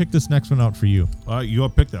picked this next one out for you. You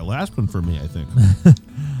picked that last one for me, I think.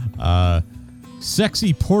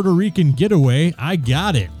 Sexy Puerto Rican getaway. I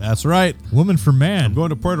got it. That's right. Woman for man. I'm going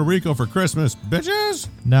to Puerto Rico for Christmas, bitches.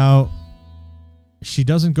 Now, she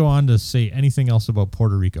doesn't go on to say anything else about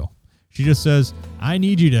Puerto Rico. She just says, I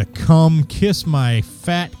need you to come kiss my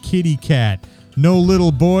fat kitty cat. No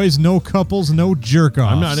little boys, no couples, no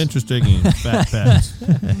jerk-offs. I'm not interested in fat pets.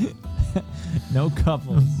 No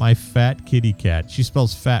couples. My fat kitty cat. She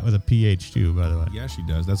spells fat with a PH too, by the way. Yeah, she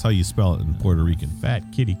does. That's how you spell it in Puerto Rican. Fat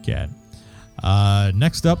kitty cat.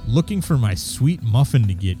 Next up, looking for my sweet muffin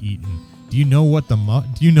to get eaten. Do you know what the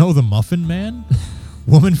Muffin Man?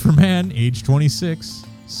 Woman for man, age 26,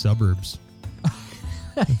 suburbs.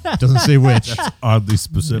 Doesn't say which. That's oddly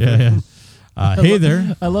specific. Yeah. Hey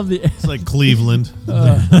there. I love the. It's like Cleveland.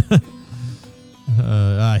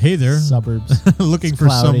 Hey there. Suburbs. Looking for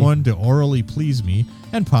someone to orally please me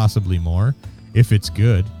and possibly more, if it's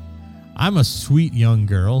good. I'm a sweet young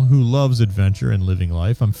girl who loves adventure and living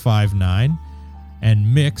life. I'm 5'9"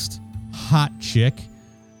 and mixed, hot chick.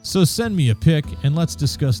 So send me a pic and let's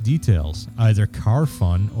discuss details. Either car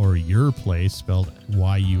fun or your place, spelled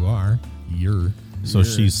Y-U-R. Your. So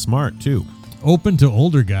she's smart too. Open to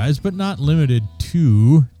older guys, but not limited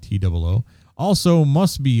to T-O-O. Also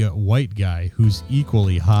must be a white guy who's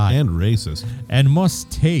equally hot. And racist. And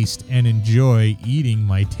must taste and enjoy eating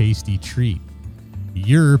my tasty treat.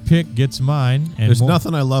 Your pick gets mine. And there's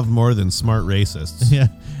nothing I love more than smart racists. Yeah,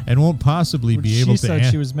 and won't possibly be able to... She said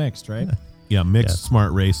she was mixed, right? Yeah, mixed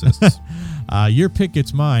smart racists. Your pick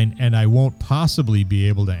gets mine, and I won't possibly be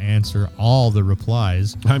able to answer all the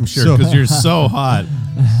replies. I'm sure, because you're so hot.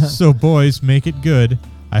 So, boys, make it good.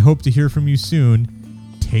 I hope to hear from you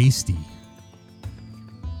soon. Tasty.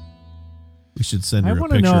 We should send her a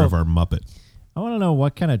picture of our Muppet. I want to know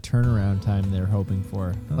what kind of turnaround time they're hoping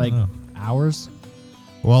for. Like hours?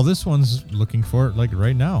 Well, this one's looking for it like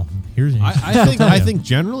right now. I think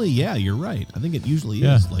generally, yeah, you're right. I think it usually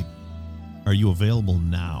is like, are you available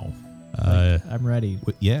now? I'm ready.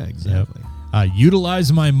 Yeah, exactly. Yep.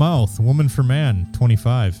 Utilize my mouth. Woman for man,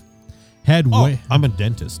 25. I'm a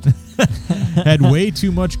dentist. Had way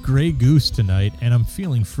too much Grey Goose tonight, and I'm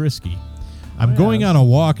feeling frisky. I'm going on a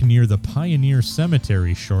walk near the Pioneer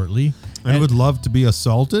Cemetery shortly. And would love to be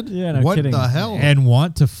assaulted? Yeah, no what kidding. the hell? And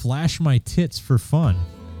want to flash my tits for fun.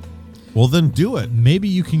 Well, then do it. Maybe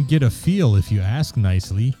you can get a feel if you ask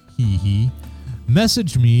nicely. Hee hee.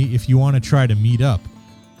 Message me if you want to try to meet up.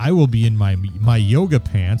 I will be in my yoga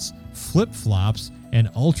pants, flip-flops, and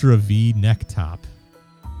Ultra V neck top.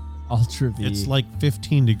 Ultra V. It's like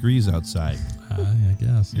 15 degrees outside. I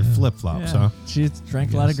guess. Your flip-flops, huh? She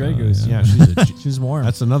drank a lot of Grey Goose. Yeah, she's warm.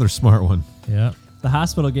 That's another smart one. Yeah. The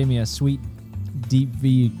hospital gave me a sweet deep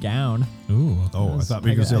V gown. Ooh. Oh, I thought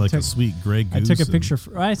we were going to say like a sweet Grey Goose. I took a picture.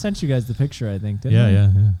 I sent you guys the picture, I think, didn't I?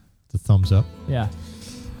 Yeah. The thumbs up. Yeah.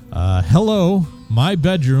 Hello, my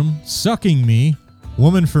bedroom, sucking me,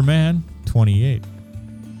 woman for man, 28.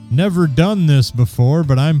 Never done this before,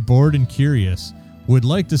 but I'm bored and curious. Would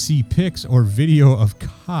like to see pics or video of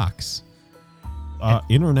cocks.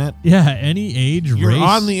 Internet. Yeah, any age, You're race.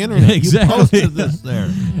 on the internet. Exactly. You posted this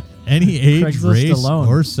there. Any age, Craigslist race, alone.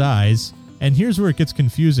 or size. And here's where it gets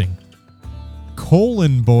confusing.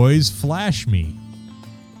 Boys, flash me.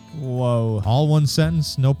 Whoa. All one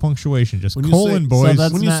sentence, no punctuation, just When boys. So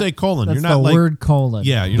when you say colon, that's you're not the like word colon.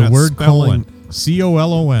 Yeah, you're the not word spelling.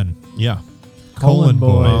 COLON. Yeah. Colon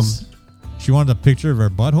boys. She wanted a picture of our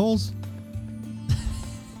buttholes?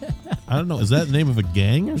 I don't know. Is that the name of a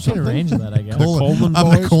gang or You can something? arrange that, I guess. Colon I'm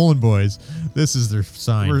boys? the colon boys. This is their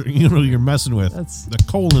sign. You're messing with That's- the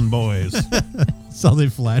colon boys. That's how they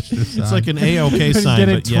flash their sign. It's like an A-OK sign, Get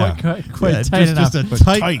but it yeah. quite tight enough. just But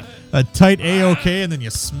tight. a tight A-OK, and then you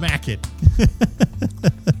smack it.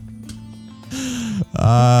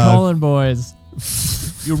 Colon boys.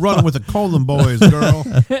 You're running with the colon boys, girl.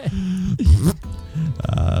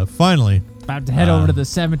 Finally, About to head over to the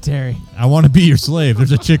cemetery. I want to be your slave.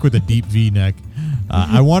 There's a chick with a deep V-neck.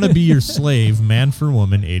 I want to be your slave, man for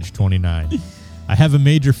woman, age 29. I have a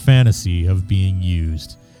major fantasy of being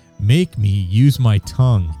used. Make me use my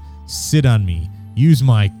tongue. Sit on me. Use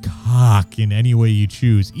my cock in any way you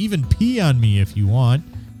choose. Even pee on me if you want.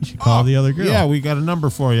 You should call the other girl. Yeah, we got a number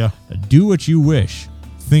for you. Do what you wish.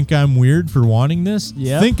 Think I'm weird for wanting this?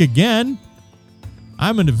 Yep. Think again.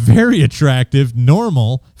 I'm a very attractive,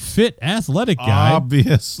 normal, fit, athletic guy.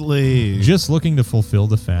 Obviously. Just looking to fulfill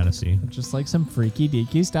the fantasy. Just like some freaky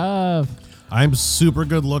deaky stuff. I'm super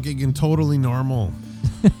good looking and totally normal.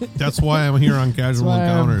 That's why I'm here on Casual That's why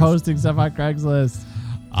Encounters. I'm posting stuff on Craigslist.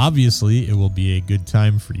 Obviously, it will be a good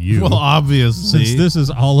time for you. Well, obviously. Since this is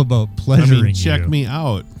all about pleasuring check you. me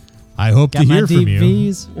out. I hope Got to my hear from deep you.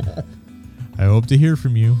 V's. I hope to hear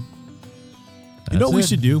from you. You know what we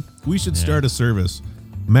That's it. should do? We should start a service.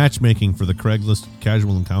 Matchmaking for the Craigslist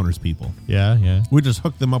Casual Encounters people. Yeah. We just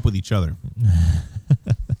hook them up with each other.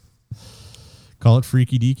 Call it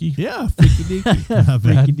Freaky Deaky? Yeah, Freaky Deaky. Not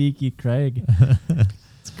bad. Freaky Deaky Craig.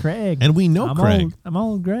 It's Craig. And we know Craig. I'm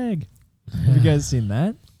old Greg. Have you guys seen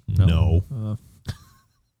that? No.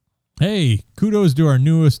 Hey, kudos to our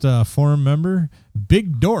newest forum member,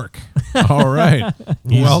 Big Dork. All right.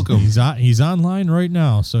 Welcome. He's online right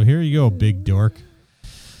now, so here you go, Big Dork.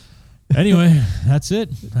 Anyway, that's it.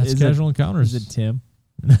 That's Casual Encounters. Is it Tim?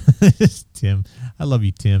 It's Tim. I love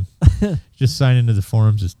you, Tim. Just sign into the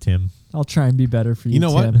forums as Tim. I'll try and be better for you, You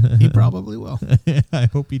know Tim. what? He probably will. I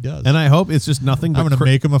hope he does. And I hope it's just nothing but I'm going to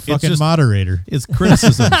make him a fucking moderator. It's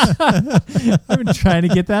criticisms. I've been trying to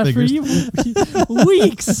get that for you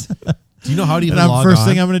weeks. Do you know how to even And log first on?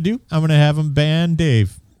 thing I'm going to do, I'm going to have him ban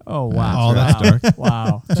Dave. Oh, wow. Oh, that's dark.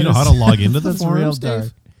 Wow. Do you know how to log into the That's real forums, dark.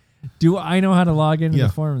 Dave? Do I know how to log into Yeah.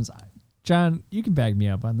 the forums? John, you can back me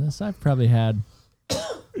up on this. I've probably had...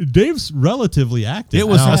 Dave's relatively active. It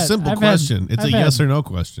was now. a simple question. It's a yes or no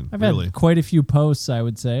question. I've really. had quite a few posts, I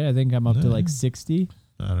would say. I think I'm up to like 60.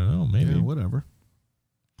 I don't know. Maybe. Yeah, whatever.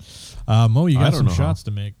 Mo, you I got don't some know shots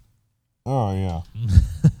to make. Oh, yeah.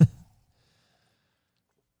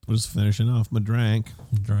 We're just finishing off my drank.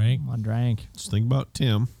 My drank. Just think about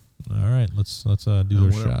Tim. All right, let's do No,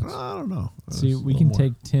 those whatever. shots. I don't know. See, Just we a can little more.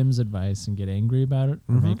 take Tim's advice and get angry about it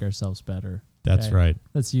or Mhm. make ourselves better. That's right.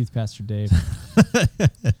 That's Youth Pastor Dave.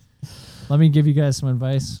 Let me give you guys some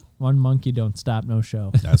advice. One monkey don't stop, no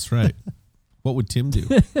show. That's right. What would Tim do?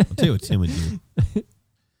 I'll tell you what Tim would do.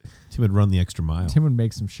 Tim would run the extra mile. Tim would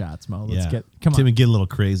make some shots, Mo. Let's Yeah. come Tim on. would get a little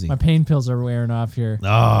crazy. My pain pills are wearing off here.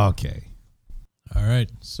 Oh, okay. All right,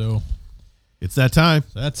 so It's that time.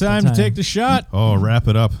 that's time to take the shot. Oh, wrap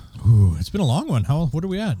it up. Ooh, it's been a long one. What are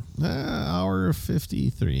we at? Hour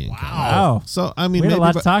 53. Wow. So, I mean, We had a maybe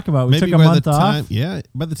lot to talk about. We maybe took a by month the off. time, yeah,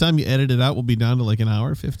 by the time you edit it out, we'll be down to like an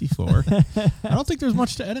hour 54. I don't think there's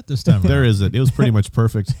much to edit this time. There isn't. It was pretty much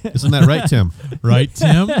perfect. Isn't that right, Tim? Right,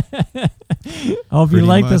 Tim? I hope you Pretty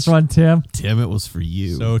like this much. one, Tim. Tim, it was for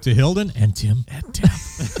you. So to Hilden and Tim. Don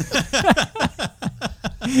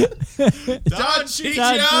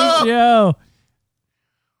Chicho.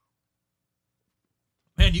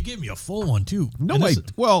 Man, you gave me a full one too. No, And wait.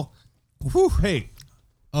 this- Well, hey.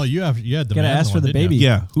 Oh, you had the Gotta man ask for one, the didn't baby. you?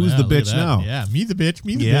 Yeah, who's the look at bitch that. now? Yeah, me the bitch.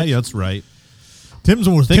 Me the Yeah, bitch. yeah, that's right. Tim's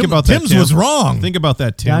was Think about that, Tim's Tim. was wrong. Think about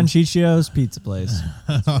that, Tim. Don Chichio's Pizza Place.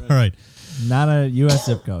 All right. Not a U.S.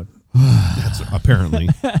 zip code. That's apparently.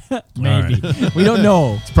 Maybe. right. We don't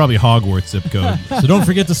know. It's probably Hogwarts zip code. So don't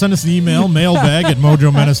forget to send us an email,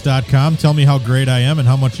 mailbag@mojomenace.com. Tell me how great I am and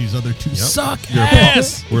how much these other two suck Your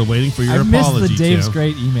ass. We're waiting for your I missed apology, the Dave's Tim.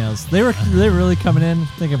 great emails. They were really coming in. I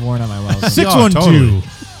think I've worn on my wells.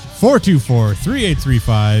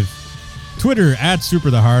 612-424-3835. Twitter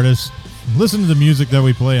 @SuperTheHardest. Listen to the music that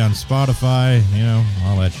we play on Spotify. You know,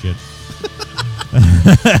 all that shit.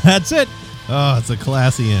 That's it. Oh, it's a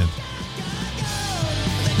classy end.